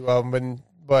out a few of them,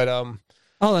 but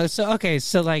Oh, so okay,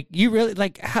 so like you really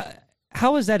like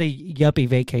how is that a yuppie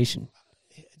vacation?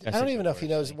 I don't even know if he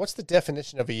knows what's the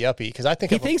definition of a yuppie because I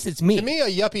think He thinks it's me. To me, a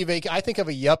yuppie I think of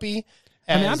a yuppie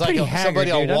I mean, as I'm like pretty haggard,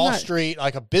 somebody on dude. I'm Wall not- Street,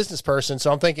 like a business person.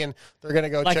 So I'm thinking they're gonna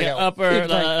go Like check an out upper,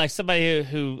 like somebody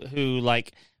who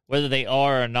like whether they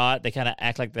are or not, they kind of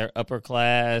act like they're upper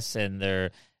class and they're.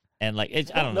 And like it's,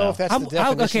 I don't know if that's the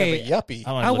definition of a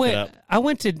yuppie.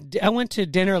 I went to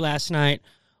dinner last night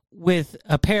with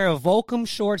a pair of Volcom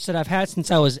shorts that I've had since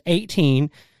I was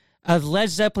 18, a Led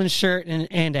Zeppelin shirt,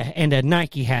 and a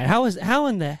Nike hat. How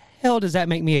in the hell does that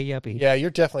make me a yuppie? Yeah,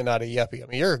 you're definitely not a yuppie. I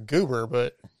mean, you're a goober,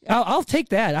 but I'll take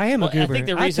that. I am a goober. I think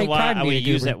the I reason take why pride in I would being a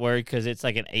use goober. that word because it's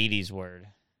like an '80s word.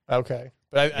 Okay,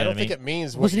 but I don't think mean? it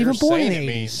means what Wasn't you're even born in saying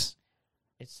the it 80s. means.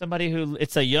 It's somebody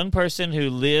it's a young person who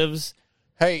lives.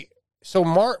 Hey, so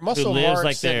Muscle lives Mark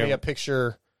like sent me they're- a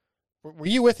picture. Were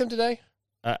you with him today?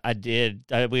 I did.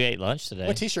 We ate lunch today.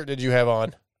 What T-shirt did you have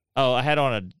on? Oh, I had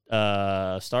on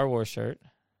a Star Wars shirt.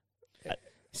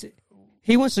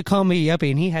 He wants to call me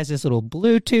Yuppie, and he has this little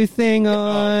Bluetooth thing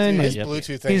on. His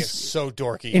Bluetooth thing is so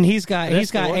dorky. And he's got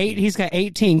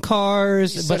 18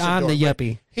 cars, He's but such a I'm the dork.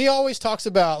 Yuppie. He always talks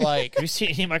about like Have you seen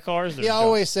any of my cars? he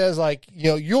always says like,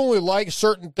 you only like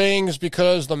certain things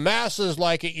because the masses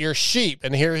like it. You're sheep.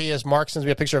 And here he is. Mark sends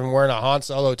me a picture of him wearing a Han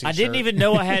Solo t-shirt. I didn't even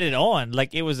know I had it on.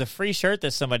 Like it was a free shirt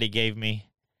that somebody gave me.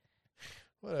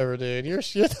 Whatever, dude. You're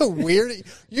the weird.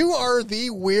 You are the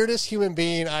weirdest human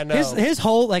being I know. His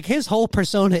whole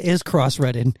persona is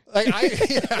cross-redded. Like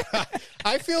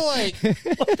I feel like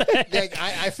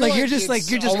I feel Like, you're just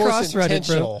almost cross-threaded,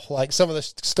 bro. intentional, like some of the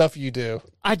stuff you do.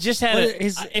 I just had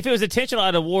if it was intentional,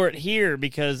 I'd have wore it here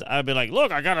because I'd be like,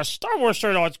 look, I got a Star Wars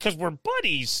shirt on because we're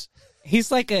buddies.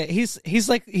 He's like he's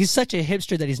such a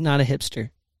hipster that he's not a hipster.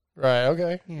 Right.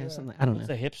 Okay. Yeah. Something, I don't know. What's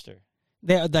a hipster?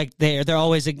 They're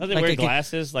always Don't they wear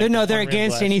glasses? Like they're the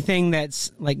against glasses? anything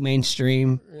that's like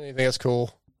mainstream. Anything that's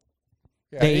cool.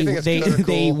 Yeah, They anything that's good or they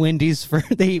cool. eat Wendy's for I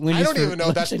don't even know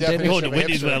if that's the definition I'm going to of a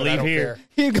Wendy's hipster, when I but leave don't here.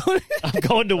 care. I'm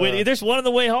going to Wendy's. There's one on the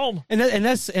way home.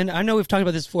 And I know we've talked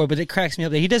about this before, but it cracks me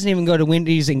up that he doesn't even go to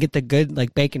Wendy's and get the good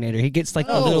like Baconator. He gets like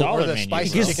the little or the spicy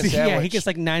he gets, chicken sandwich. he gets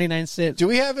like 99 cents. Do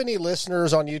we have any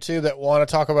listeners on YouTube that want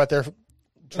to talk about their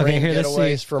dream here, let's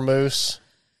getaways see. for Moose?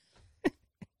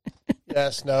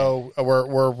 Yes, no,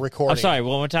 we're recording. I'm sorry,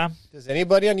 one more time. Does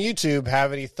anybody on YouTube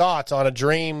have any thoughts on a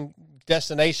dream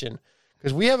destination?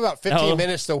 Because we have about 15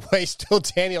 minutes to waste till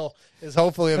Daniel is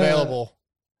hopefully available.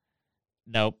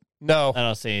 Nope. No. I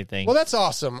don't see anything. Well, that's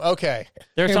awesome. Okay.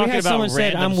 They're Here, talking we had about someone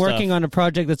said, random I'm working stuff. on a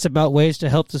project that's about ways to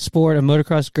help the sport of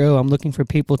motocross grow. I'm looking for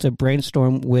people to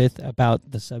brainstorm with about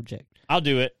the subject. I'll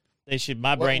do it. They should.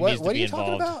 My brain needs to what are be you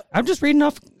talking involved. about? I'm just reading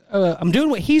off. I'm doing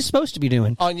what he's supposed to be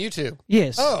doing. On YouTube?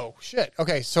 Yes. Oh, shit.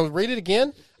 Okay, so read it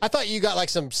again. I thought you got like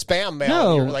some spam mail.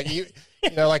 No. Here. Like you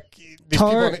know, like these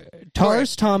people.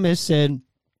 Tars Thomas said,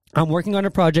 I'm working on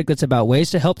a project that's about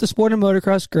ways to help the sport of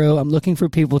motocross grow. I'm looking for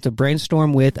people to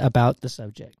brainstorm with about the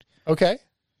subject. Okay.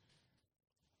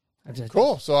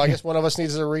 Cool. So I guess one of us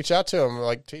needs to reach out to him.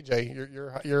 Like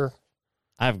TJ, you're.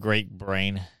 I have great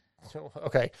brain.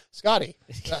 Okay, Scotty.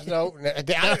 No,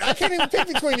 I can't even pick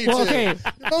between you two. Well, okay.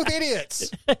 You're both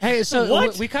idiots. Hey,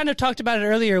 so we kind of talked about it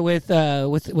earlier with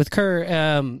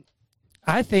Kerr.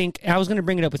 I think I was going to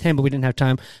bring it up with him, but we didn't have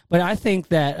time. But I think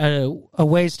that a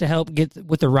ways to help get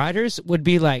with the riders would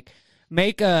be like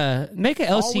make a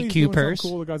LCQ purse.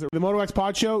 Cool, the guys. The Moto X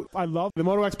Pod Show. I love the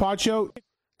Moto X Pod Show.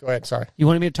 Go ahead. Sorry. You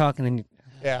wanted me to talk, and then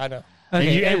yeah, I know.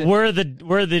 Okay, we're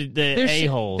the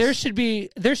a-holes. There should be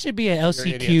a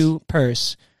LCQ idiots.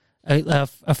 purse.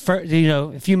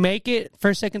 If you make it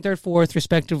first, second, third, fourth,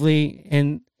 respectively,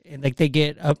 and like they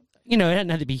get up. It doesn't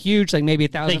have to be huge. Like maybe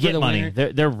 $1,000 They for get the money.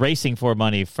 winner. They're racing for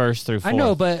money first through fourth. I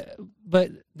know, but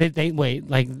they wait.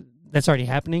 Like that's already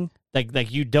happening.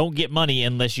 Like you don't get money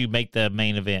unless you make the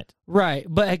main event. Right,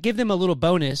 but I give them a little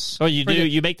bonus. Or you do.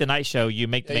 You make the night show. You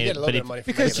make the main you get a little bit of money for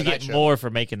because you making the get night show. more for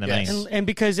making the main. And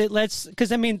because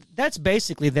that's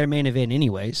basically their main event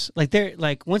anyways. Like they're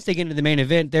like once they get into the main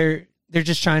event, they're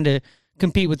just trying to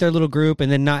compete with their little group and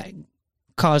then not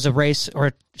cause a race or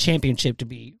a championship to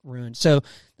be ruined. So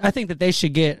I think that they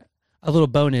should get a little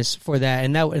bonus for that.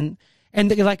 And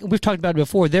like we've talked about it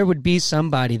before, there would be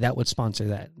somebody that would sponsor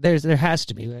that. There has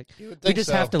to be. Like we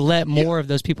just have to let more of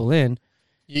those people in.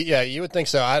 Yeah, you would think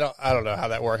so. I don't know how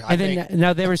that works.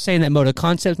 Now they were saying that Moto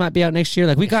Concepts might be out next year.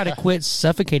 Like we got to quit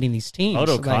suffocating these teams.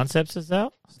 Moto Like, Concepts is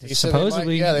out.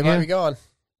 Supposedly, they might be gone.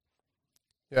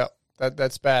 Yeah,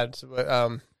 that's bad. So, but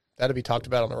that'll be talked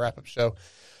about on the wrap-up show.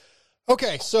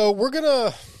 Okay, so we're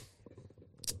gonna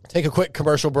take a quick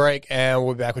commercial break, and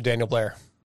we'll be back with Daniel Blair.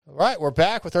 All right, we're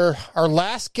back with our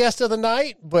last guest of the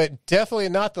night, but definitely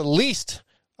not the least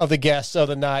of the guests of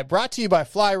the night. Brought to you by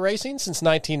Fly Racing since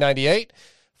 1998.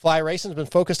 Fly Racing has been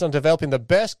focused on developing the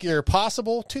best gear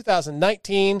possible.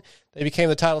 2019, they became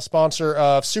the title sponsor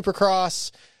of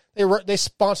Supercross. They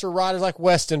sponsor riders like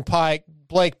Weston Pike,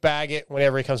 Blake Baggett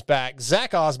whenever he comes back,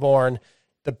 Zach Osborne,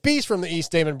 the Beast from the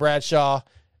East, Damon Bradshaw,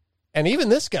 and even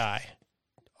this guy,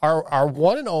 our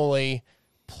one and only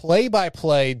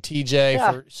play-by-play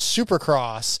TJ for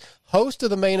Supercross, host of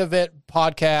the Main Event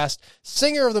podcast,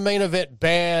 singer of the Main Event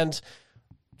band,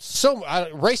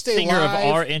 Race Day Singer Live.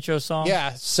 of our intro song.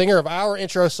 Yeah, singer of our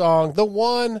intro song, the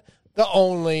one, the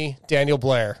only Daniel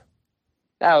Blair.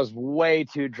 That was way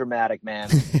too dramatic, man.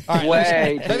 All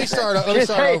right, let me start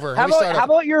over. How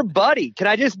about your buddy? Can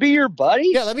I just be your buddy?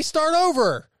 Yeah, let me start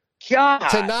over. God.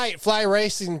 Tonight, Fly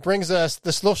Racing brings us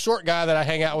this little short guy that I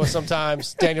hang out with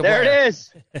sometimes, Daniel There Blair. it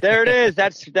is. There it is.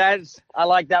 That's I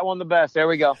like that one the best. There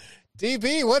we go.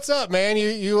 DB, what's up, man?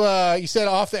 You said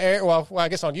off the air, well, I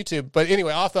guess on YouTube, but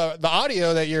anyway, off the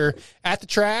audio that you're at the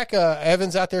track.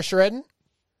 Evan's out there shredding.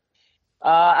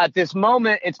 At this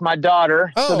moment, it's my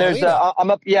daughter. Oh, so there's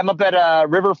I'm up at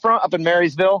Riverfront up in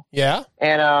Marysville. Yeah,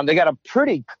 and they got a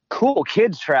pretty cool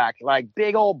kids track, like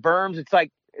big old berms. It's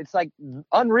like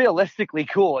unrealistically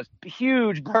cool. It's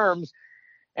huge berms.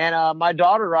 And my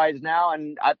daughter rides now,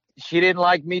 and she didn't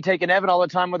like me taking Evan all the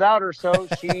time without her, so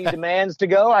she demands to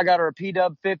go. I got her a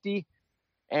P-Dub 50,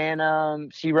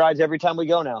 and she rides every time we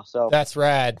go now. So that's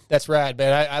rad. That's rad,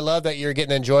 man. I love that you're getting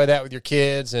to enjoy that with your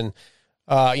kids, and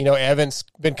Evan's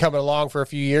been coming along for a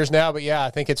few years now. But yeah, I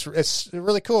think it's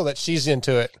really cool that she's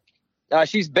into it.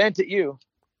 She's bent at you.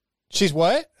 She's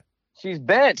what? She's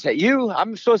bent at you.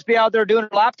 I'm supposed to be out there doing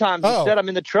lap times. Instead, I'm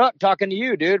in the truck talking to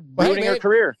you, dude, ruining her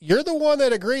career. You're the one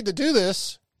that agreed to do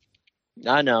this.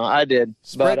 I know, I did.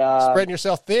 Spreading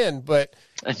yourself thin, but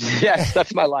yes,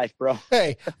 that's my life, bro.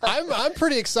 Hey, I'm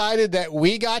pretty excited that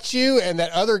we got you, and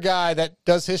that other guy that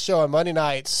does his show on Monday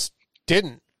nights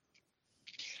didn't.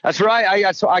 That's right.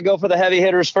 I go for the heavy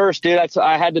hitters first, dude.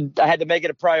 I had to make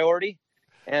it a priority,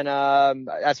 and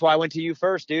that's why I went to you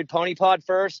first, dude. Pony Pod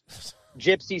first.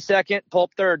 Gypsy second,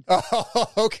 Pulp third. Oh,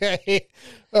 okay.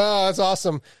 That's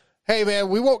awesome. Hey, man,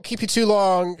 we won't keep you too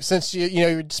long since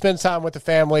you spend time with the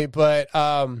family. But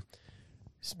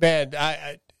man,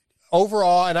 I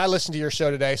overall, and I listened to your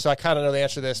show today, so I kind of know the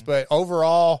answer to this. But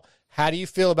overall, how do you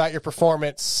feel about your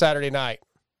performance Saturday night?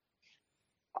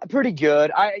 Pretty good.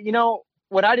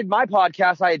 When I did my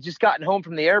podcast, I had just gotten home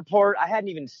from the airport. I hadn't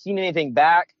even seen anything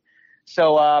back.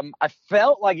 So I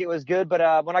felt like it was good,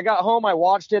 but when I got home, I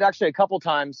watched it actually a couple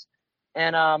times,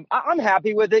 and I'm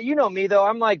happy with it. You know me, though.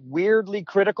 I'm like weirdly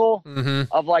critical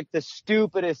of like the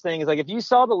stupidest things. Like if you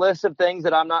saw the list of things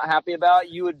that I'm not happy about,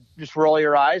 you would just roll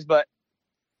your eyes, but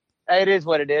it is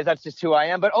what it is. That's just who I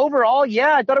am. But overall,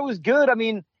 yeah, I thought it was good. I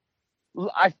mean,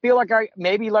 I feel like I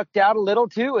maybe lucked out a little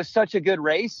too. It was such a good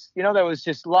race. There was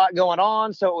just a lot going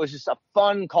on, so it was just a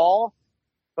fun call.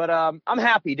 But I'm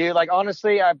happy, dude. Like,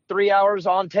 honestly, I have 3 hours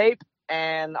on tape,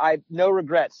 and I have no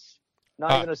regrets.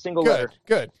 Not even a single letter.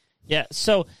 Good. Yeah,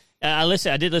 so I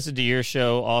did listen to your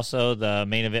show also, the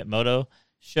Main Event Moto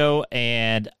show,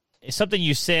 and something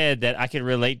you said that I could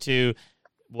relate to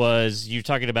was you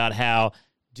talking about how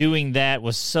doing that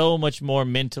was so much more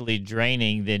mentally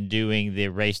draining than doing the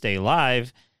race day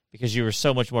live because you were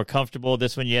so much more comfortable.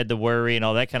 This one you had the worry and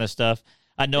all that kind of stuff.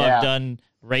 I know I've done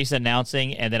race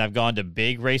announcing, and then I've gone to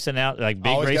big race big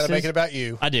Always races. Got to make it about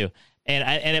you. I do,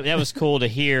 and that was cool to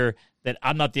hear that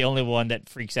I'm not the only one that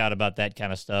freaks out about that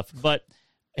kind of stuff. But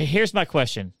here's my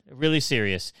question, really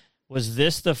serious: was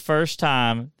this the first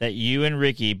time that you and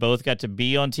Ricky both got to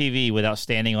be on TV without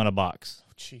standing on a box?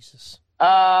 Oh, Jesus.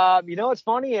 What's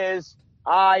funny is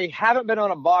I haven't been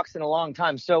on a box in a long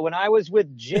time. So when I was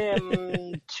with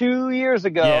Jim 2 years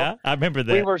ago, yeah, I remember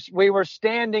that. We were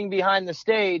standing behind the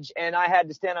stage, and I had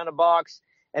to stand on a box,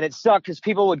 and it sucked because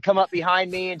people would come up behind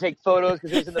me and take photos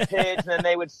because it was in the pits, and then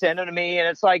they would send them to me, and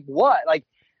it's like, what? Like,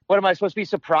 what am I supposed to be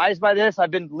surprised by this?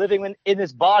 I've been living in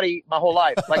this body my whole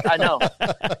life. Like, I know.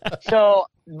 So,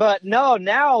 but no,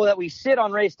 now that we sit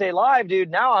on race day live, dude,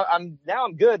 now I'm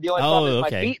good. The only problem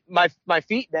is my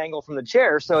feet dangle from the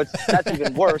chair, so that's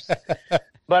even worse.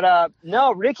 But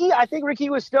no, I think Ricky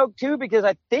was stoked too because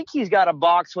I think he's got a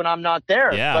box when I'm not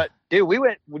there. Yeah. But dude,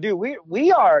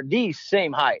 we are the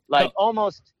same height, like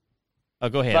almost. Oh,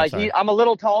 go ahead. Like I'm a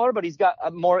little taller, but he's got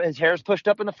his hair's pushed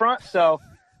up in the front, so.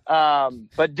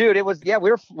 But dude, it was,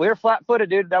 we were flat footed,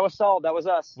 dude. That was solid. That was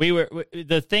us.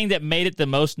 The thing that made it the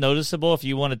most noticeable, if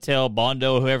you want to tell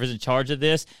Bondo, whoever's in charge of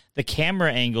this, the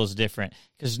camera angle is different.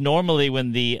 Because normally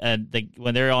when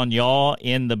when they're on y'all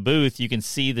in the booth, you can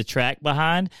see the track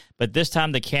behind, but this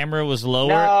time the camera was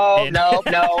lower. No.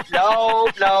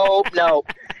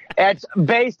 That's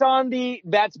based on the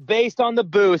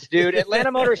booth, dude.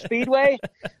 Atlanta Motor Speedway,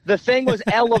 the thing was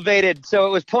elevated, so it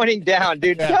was pointing down,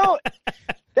 dude. Yeah.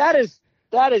 That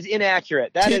is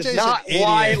inaccurate. That is not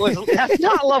why it was. That's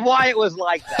not why it was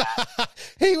like that.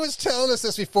 He was telling us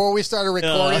this before we started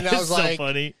recording. And I was like,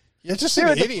 funny. You're just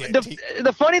an idiot.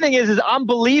 The funny thing is I'm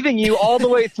believing you all the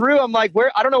way through. I'm like,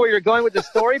 I don't know where you're going with the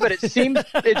story, but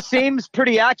it seems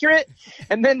pretty accurate.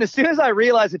 And then as soon as I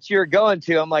realize that you're going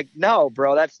to, I'm like, no,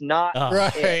 bro, that's not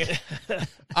right.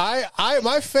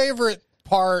 My favorite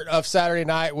part of Saturday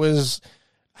night was,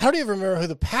 I don't even remember who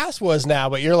the pass was now,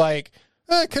 but you're like,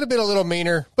 it could have been a little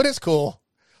meaner, but it's cool.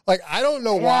 Like, I don't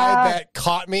know why that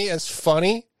caught me as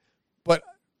funny, but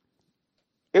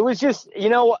it was just,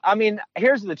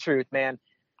 here's the truth, man.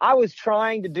 I was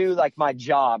trying to do like my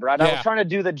job, right? Yeah. I was trying to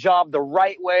do the job the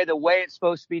right way, the way it's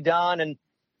supposed to be done. And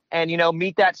and,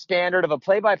 meet that standard of a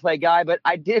play-by-play guy. But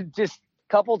I did just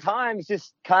a couple times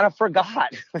just kind of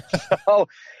forgot. So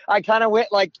I kind of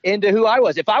went like into who I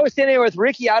was. If I was standing there with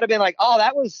Ricky, I'd have been like, oh,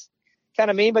 that was kind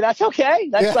of mean, but that's okay.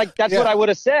 That's what I would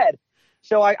have said.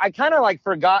 So I kind of like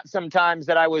forgot sometimes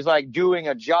that I was like doing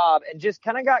a job and just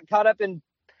kind of got caught up in,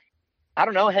 I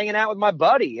don't know, hanging out with my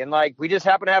buddy. And like, we just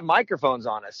happen to have microphones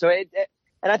on us. So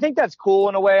and I think that's cool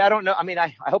in a way. I don't know. I mean,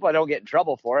 I hope I don't get in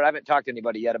trouble for it. I haven't talked to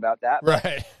anybody yet about that.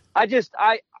 Right.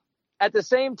 I at the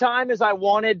same time as I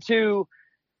wanted to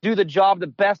do the job the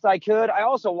best I could, I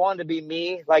also wanted to be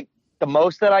me, like the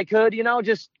most that I could,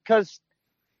 just because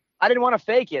I didn't want to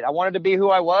fake it. I wanted to be who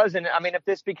I was. And I mean, if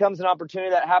this becomes an opportunity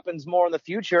that happens more in the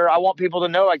future, I want people to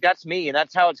know like that's me and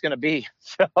that's how it's going to be.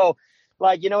 So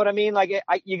like, you know what I mean? Like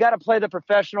you got to play the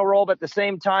professional role, but at the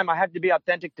same time, I have to be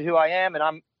authentic to who I am. And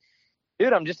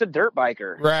I'm just a dirt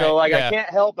biker. Right, so like, yeah.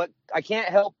 I can't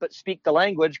help but speak the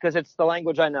language because it's the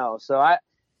language I know. So a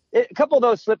couple of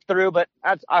those slipped through, but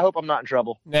I hope I'm not in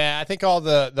trouble. Nah, I think all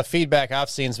the feedback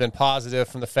I've seen has been positive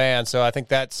from the fans. So I think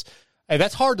that's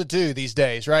hard to do these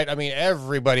days, right? I mean,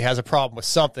 everybody has a problem with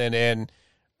something, and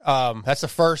that's the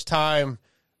first time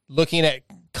looking at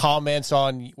comments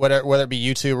on whether it be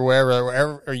YouTube or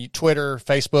wherever, or Twitter,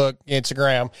 Facebook,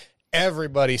 Instagram.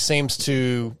 Everybody seems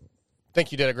to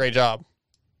think you did a great job.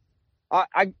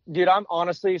 Dude, I'm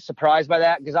honestly surprised by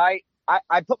that because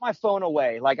I put my phone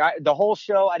away. Like the whole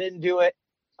show, I didn't do it.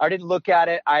 I didn't look at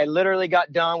it. I literally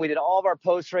got done. We did all of our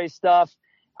post-race stuff.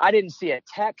 I didn't see a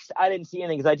text. I didn't see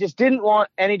anything because I just didn't want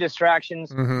any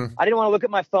distractions. Mm-hmm. I didn't want to look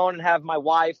at my phone and have my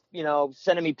wife,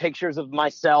 sending me pictures of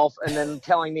myself and then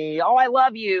telling me, oh, I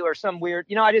love you or some weird,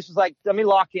 I just was like, let me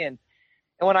lock in.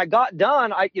 And when I got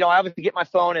done, I obviously get my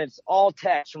phone and it's all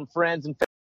text from friends and family.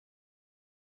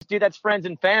 Dude, that's friends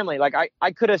and family. Like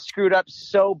I could have screwed up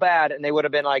so bad and they would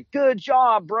have been like, good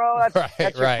job, bro.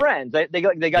 That's your friends. They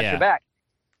got your back.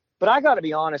 But I got to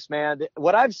be honest, man,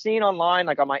 what I've seen online,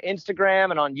 like on my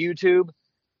Instagram and on YouTube,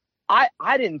 I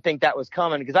didn't think that was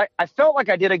coming because I felt like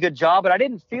I did a good job, but I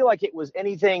didn't feel like it was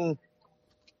anything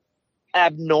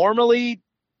abnormally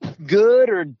good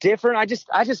or different. I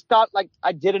just thought like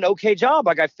I did an okay job.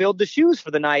 Like I filled the shoes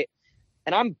for the night,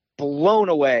 and I'm blown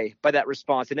away by that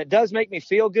response. And it does make me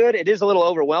feel good. It is a little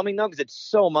overwhelming though, because it's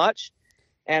so much.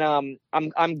 And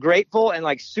I'm grateful and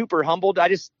like super humbled. I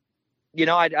just,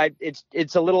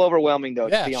 it's a little overwhelming though,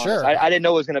 to be honest. Sure. I didn't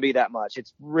know it was going to be that much.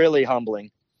 It's really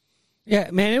humbling.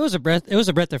 Yeah, man, it was a breath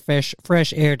of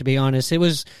fresh air, to be honest. It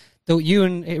was you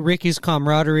and Ricky's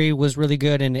camaraderie was really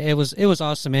good, and it was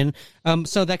awesome. And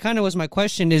so that kind of was my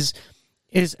question is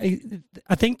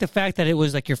I think the fact that it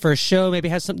was like your first show maybe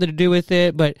has something to do with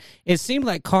it, but it seemed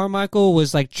like Carmichael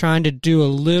was like trying to do a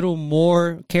little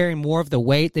more, carry more of the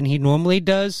weight than he normally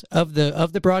does of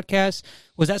the broadcast.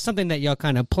 Was that something that y'all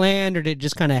kind of planned, or did it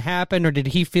just kind of happen, or did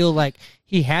he feel like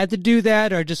he had to do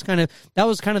that, or just kind of that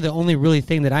was kind of the only really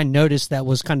thing that I noticed that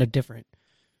was kind of different?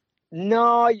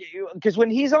 No, because when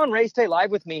he's on Race Day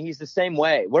Live with me, he's the same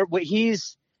way.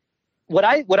 He's what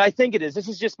I think it is. This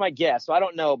is just my guess, so I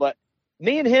don't know, but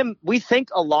me and him, we think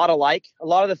a lot alike. A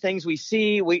lot of the things we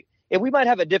see, we might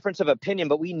have a difference of opinion,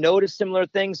 but we notice similar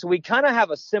things. So we kind of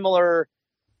have a similar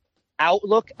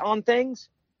outlook on things.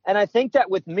 And I think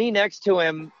that with me next to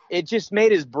him, it just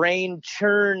made his brain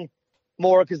churn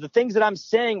more because the things that I'm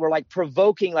saying were like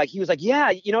provoking. Like he was like, yeah,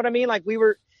 you know what I mean? Like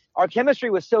our chemistry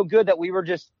was so good that we were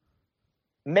just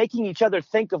making each other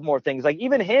think of more things. Like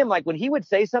even him, like when he would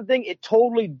say something, it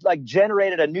totally like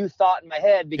generated a new thought in my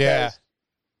head because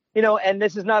and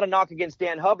this is not a knock against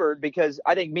Dan Hubbard because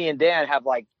I think me and Dan have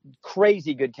like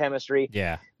crazy good chemistry.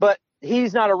 Yeah. But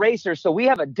he's not a racer. So we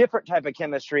have a different type of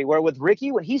chemistry where with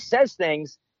Ricky, when he says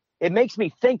things, it makes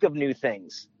me think of new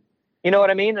things. You know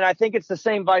what I mean? And I think it's the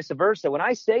same vice versa. When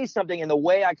I say something in the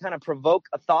way I kind of provoke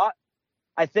a thought,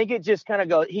 I think it just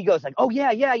kind of he goes like, oh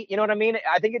yeah. You know what I mean?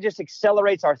 I think it just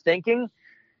accelerates our thinking.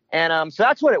 And so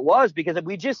that's what it was because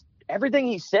everything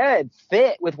he said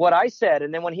fit with what I said.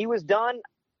 And then when he was done,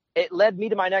 it led me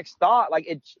to my next thought.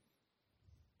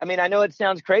 I know it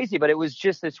sounds crazy, but it was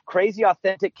just this crazy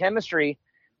authentic chemistry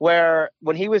where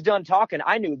when he was done talking,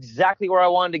 I knew exactly where I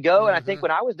wanted to go. Mm-hmm. And I think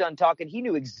when I was done talking, he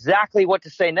knew exactly what to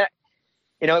say next.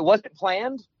 It wasn't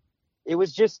planned. It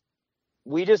was just,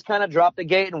 we just kind of dropped the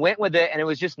gate and went with it. And it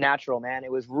was just natural, man.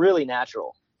 It was really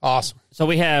natural. Awesome. So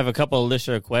we have a couple of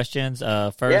listener questions.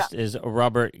 First is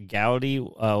Robert Gowdy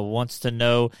wants to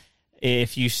know,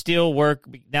 if you still work,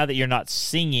 now that you're not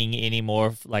singing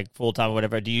anymore, like full-time or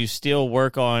whatever, do you still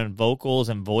work on vocals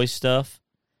and voice stuff,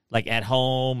 like at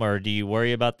home, or do you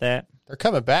worry about that? They're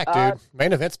coming back, dude.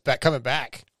 Main event's coming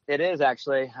back. It is,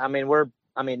 actually. I mean, we're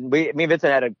I mean, me and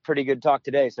Vincent had a pretty good talk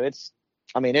today, so it's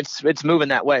moving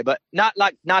that way, but not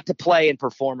to play and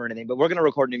perform or anything. But we're gonna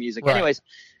record new music, Right. anyways.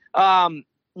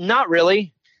 Not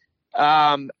really.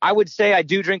 I would say I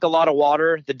do drink a lot of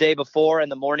water the day before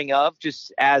and the morning of,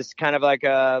 just as kind of like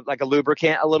a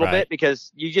lubricant a little bit,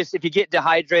 because if you get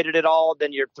dehydrated at all,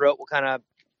 then your throat will kind of,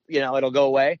 it'll go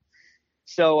away.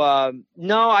 So,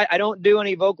 no, I don't do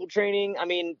any vocal training. I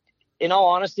mean, in all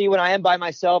honesty, when I am by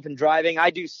myself and driving,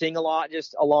 I do sing a lot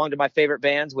just along to my favorite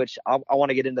bands, which I want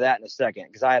to get into that in a second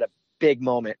because I had a big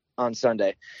moment on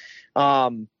Sunday.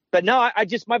 But no,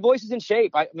 my voice is in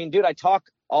shape. I mean, dude, I talk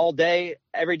all day,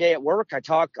 every day at work. I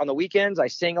talk on the weekends. I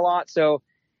sing a lot. So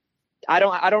I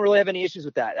don't really have any issues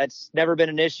with that. That's never been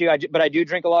an issue. But I do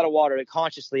drink a lot of water.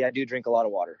 Consciously, I do drink a lot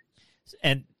of water.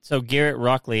 And so Garrett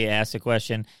Rockley asked a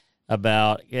question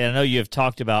about, I know you have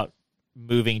talked about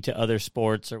moving to other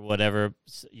sports or whatever,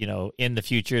 in the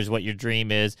future is what your dream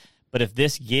is. But if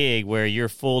this gig where you're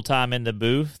full-time in the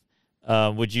booth,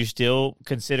 would you still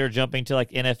consider jumping to like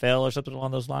NFL or something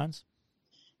along those lines?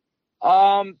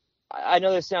 I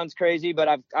know this sounds crazy,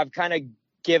 but I've kind of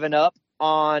given up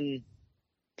on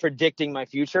predicting my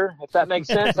future, if that makes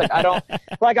sense.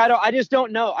 I just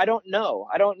don't know. I don't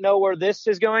know where this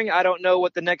is going. I don't know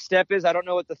what the next step is. I don't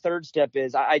know what the third step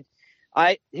is.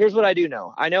 Here's what I do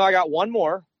know. I know I got one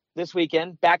more this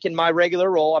weekend back in my regular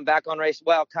role. I'm back on race.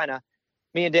 Well, kind of.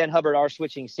 Me and Dan Hubbard are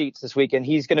switching seats this weekend.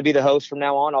 He's going to be the host from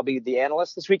now on. I'll be the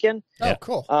analyst this weekend. Oh,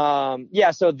 cool. But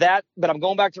I'm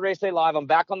going back to Race Day Live. I'm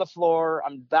back on the floor.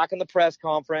 I'm back in the press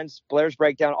conference, Blair's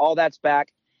Breakdown, all that's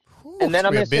back. And then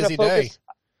I'm just going to focus. Day.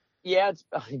 Yeah, it's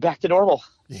back to normal.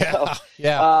 Yeah. So,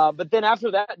 yeah. But then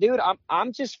after that, dude,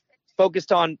 I'm just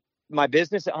focused on my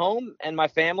business at home and my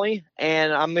family,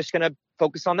 and I'm just going to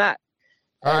focus on that.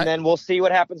 All right. Then we'll see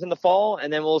what happens in the fall,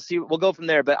 and then we'll go from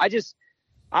there. But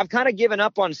I've kind of given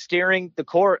up on steering the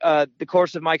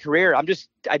course of my career.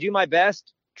 I do my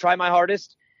best, try my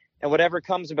hardest, and whatever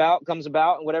comes about,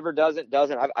 and whatever doesn't.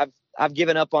 I've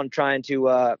given up on trying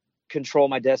to control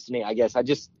my destiny, I guess.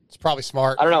 It's probably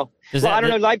smart. I don't know. I don't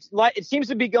know. Life, it seems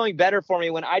to be going better for me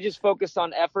when I just focus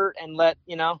on effort and let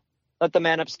the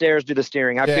man upstairs do the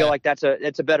steering. I feel like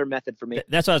it's a better method for me.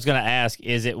 That's what I was going to ask.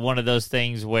 Is it one of those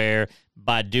things where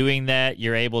by doing that,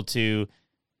 you're able to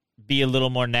be a little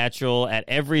more natural at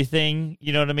everything,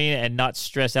 you know what I mean, and not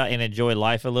stress out and enjoy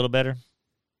life a little better?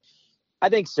 I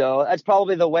think so. That's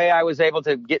probably the way I was able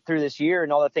to get through this year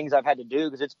and all the things I've had to do,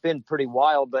 because it's been pretty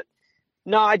wild. But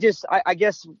no, I guess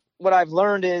what I've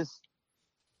learned is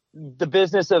the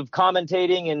business of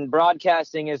commentating and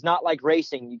broadcasting is not like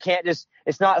racing. You can't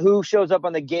it's not who shows up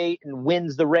on the gate and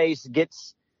wins the race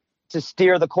gets to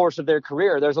steer the course of their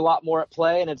career. There's a lot more at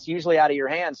play, and it's usually out of your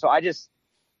hands. So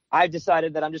I've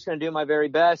decided that I'm just going to do my very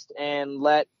best and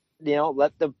let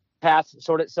the path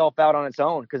sort itself out on its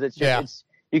own, because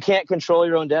you can't control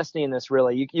your own destiny in this,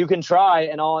 really. You can try,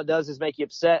 and all it does is make you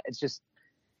upset. It's just,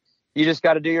 you just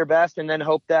got to do your best and then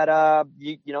hope that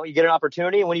you get an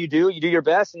opportunity, and when you do your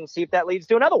best and see if that leads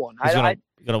to another one. You're going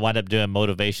to wind up doing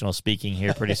motivational speaking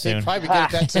here pretty soon. Probably good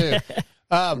at that too.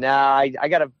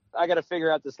 I gotta figure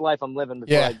out this life I'm living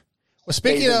before I. Well,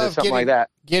 speaking of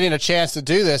getting a chance to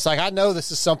do this, I know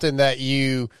this is something that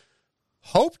you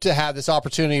hope to have this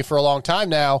opportunity for a long time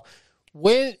now.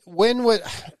 When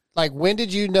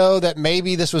did you know that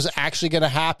maybe this was actually going to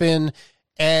happen?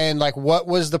 And what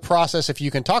was the process, if you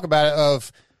can talk about it,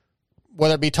 of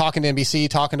whether it be talking to NBC,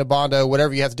 talking to Bondo,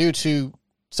 whatever you have to do to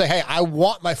say, hey, I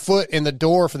want my foot in the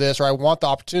door for this, or I want the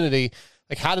opportunity.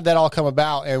 How did that all come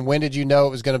about? And when did you know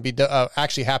it was going to be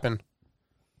actually happen?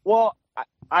 Well,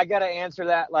 I got to answer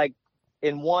that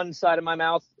in one side of my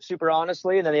mouth, super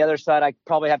honestly, and then the other side, I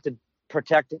probably have to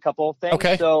protect a couple of things.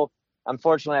 Okay. So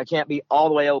unfortunately, I can't be all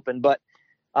the way open, but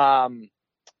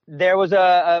there was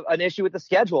an issue with the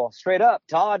schedule. Straight up,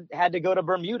 Todd had to go to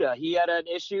Bermuda. He had an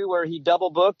issue where he double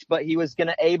booked, but he was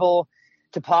able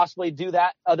to possibly do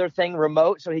that other thing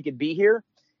remote so he could be here.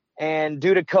 And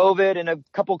due to COVID and a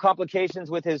couple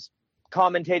complications with his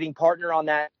commentating partner on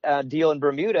that deal in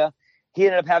Bermuda, he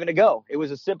ended up having to go. It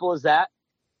was as simple as that.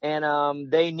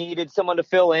 And they needed someone to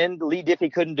fill in. Lee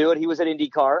Diffie couldn't do it. He was at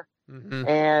IndyCar. Mm-hmm.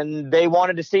 And they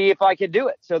wanted to see if I could do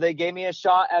it. So they gave me a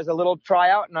shot as a little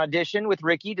tryout and audition with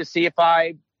Ricky to see if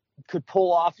I could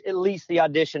pull off at least the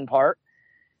audition part.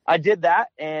 I did that,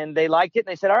 and they liked it. And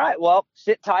they said, all right, well,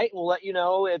 sit tight. We'll let you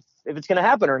know if it's going to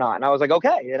happen or not. And I was like,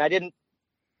 okay. And I didn't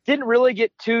really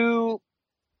get too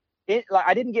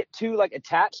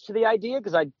attached to the idea,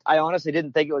 because I honestly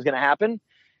didn't think it was going to happen.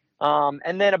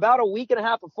 And then about a week and a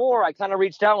half before, I kind of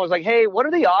reached out and was like, hey, what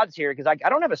are the odds here? Because I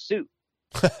don't have a suit.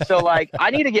 So like, I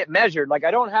need to get measured. Like,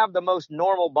 I don't have the most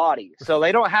normal body. So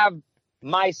they don't have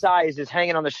my size is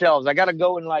hanging on the shelves. I got to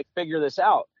go and like figure this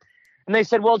out. And they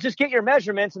said, well, just get your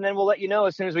measurements and then we'll let you know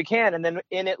as soon as we can. And then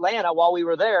in Atlanta, while we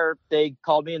were there, they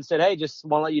called me and said, hey, just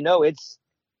want to let you know it's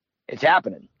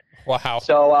happening. Wow.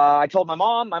 So I told my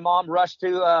mom. My mom rushed to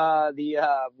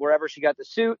the wherever she got the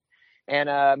suit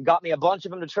and got me a bunch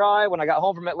of them to try. When I got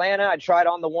home from Atlanta, I tried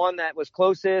on the one that was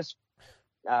closest.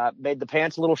 Made the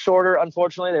pants a little shorter.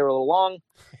 Unfortunately, they were a little long,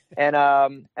 and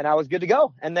I was good to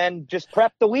go. And then just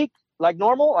prepped the week like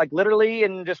normal, like literally,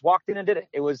 and just walked in and did it.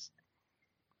 It was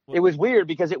weird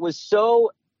because it was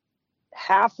so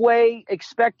halfway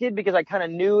expected because I kind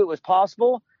of knew it was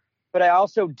possible, but I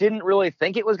also didn't really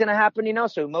think it was going to happen, you know.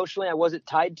 So emotionally, I wasn't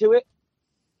tied to it.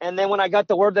 And then when I got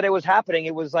the word that it was happening,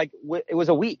 it was like it was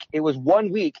a week. It was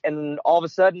 1 week, and all of a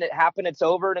sudden it happened. It's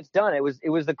over and it's done. It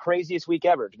was the craziest week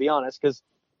ever, to be honest. Because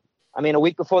I mean, a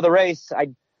week before the race,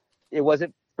 it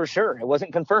wasn't for sure. It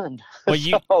wasn't confirmed. Well,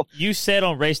 you said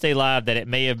on Race Day Live that it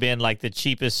may have been like the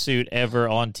cheapest suit ever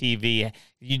on TV,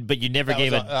 but you never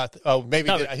gave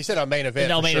it. He said on Main Event.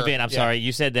 No, Main sure. Event. I'm sorry,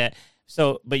 you said that.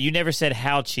 So, but you never said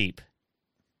how cheap.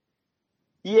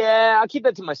 Yeah, I'll keep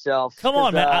that to myself. Come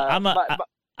on, man.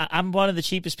 I'm one of the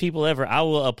cheapest people ever. I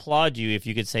will applaud you if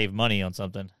you could save money on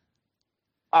something.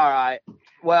 All right.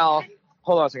 Well,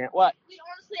 hold on a second. What? We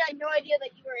honestly had no idea that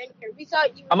you were in here. We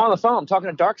thought you were... I'm on the phone. I'm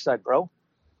talking to Darkside, bro.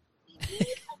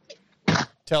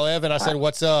 Tell Evan I said,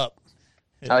 what's up?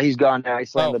 Oh, he's gone now. He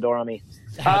slammed the door on me.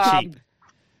 How cheap?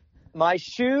 My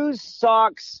shoes,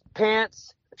 socks,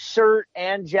 pants, shirt,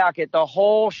 and jacket, the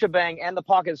whole shebang, and the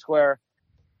pocket square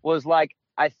was like,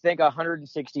 I think,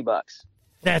 $160.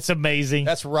 That's amazing.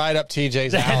 That's right up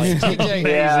TJ's alley.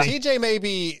 TJ may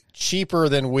be cheaper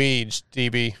than Weege,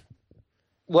 DB.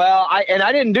 Well, I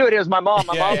didn't do it. It was my mom.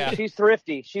 My mom, she's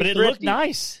thrifty. But it looked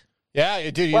nice.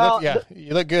 Yeah, dude, you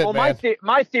look good, well, man.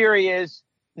 My theory is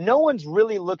no one's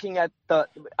really looking at I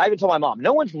even told my mom,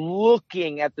 no one's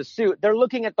looking at the suit. They're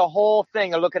looking at the whole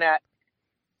thing. They're looking at,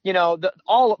 you know,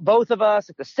 both of us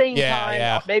at the same time.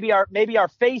 Yeah. Maybe our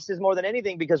faces more than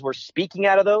anything because we're speaking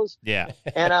out of those. Yeah.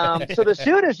 And so the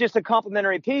suit is just a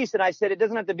complimentary piece. And I said, it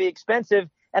doesn't have to be expensive.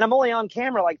 And I'm only on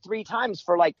camera like 3 times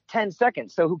for like 10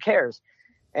 seconds. So who cares?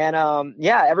 And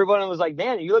everyone was like,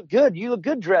 man, you look good. You look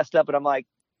good dressed up. And I'm like,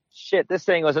 shit, this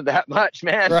thing wasn't that much,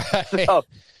 man. Right. So,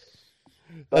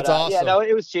 that's awesome. Yeah, no,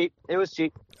 it was cheap. It was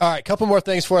cheap. All right, couple more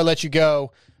things before I let you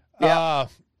go. Yeah.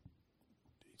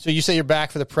 So you say you're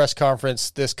back for the press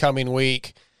conference this coming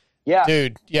week. Yeah.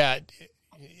 Dude, yeah.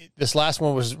 This last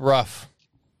one was rough.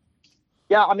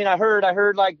 Yeah, I mean, I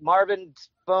heard like Marvin's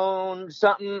phone,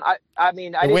 something. I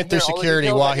mean, I went through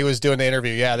security while he was doing the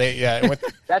interview. Yeah, it went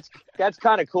that's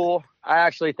kind of cool. I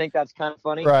actually think that's kind of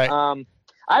funny. Right.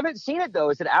 I haven't seen it though.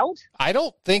 Is it out? I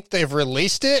don't think they've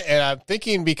released it, and I'm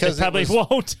thinking because they probably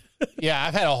won't. Yeah,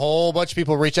 I've had a whole bunch of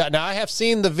people reach out. Now I have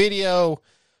seen the video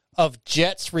of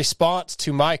Jet's response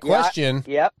to my question.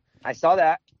 Yep, I saw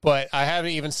that. But I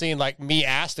haven't even seen like me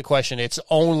ask the question. It's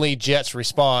only Jet's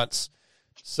response.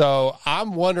 So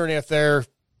I'm wondering if they're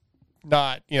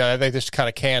not, they just kind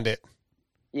of canned it.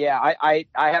 Yeah, I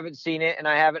haven't seen it and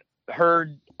I haven't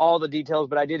heard all the details,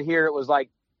 but I did hear it was like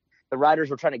the riders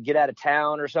were trying to get out of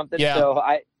town or something. Yeah. So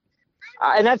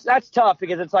and that's tough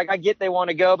because it's like, I get they want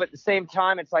to go, but at the same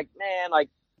time, it's like, man, like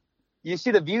you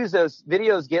see the views those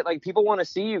videos get, like people want to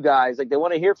see you guys, like they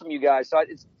want to hear from you guys. So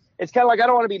it's kind of like, I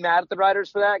don't want to be mad at the riders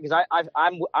for that because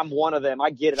I'm one of them. I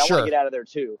get it. I want to get out of there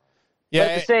too. Yeah.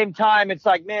 But at the same time, it's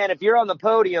like, man, if you're on the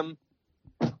podium,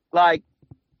 like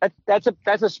that's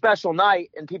a special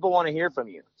night and people want to hear from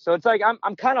you. So it's like,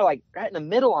 I'm kind of like right in the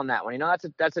middle on that one.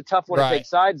 That's a tough one to take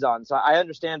sides on. So I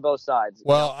understand both sides.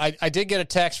 Well, I did get a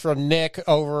text from Nick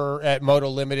over at Moto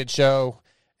Limited Show.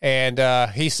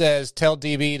 And he says, tell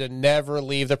DB to never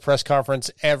leave the press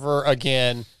conference ever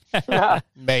again,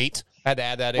 mate. I had to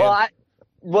add that in. I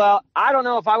don't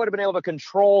know if I would have been able to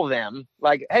control them.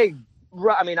 Like, hey,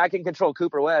 I mean, I can control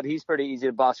Cooper Webb. He's pretty easy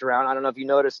to boss around. I don't know if you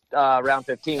noticed round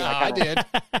 15. I did.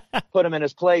 Put him in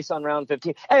his place on round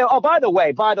 15. Hey, by the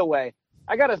way,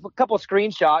 I got a couple of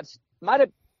screenshots. Might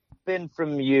have been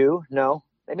from you. No,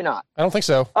 maybe not. I don't think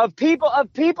so. Of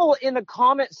people in the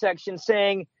comment section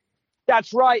saying,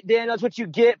 that's right, Dan. That's what you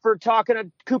get for talking to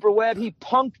Cooper Webb. He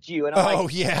punked you. And I'm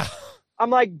yeah. I'm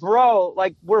like, bro,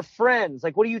 like we're friends.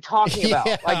 Like, what are you talking about?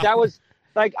 Yeah. Like that was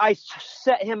like, I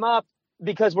set him up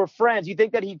because we're friends. You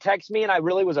think that he texted me and I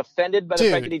really was offended by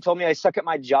the fact that he told me I suck at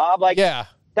my job? Like, yeah,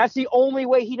 that's the only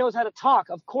way he knows how to talk.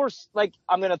 Of course, like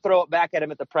I'm going to throw it back at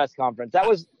him at the press conference.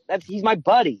 He's my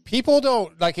buddy. People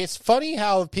don't like, it's funny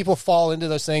how people fall into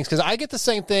those things. Cause I get the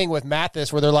same thing with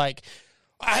Mathis where they're like,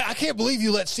 I can't believe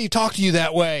you let Steve talk to you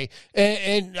that way.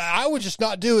 And I would just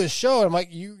not do his show. And I'm like,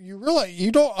 you really,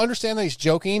 you don't understand that he's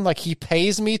joking. Like, he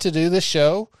pays me to do this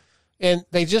show. And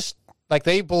they just, like,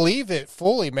 they believe it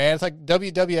fully, man. It's like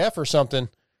WWF or something.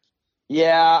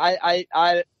 Yeah,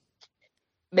 I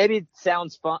maybe it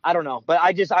sounds fun. I don't know. But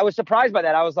I was surprised by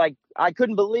that. I was like, I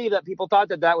couldn't believe that people thought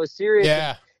that was serious.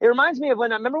 Yeah. It reminds me of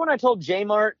remember when I told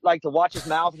J-Mart, like, to watch his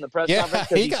mouth in the press conference?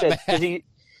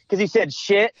 Because he said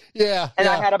shit. Yeah. And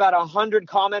I had about 100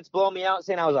 comments blowing me out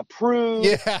saying I was a prude.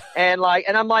 Yeah. And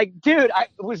I'm like, dude, I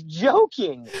was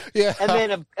joking. Yeah.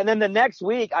 And then the next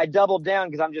week I doubled down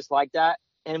because I'm just like that.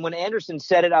 And when Anderson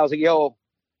said it, I was like, yo,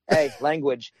 hey,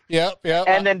 language. Yep.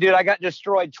 And then, dude, I got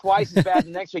destroyed twice as bad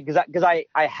the next week because I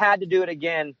had to do it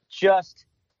again.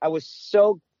 I was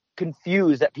so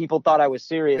confused that people thought I was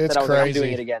serious that I was like, I'm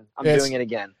doing it again. I'm doing it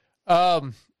again.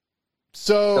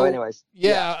 So anyways,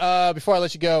 before I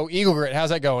let you go, Eagle Grit, how's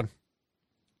that going?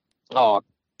 Oh,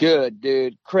 good,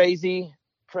 dude. Crazy,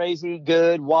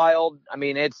 good, wild. I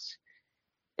mean, it's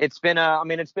been a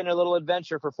little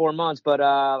adventure for 4 months, but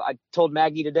I told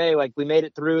Maggie today, like, we made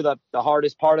it through the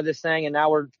hardest part of this thing, and now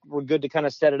we're good to kind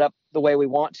of set it up the way we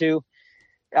want to.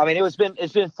 I mean, it's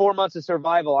been 4 months of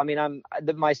survival. I mean,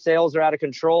 my sales are out of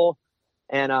control,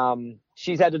 and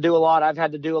she's had to do a lot. I've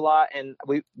had to do a lot, and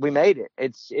we made it.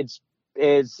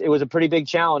 It was a pretty big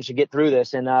challenge to get through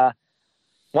this, and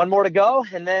one more to go,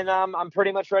 and then I'm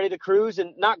pretty much ready to cruise,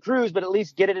 and not cruise, but at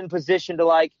least get it in position to,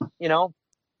 like,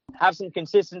 have some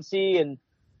consistency and,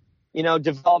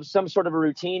 develop some sort of a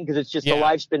routine, because it's just the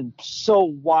life's been so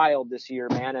wild this year,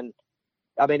 man. And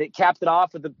I mean, it capped it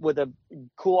off with a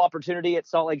cool opportunity at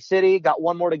Salt Lake City. Got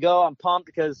one more to go. I'm pumped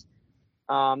because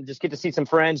just get to see some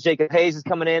friends. Jacob Hayes is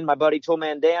coming in. My buddy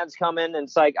Toolman Dan's coming. And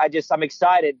it's like, I'm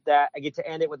excited that I get to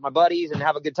end it with my buddies and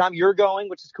have a good time. You're going,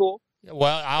 which is cool.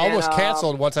 Well, I almost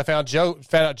canceled once I found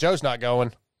out Joe's not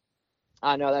going.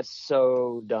 I know, that's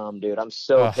so dumb, dude. I'm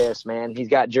so pissed, man. He's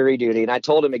got jury duty, and I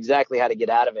told him exactly how to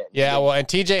get out of it. Yeah, well, and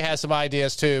TJ has some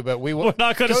ideas too, but we're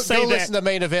not going to say that. Go listen to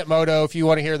Main Event Moto if you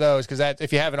want to hear those, because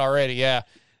if you haven't already, So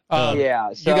you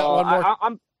got one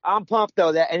more? I'm pumped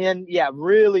though.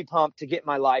 Really pumped to get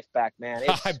my life back, man.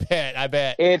 I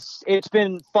bet. It's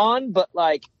been fun, but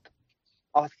like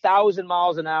 1,000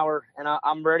 miles an hour, and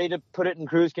I'm ready to put it in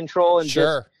cruise control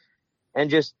and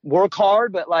just work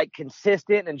hard, but like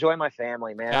consistent and enjoy my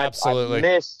family, man. Absolutely. I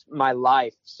miss my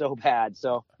life so bad.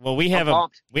 So, well, we have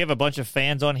a bunch of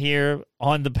fans on here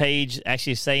on the page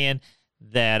actually saying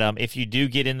that if you do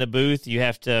get in the booth, you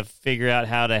have to figure out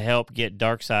how to help get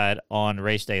Darkside on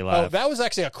Race Day Live. Oh, that was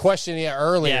actually a question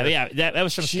earlier. Yeah, that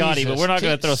was from Scotty, but we're not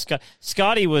going to throw Scotty.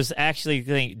 Scotty was actually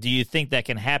do you think that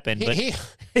can happen? But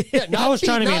I was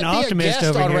trying to be an optimist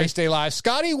over on here. Race Day Live.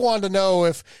 Scotty wanted to know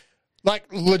if, like,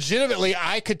 legitimately,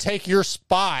 I could take your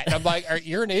spot. I'm like,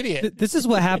 you're an idiot. This is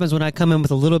what happens when I come in with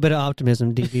a little bit of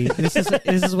optimism, DB. This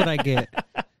is what I get.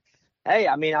 Hey,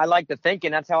 I mean, I like to think,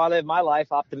 and that's how I live my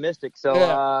life, optimistic. So,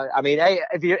 I mean, hey,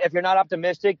 if you're not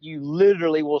optimistic, you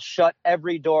literally will shut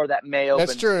every door that may open.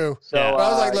 That's true. So I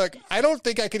was like, look, I don't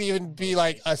think I could even be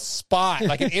like a spot,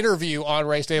 like an interview on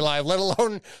Race Day Live, let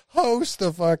alone host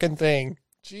the fucking thing.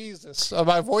 Jesus,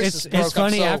 my voice is broke. It's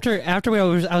funny. After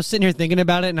I was sitting here thinking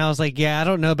about it, and I was like, yeah, I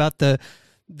don't know about the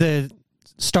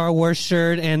Star Wars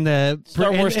shirt and the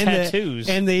Star Wars tattoos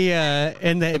and the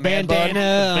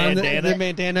bandana, the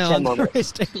bandana on the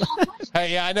Race Day Live.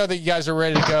 Hey, yeah, I know that you guys are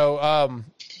ready to go.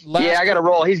 I got to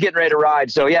roll. He's getting ready to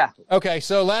ride. So yeah. Okay,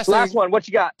 so last one. What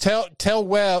you got? Tell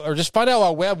Webb, or just find out why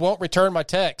Webb won't return my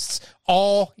texts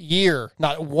all year.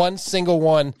 Not one single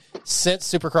one since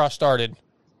Supercross started.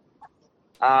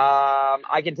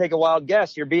 I can take a wild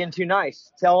guess. You're being too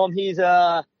nice. Tell him he's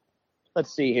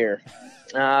let's see here.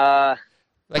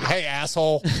 Like, hey,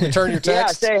 asshole, return your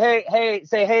text. Yeah,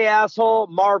 say hey, asshole.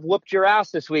 Marv whooped your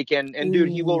ass this weekend, and dude,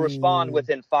 he will respond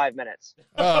within 5 minutes.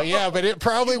 Oh yeah, but it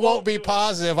probably won't be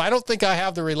positive. I don't think I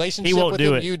have the relationship with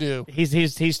him you do.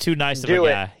 He's too nice of a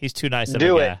guy. He's too nice of a guy.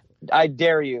 Do it. I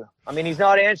dare you. I mean, he's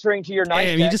not answering to your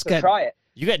nice text, so try it.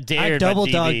 You got dared. I double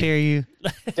dog dare you.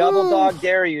 Double dog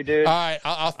dare you, dude. All right,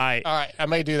 all right. I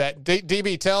may do that.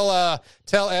 DB,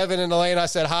 tell Evan and Elaine I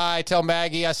said hi. Tell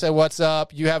Maggie I said what's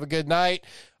up. You have a good night.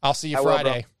 I'll see you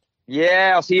Friday.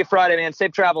 Yeah, I'll see you Friday, man.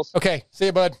 Safe travels. Okay, see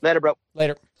you, bud. Later, bro.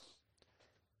 Later.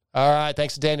 All right,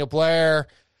 thanks to Daniel Blair.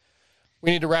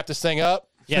 We need to wrap this thing up.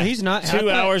 Yeah, so he's not 2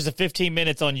 hours and 15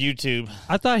 minutes on YouTube.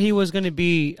 I thought he was going to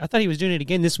be. I thought he was doing it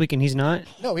again this week, and he's not.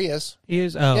 No, he is. He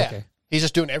is. Oh, yeah. okay. He's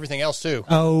just doing everything else too.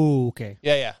 Oh, okay.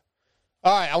 Yeah.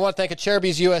 All right, I want to thank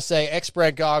Cherubies USA,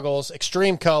 X-Brand Goggles,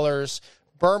 Extreme Colors,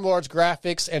 Berm Lords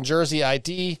Graphics, and Jersey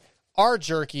ID. R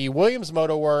Jerky, Williams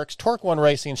Moto Works, Torque One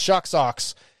Racing, Shock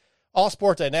Socks, All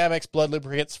Sport Dynamics, Blood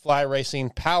Lubricants, Fly Racing,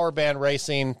 Power Band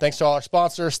Racing. Thanks to all our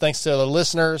sponsors. Thanks to the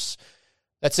listeners.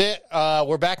 That's it.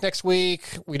 We're back next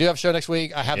week. We do have a show next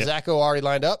week. I have Zacho already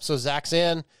lined up, so Zach's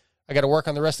in. I got to work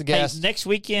on the rest of the guests. Hey, next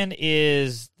weekend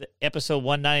is the episode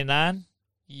 199.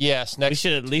 Yes, we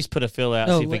should at least put a fill out.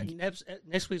 Oh, see if we can...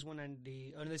 next week's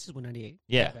 190. Oh, no, this is 198.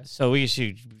 Yeah, so we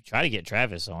should try to get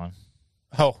Travis on.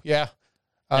 Oh, yeah.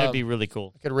 That'd be really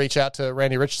cool. I could reach out to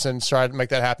Randy Richardson and try to make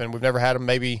that happen. We've never had him.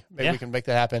 Maybe we can make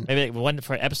that happen. Maybe one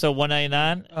for episode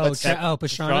 199.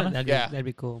 Pastrana? That'd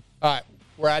be cool. All right,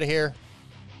 we're out of here.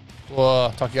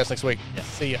 We'll talk to you guys next week. Yeah.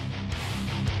 See ya.